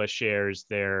Tesla shares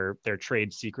their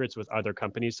trade secrets with other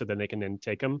companies, so then they can then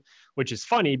take them, which is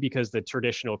funny because the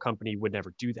traditional company would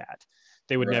never do that.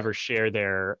 They would never share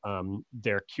their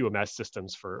QMS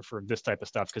systems for this type of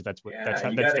stuff because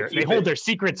they hold their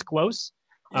secrets close.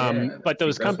 But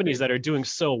those companies that are doing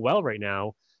so well right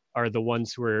now are the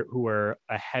ones who are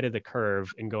ahead of the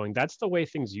curve and going, that's the way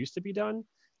things used to be done.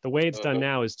 The way it's done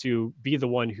now is to be the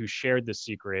one who shared the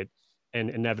secret, and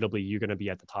inevitably you're going to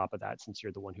be at the top of that since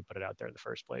you're the one who put it out there in the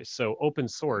first place. So open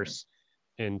source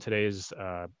in today's,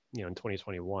 in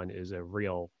 2021 is a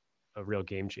real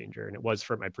game changer. And it was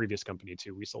for my previous company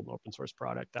too. We sold an open source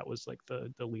product that was like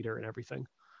the leader in everything.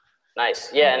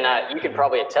 Nice. Yeah. And you could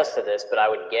probably attest to this, but I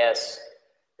would guess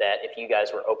that if you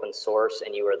guys were open source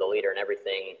and you were the leader in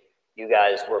everything, you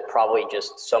guys were probably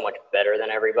just so much better than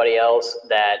everybody else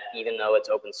that even though it's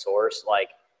open source, like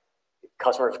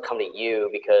customers come to you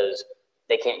because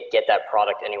they can't get that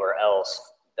product anywhere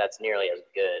else that's nearly as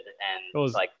good.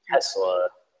 And like Tesla,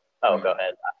 go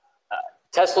ahead.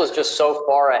 Tesla's just so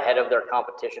far ahead of their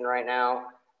competition right now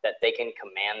that they can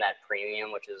command that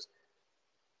premium, which is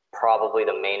probably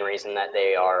the main reason that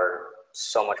they are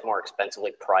so much more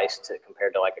expensively priced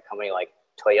compared to like a company like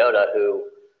Toyota, who,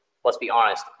 let's be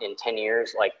honest, in 10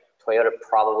 years, like Toyota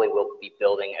probably will be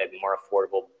building a more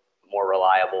affordable, more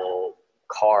reliable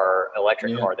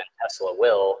electric car than Tesla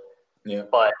will. Yeah.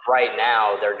 But right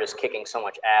now they're just kicking so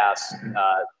much ass.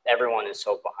 Everyone is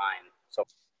so behind. So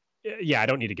yeah, I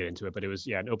don't need to get into it, but it was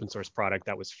an open source product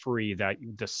that was free, that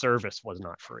the service was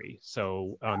not free.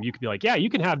 So you could be like, yeah, you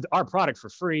can have our product for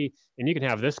free and you can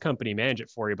have this company manage it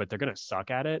for you, but they're going to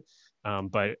suck at it.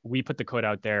 But we put the code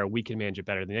out there, we can manage it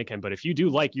better than they can. But if you do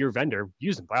like your vendor,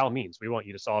 use them by all means. We want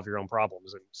you to solve your own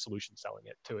problems and solution selling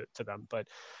it to them. But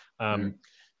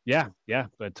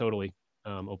but totally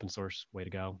open source, way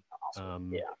to go.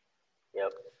 Awesome.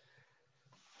 Yep.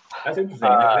 That's interesting.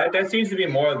 That seems to be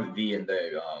more of the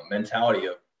mentality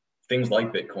of things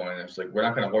like Bitcoin. It's like, we're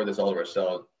not going to hoard this all of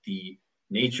ourselves. The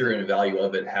nature and value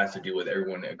of it has to do with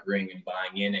everyone agreeing and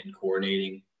buying in and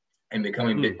coordinating and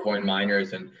becoming Bitcoin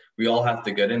miners. And we all have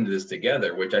to get into this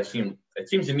together, which it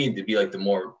seems to me to be like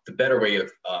the better way of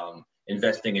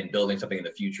investing and building something in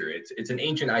the future. It's an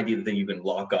ancient idea that you can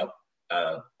lock up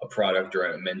a product or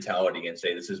a mentality and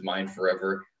say, this is mine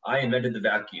forever. I invented the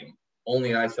vacuum.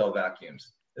 Only I sell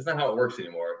vacuums. That's not how it works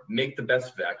anymore. Make the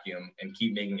best vacuum and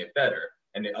keep making it better,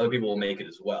 and other people will make it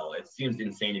as well. It seems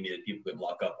insane to me that people could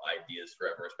lock up ideas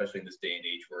forever, especially in this day and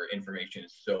age where information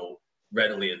is so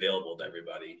readily available to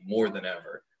everybody more than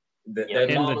ever.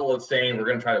 That model of saying we're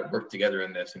going to try to work together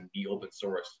in this and be open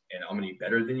source and I'm going to be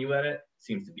better than you at it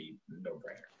seems to be a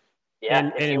no-brainer.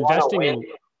 Yeah, and investing in.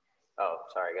 Oh,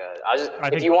 sorry, go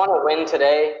ahead. If you want to win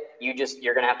today, you're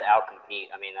going to have to outcompete.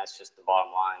 I mean, that's just the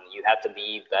bottom line. You have to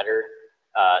be better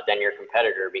than your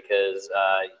competitor because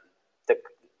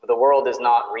the world is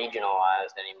not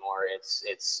regionalized anymore.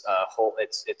 It's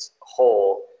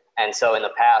whole. And so in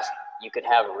the past, you could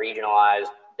have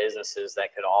regionalized businesses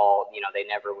that could all, they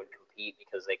never would compete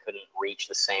because they couldn't reach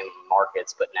the same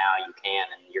markets. But now you can,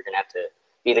 and you're going to have to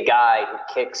be the guy who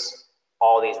kicks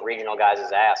all these regional guys'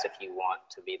 ass if you want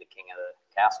to be the king of the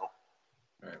castle.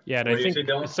 Right. Yeah, and I think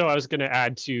so. I was going to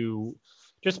add to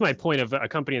just my point of a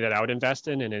company that I would invest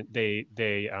in,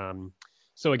 and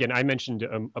so again, I mentioned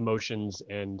emotions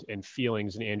and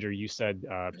feelings, and Andrew, you said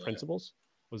principles.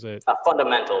 Was it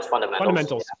fundamentals?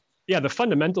 Fundamentals. Yeah, the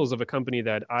fundamentals of a company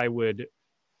that I would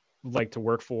like to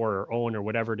work for or own or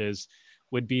whatever it is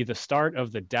would be the start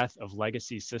of the death of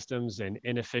legacy systems and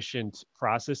inefficient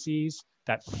processes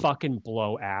that fucking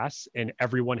blow ass and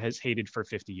everyone has hated for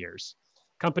 50 years.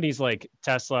 companies like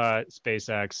Tesla,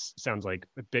 SpaceX, sounds like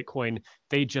Bitcoin,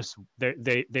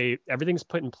 they everything's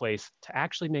put in place to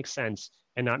actually make sense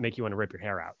and not make you want to rip your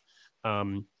hair out.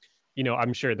 I'm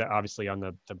sure that obviously on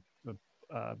the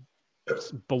uh,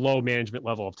 below management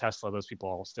level of Tesla, those people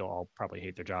all probably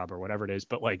hate their job or whatever it is.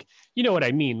 But like, you know what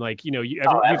I mean? Like, you've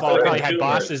all probably had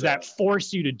bosses that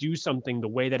force you to do something the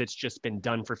way that it's just been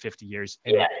done for 50 years.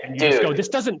 And you just go, this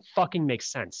doesn't fucking make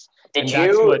sense. Did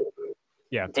you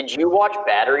watch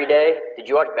Battery Day? Did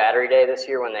you watch Battery Day this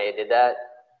year when they did that?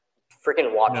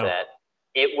 Freaking watch that.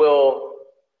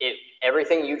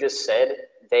 Everything you just said,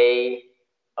 they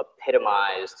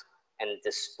epitomized and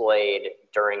displayed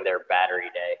during their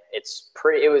Battery Day.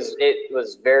 It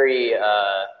was very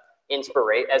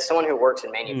inspirational. As someone who works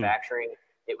in manufacturing,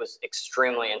 it was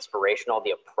extremely inspirational,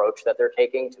 the approach that they're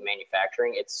taking to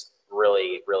manufacturing. It's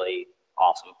really, really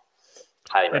awesome.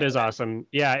 It is awesome.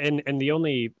 Yeah. And the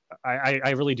only,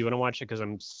 I really do want to watch it because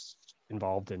I'm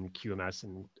involved in QMS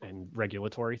and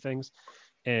regulatory things.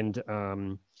 And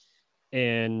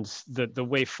the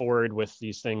way forward with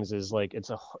these things is like,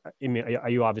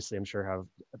 you obviously, I'm sure, have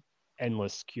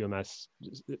endless QMS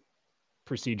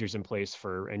procedures in place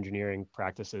for engineering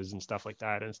practices and stuff like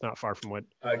that. And it's not far from what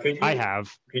I have.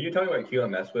 Can you tell me what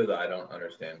QMS was? I don't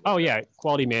understand. Oh yeah.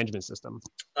 Quality management system.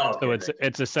 Oh, okay, so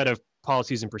it's a set of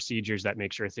policies and procedures that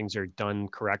make sure things are done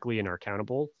correctly and are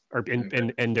accountable,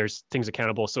 and there's things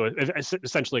accountable. So it's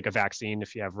essentially like a vaccine.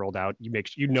 If you have rolled out,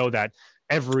 you know that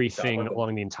everything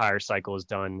along the entire cycle is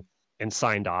done and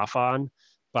signed off on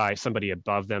by somebody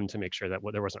above them to make sure that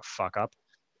there wasn't a fuck up.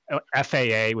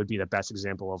 FAA would be the best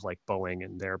example of like Boeing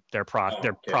and their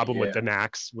problem with the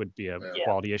MAX would be a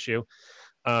quality issue.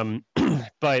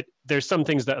 But there's some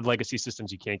things that legacy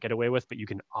systems you can't get away with, but you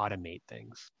can automate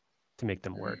things to make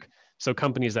them work. So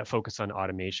companies that focus on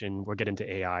automation, we'll get into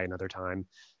AI another time,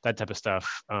 that type of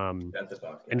stuff.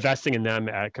 Investing in them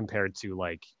compared to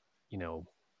like,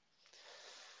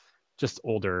 just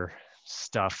older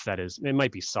stuff that it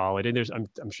might be solid. And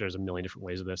I'm sure there's a million different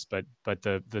ways of this, but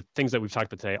the things that we've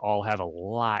talked about today all have a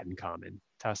lot in common.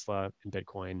 Tesla and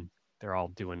Bitcoin, they're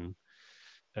all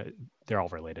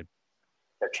related.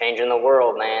 They're changing the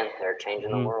world, man. They're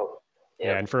changing the world. Yep.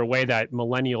 Yeah. And for a way that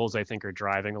millennials, I think, are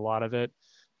driving a lot of it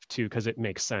too, because it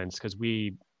makes sense. Because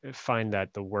we find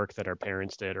that the work that our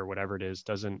parents did or whatever it is,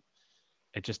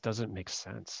 it just doesn't make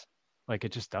sense. Like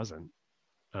it just doesn't.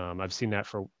 I've seen that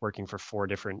for working for 4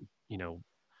 different,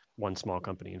 one small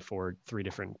company and 3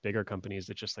 different bigger companies.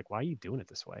 It's just like, why are you doing it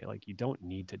this way? Like, you don't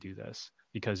need to do this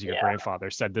because your grandfather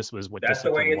said this was what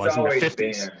discipline was in the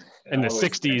 50s and the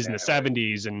 60s and the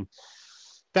 70s. And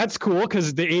that's cool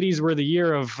because the 80s were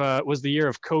was the year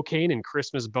of cocaine and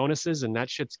Christmas bonuses, and that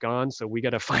shit's gone. So we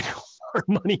got to find our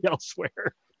money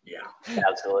elsewhere. Yeah,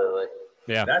 absolutely.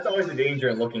 Yeah, that's always the danger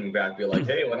in looking back. Be like,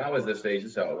 hey, when I was this age,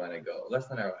 this is how it went and go. That's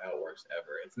not how it works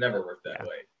ever. It's never worked that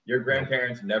way. Your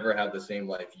grandparents never have the same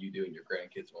life you do, and your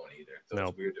grandkids won't either. So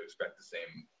it's weird to expect the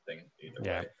same thing either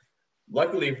way.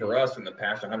 Luckily for us, in the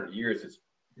past 100 years, it's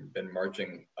been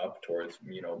marching up towards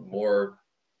more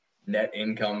net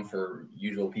income for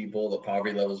usual people. The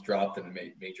poverty levels dropped in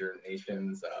major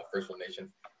nations, first world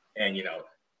nations, and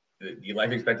the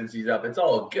life expectancy is up. It's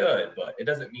all good, but it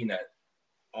doesn't mean that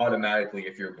automatically,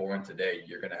 if you're born today,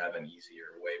 you're going to have an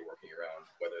easier way working around,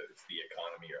 whether it's the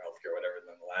economy or healthcare, whatever,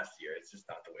 than the last year. It's just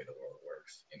not the way the world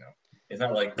works. It's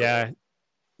not like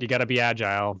you got to be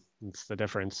agile. It's the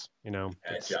difference. Agile.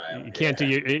 You can't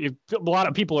do. A lot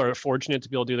of people are fortunate to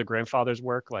be able to do their grandfather's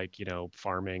work, like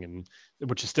farming, and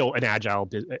which is still an agile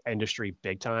industry,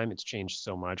 big time. It's changed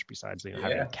so much. Besides,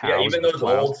 having cows. Yeah, even those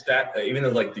old even though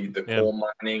like the coal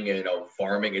mining and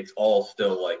farming, it's all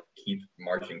still like keeps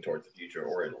marching towards the future,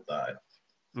 or it'll die.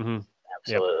 Mm-hmm.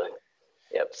 Absolutely.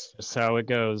 Yep. That's how it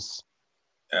goes.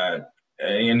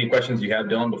 Any questions you have,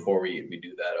 Dylan, before we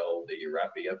do that?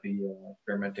 Wrap up the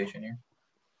experimentation here.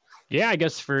 Yeah, I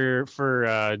guess for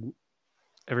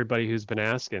everybody who's been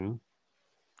asking,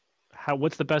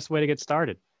 what's the best way to get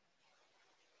started?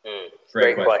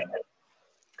 Great question.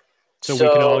 So we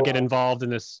can all get involved in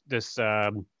this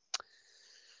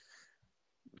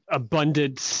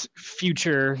abundant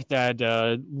future that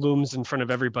looms in front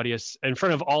of everybody, in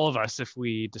front of all of us, if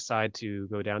we decide to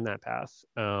go down that path.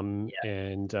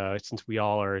 And since we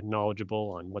all are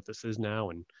knowledgeable on what this is now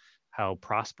and how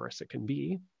prosperous it can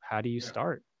be, how do you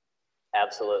start?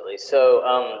 Absolutely.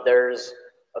 So there's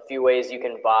a few ways you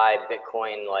can buy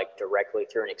Bitcoin like directly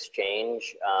through an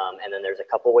exchange. And then there's a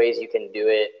couple ways you can do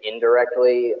it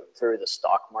indirectly through the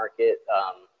stock market.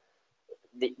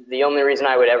 The only reason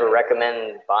I would ever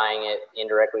recommend buying it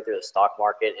indirectly through the stock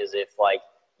market is if like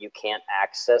you can't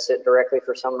access it directly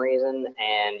for some reason,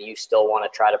 and you still want to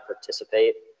try to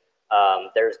participate.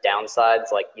 There's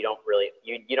downsides, like you don't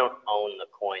own the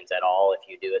coins at all if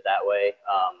you do it that way.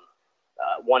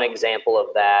 One example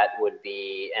of that would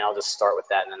be, and I'll just start with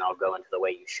that and then I'll go into the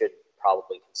way you should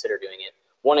probably consider doing it.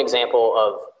 One example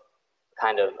of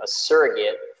kind of a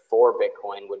surrogate for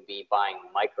Bitcoin would be buying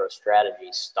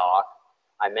MicroStrategy stock.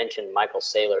 I mentioned Michael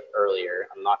Saylor earlier.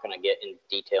 I'm not going to get in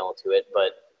detail into it,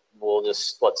 but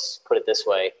let's put it this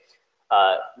way.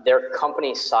 Their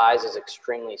company size is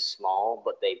extremely small,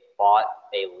 but they bought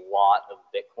a lot of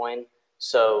Bitcoin.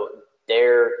 So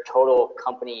their total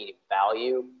company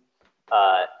value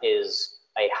is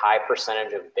a high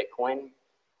percentage of Bitcoin,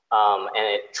 and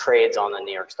it trades on the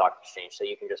New York Stock Exchange. So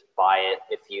you can just buy it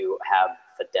if you have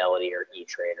Fidelity or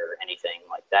E-Trade or anything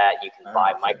like that. You can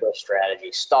buy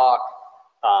MicroStrategy stock.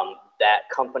 That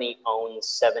company owns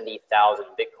 70,000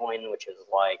 Bitcoin, which is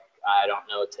like, I don't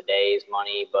know today's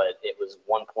money, but it was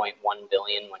 1.1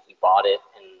 billion when he bought it,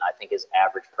 and I think his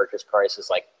average purchase price is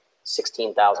like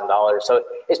 $16,000. So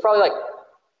it's probably like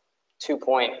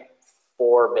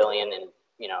 2.4 billion in,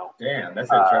 Damn,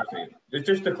 that's interesting.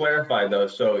 Just to clarify though,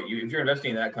 so if you're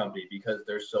investing in that company because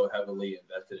they're so heavily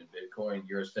invested in Bitcoin,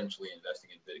 you're essentially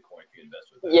investing in Bitcoin if you invest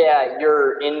with them. Yeah,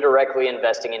 you're indirectly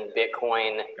investing in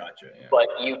Bitcoin. Gotcha. Yeah. But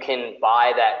you can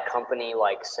buy that company,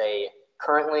 like say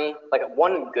currently, like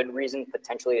one good reason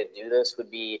potentially to do this would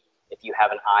be if you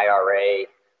have an IRA,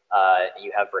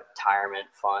 you have retirement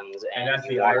funds, and that's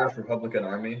the Irish Republican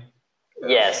Army.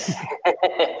 Yes,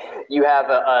 you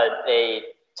have a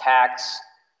tax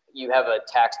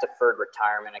deferred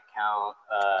retirement account,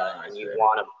 and you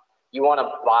want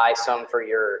to buy some for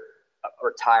your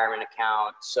retirement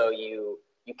account. So you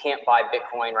can't buy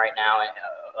Bitcoin right now,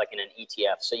 like in an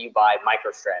ETF. So you buy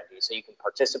MicroStrategy, so you can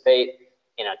participate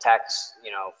in a tax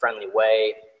friendly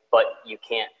way, but you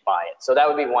can't buy it. So that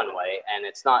would be one way, and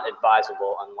it's not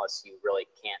advisable unless you really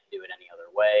can't do it any other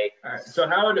way. All right. So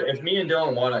if me and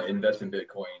Dylan want to invest in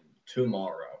Bitcoin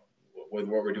tomorrow with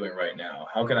what we're doing right now,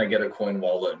 how can I get a coin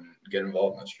wallet and get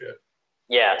involved in this shit?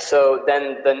 Yeah. So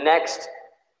then the next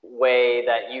way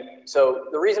so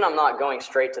the reason I'm not going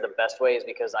straight to the best way is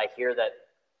because I hear that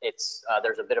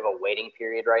there's a bit of a waiting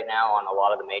period right now on a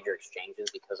lot of the major exchanges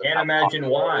because of Can't imagine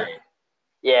why.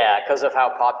 Yeah, because of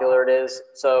how popular it is.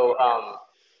 So,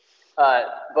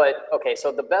 but okay,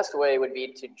 so the best way would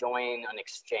be to join an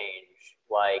exchange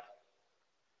like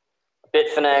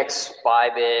Bitfinex,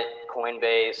 Bybit,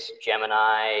 Coinbase,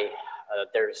 Gemini.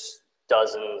 There's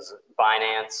dozens.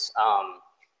 Binance.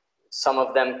 Some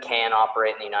of them can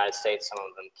operate in the United States. Some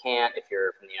of them can't if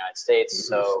you're from the United States.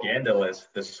 So scandalous.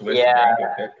 The Swiss bank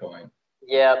of Bitcoin.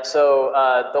 Yeah, so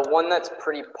the one that's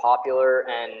pretty popular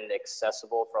and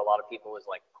accessible for a lot of people is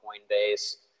like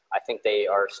Coinbase. I think they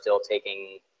are still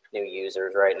taking new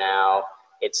users right now.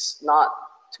 It's not,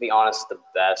 to be honest, the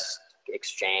best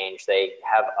exchange. They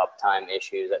have uptime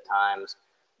issues at times,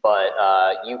 but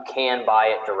you can buy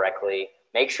it directly.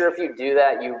 Make sure if you do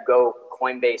that, you go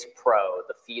Coinbase Pro.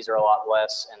 The fees are a lot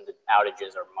less and the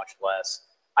outages are much less.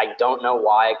 I don't know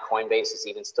why Coinbase is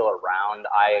even still around.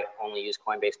 I only use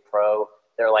Coinbase Pro.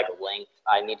 They're like linked.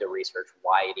 I need to research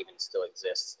why it even still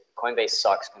exists. Coinbase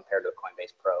sucks compared to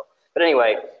Coinbase Pro. But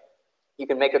anyway, you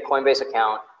can make a Coinbase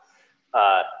account.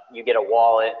 You get a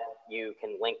wallet. You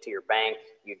can link to your bank.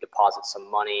 You deposit some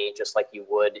money just like you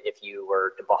would if you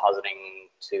were depositing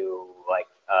to like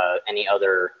any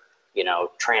other,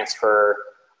 transfer.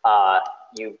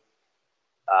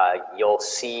 You'll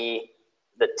see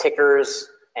the tickers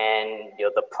and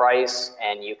the price,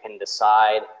 and you can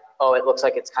decide, oh, it looks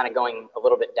like it's kind of going a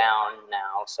little bit down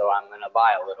now, so I'm going to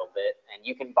buy a little bit. And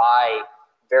you can buy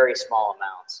very small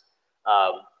amounts.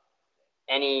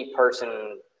 Any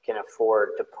person can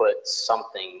afford to put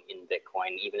something in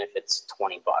Bitcoin, even if it's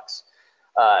 $20.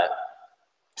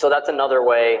 So that's another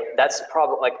way. That's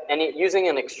probably using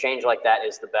an exchange like that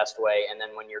is the best way. And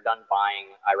then when you're done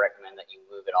buying, I recommend that you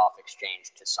move it off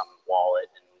exchange to some wallet.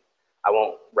 And I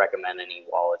won't recommend any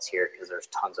wallets here because there's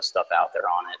tons of stuff out there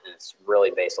on it, and it's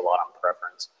really based a lot on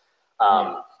preference.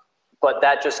 But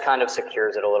that just kind of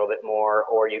secures it a little bit more,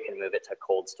 or you can move it to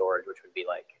cold storage, which would be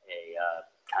like a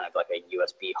kind of like a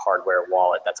USB hardware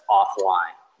wallet that's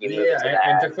offline.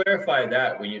 And to clarify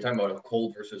that, when you're talking about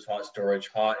cold versus hot storage,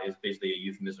 hot is basically a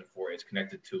euphemism for it's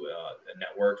connected to a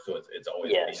network, so it's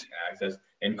always being accessed.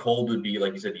 And cold would be,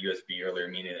 like you said, the USB earlier,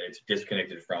 meaning it's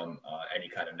disconnected from any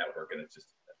kind of network, and it's just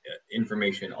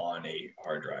information on a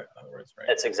hard drive, in other words, right?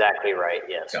 That's exactly right,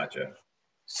 yes. Gotcha.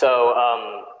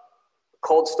 So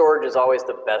cold storage is always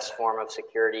the best form of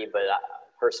security, but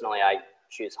personally, I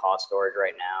choose hot storage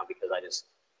right now because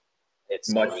it's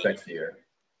much sexier.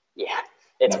 Yeah,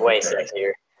 it's Not way preferred.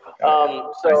 sexier.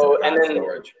 So And then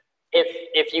storage.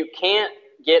 if you can't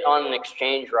get on an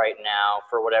exchange right now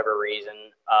for whatever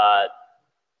reason,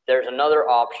 there's another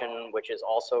option which is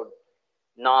also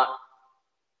not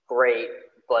great,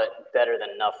 but better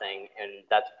than nothing, and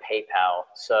that's PayPal.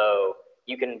 So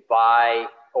you can buy,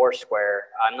 or Square.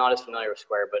 I'm not as familiar with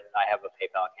Square, but I have a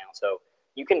PayPal account. So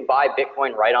you can buy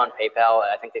Bitcoin right on PayPal.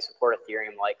 I think they support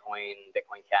Ethereum, Litecoin,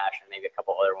 Bitcoin Cash, and maybe a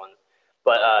couple other ones.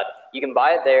 But you can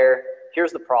buy it there.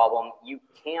 Here's the problem. You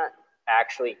can't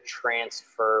actually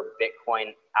transfer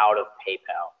Bitcoin out of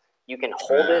PayPal. You can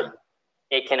hold it.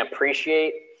 It can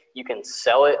appreciate. You can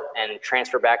sell it and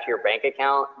transfer back to your bank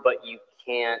account, but you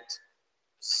can't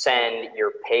send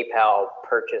your PayPal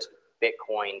purchased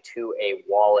Bitcoin to a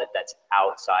wallet that's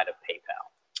outside of PayPal.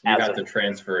 You have to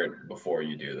transfer it before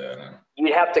you do that. Huh?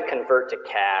 You'd have to convert to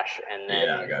cash and then.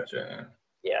 Yeah, I gotcha.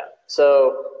 Yeah.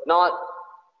 So not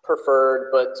preferred,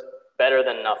 but better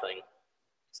than nothing.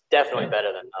 It's definitely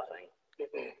better than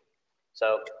nothing.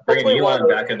 So bringing Elon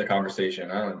back in the conversation,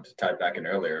 I don't know, to tie back in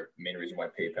earlier, the main reason why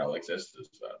PayPal exists is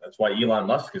that's why Elon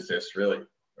Musk exists, really,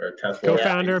 or Tesla.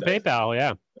 Co-founder of PayPal,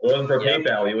 yeah. If it wasn't for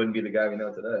PayPal, he wouldn't be the guy we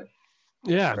know today.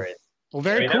 Yeah. Right. Well,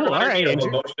 very cool. All right, Andrew.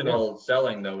 Emotional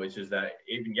selling, though, which is that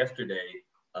even yesterday,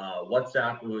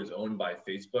 WhatsApp, who is owned by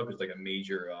Facebook, is like a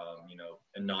major,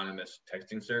 anonymous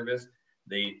texting service.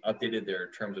 They updated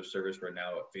their terms of service where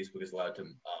now Facebook is allowed to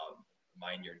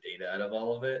mine your data out of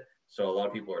all of it. So a lot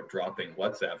of people are dropping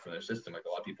WhatsApp from their system. Like a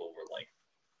lot of people were like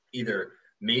either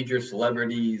major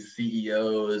celebrities,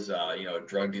 CEOs,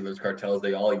 drug dealers, cartels,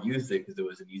 they all used it because it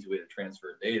was an easy way to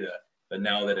transfer data. But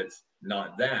now that it's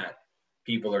not that,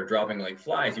 people are dropping like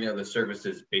flies. The service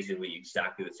is basically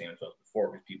exactly the same as it was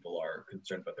before because people are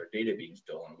concerned about their data being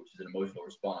stolen, which is an emotional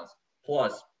response.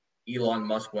 Plus, Elon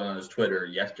Musk went on his Twitter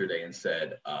yesterday and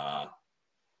said,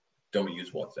 don't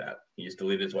use WhatsApp. He just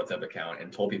deleted his WhatsApp account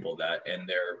and told people that, and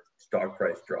their stock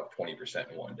price dropped 20%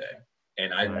 in one day.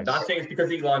 And I'm not saying it's because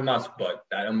of Elon Musk, but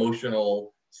that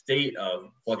emotional state of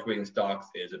fluctuating stocks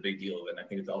is a big deal. And I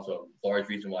think it's also a large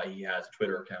reason why he has a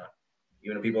Twitter account.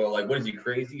 Even if people are like, what is he,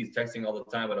 crazy? He's texting all the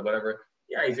time, but whatever.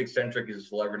 Yeah, he's eccentric, he's a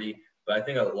celebrity. But I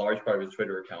think a large part of his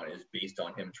Twitter account is based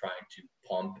on him trying to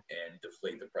pump and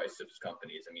deflate the price of his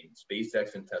companies. I mean,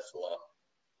 SpaceX and Tesla,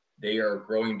 they are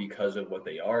growing because of what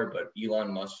they are, but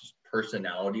Elon Musk's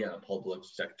personality on a public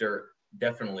sector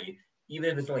definitely, even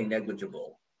if it's only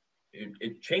negligible,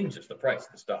 it changes the price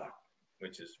of the stock,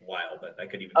 which is wild. That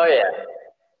could even. Oh yeah,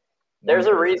 there's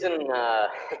a reason.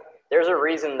 There's a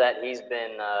reason that he's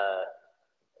been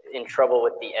in trouble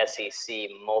with the SEC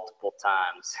multiple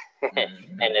times,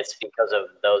 and it's because of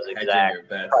those exact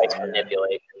price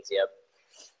manipulations. Yep.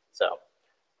 So.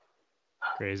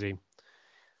 Crazy.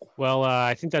 Well,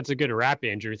 I think that's a good wrap,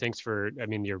 Andrew. Thanks for,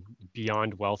 your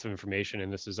beyond wealth of information,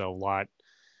 and this is a lot.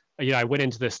 I went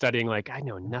into this studying like, I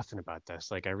know nothing about this.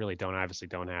 Like, I really obviously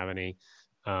don't have any.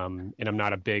 And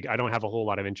I don't have a whole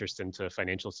lot of interest into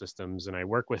financial systems, and I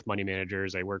work with money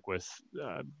managers. I work with,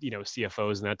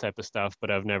 CFOs and that type of stuff, but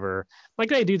I've never,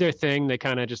 they do their thing. They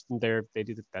kind of just,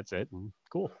 that's it. And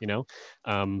cool,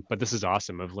 but this is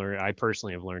awesome. I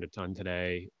personally have learned a ton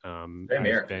today. Same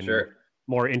here, I've been sure.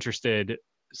 more interested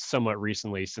somewhat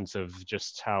recently since of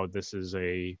just how this is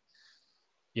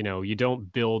you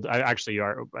don't build.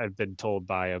 I've been told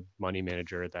by a money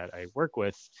manager that I work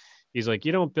with, he's like,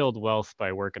 you don't build wealth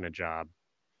by working a job.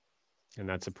 And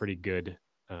that's a pretty good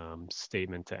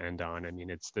statement to end on. I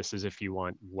mean, this is if you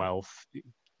want wealth,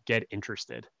 get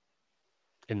interested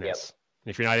in this. Yep.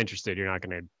 And if you're not interested, you're not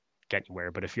going to get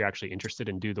anywhere. But if you're actually interested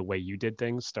and do the way you did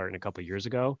things starting a couple of years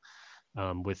ago,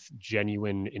 with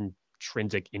genuine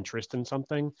intrinsic interest in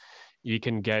something, you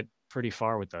can get pretty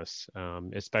far with this,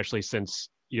 especially since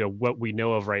what we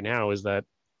know of right now is that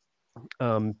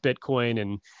Bitcoin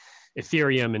and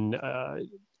Ethereum and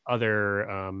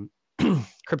other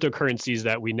cryptocurrencies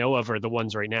that we know of are the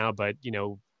ones right now, but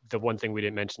the one thing we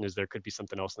didn't mention is there could be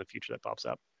something else in the future that pops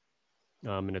up,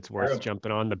 and it's worth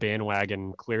jumping on the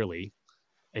bandwagon clearly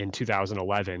in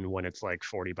 2011 when it's like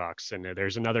 $40, and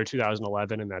there's another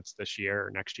 2011, and that's this year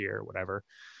or next year or whatever.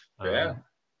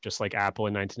 Just like Apple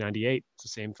in 1998, it's the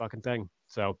same fucking thing.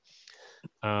 So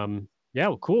yeah,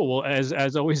 well, cool. Well,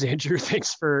 as always, Andrew,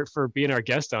 thanks for being our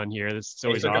guest on here. It's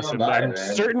always awesome. I'm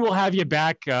certain we'll have you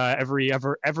back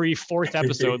every fourth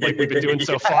episode like we've been doing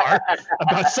so far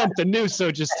about something new.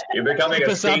 So just keep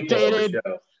us updated.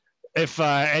 If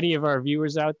any of our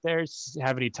viewers out there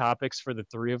have any topics for the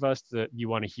three of us that you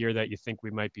want to hear that you think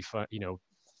we might be fun,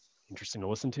 interesting to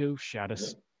listen to, shout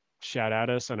at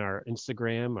us on our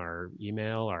Instagram, our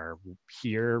email, our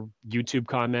YouTube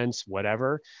comments,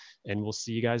 whatever. And we'll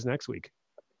see you guys next week.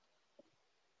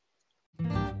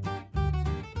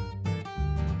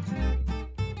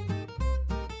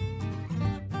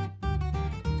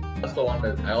 also want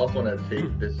to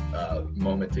take this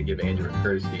moment to give Andrew a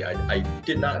courtesy. I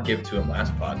did not give to him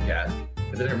last podcast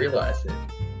because I didn't realize it.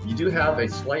 You do have a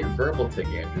slight verbal tick,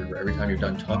 Andrew, where every time you're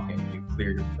done talking, you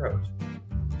clear your throat.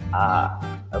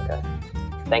 Okay.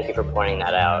 Thank you for pointing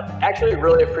that out. Actually,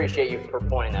 really appreciate you for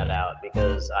pointing that out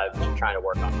because I've been trying to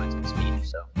work on my speech.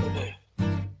 So,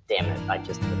 damn it, I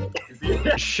just did it.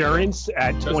 Insurance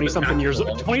at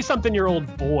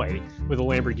 20-something-year-old boy with a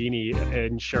Lamborghini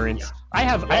insurance. Yeah. I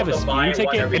have a speeding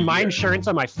ticket, and my insurance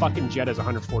on my fucking jet is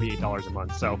 $148 a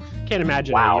month. So can't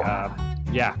imagine. Wow.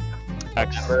 Yeah.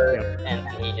 And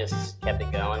he just kept it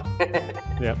going.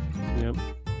 Yep.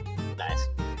 Nice.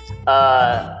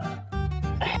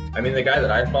 I mean, the guy that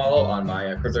I follow on my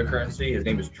cryptocurrency, his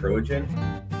name is Trojan.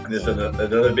 And there's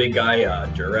another big guy,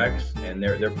 Durex, and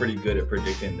they're pretty good at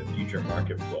predicting the future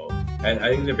market flow. And I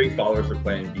think they're big followers of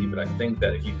Plan B, but I think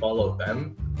that if you follow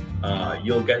them,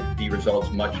 you'll get the results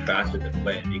much faster than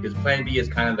Plan B, because Plan B is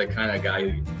kind of the kind of guy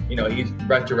who, he's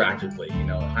retroactively,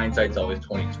 hindsight's always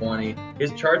 20/20.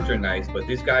 His charts are nice, but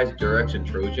these guys, Durex and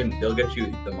Trojan, they'll get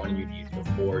you the money you need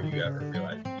before you ever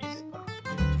realize you need it.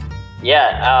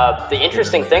 Yeah, the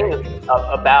interesting thing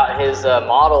about his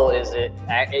model is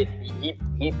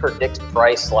he predicts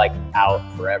price like out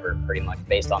forever, pretty much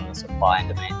based on the supply and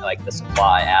demand, like the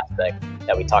supply aspect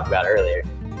that we talked about earlier.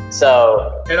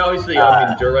 So, and obviously,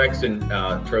 Durex and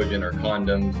Trojan are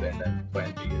condoms, and then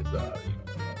Plan B is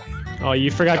Oh, you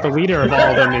forgot the leader of all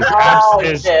of them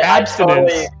is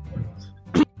abstinence.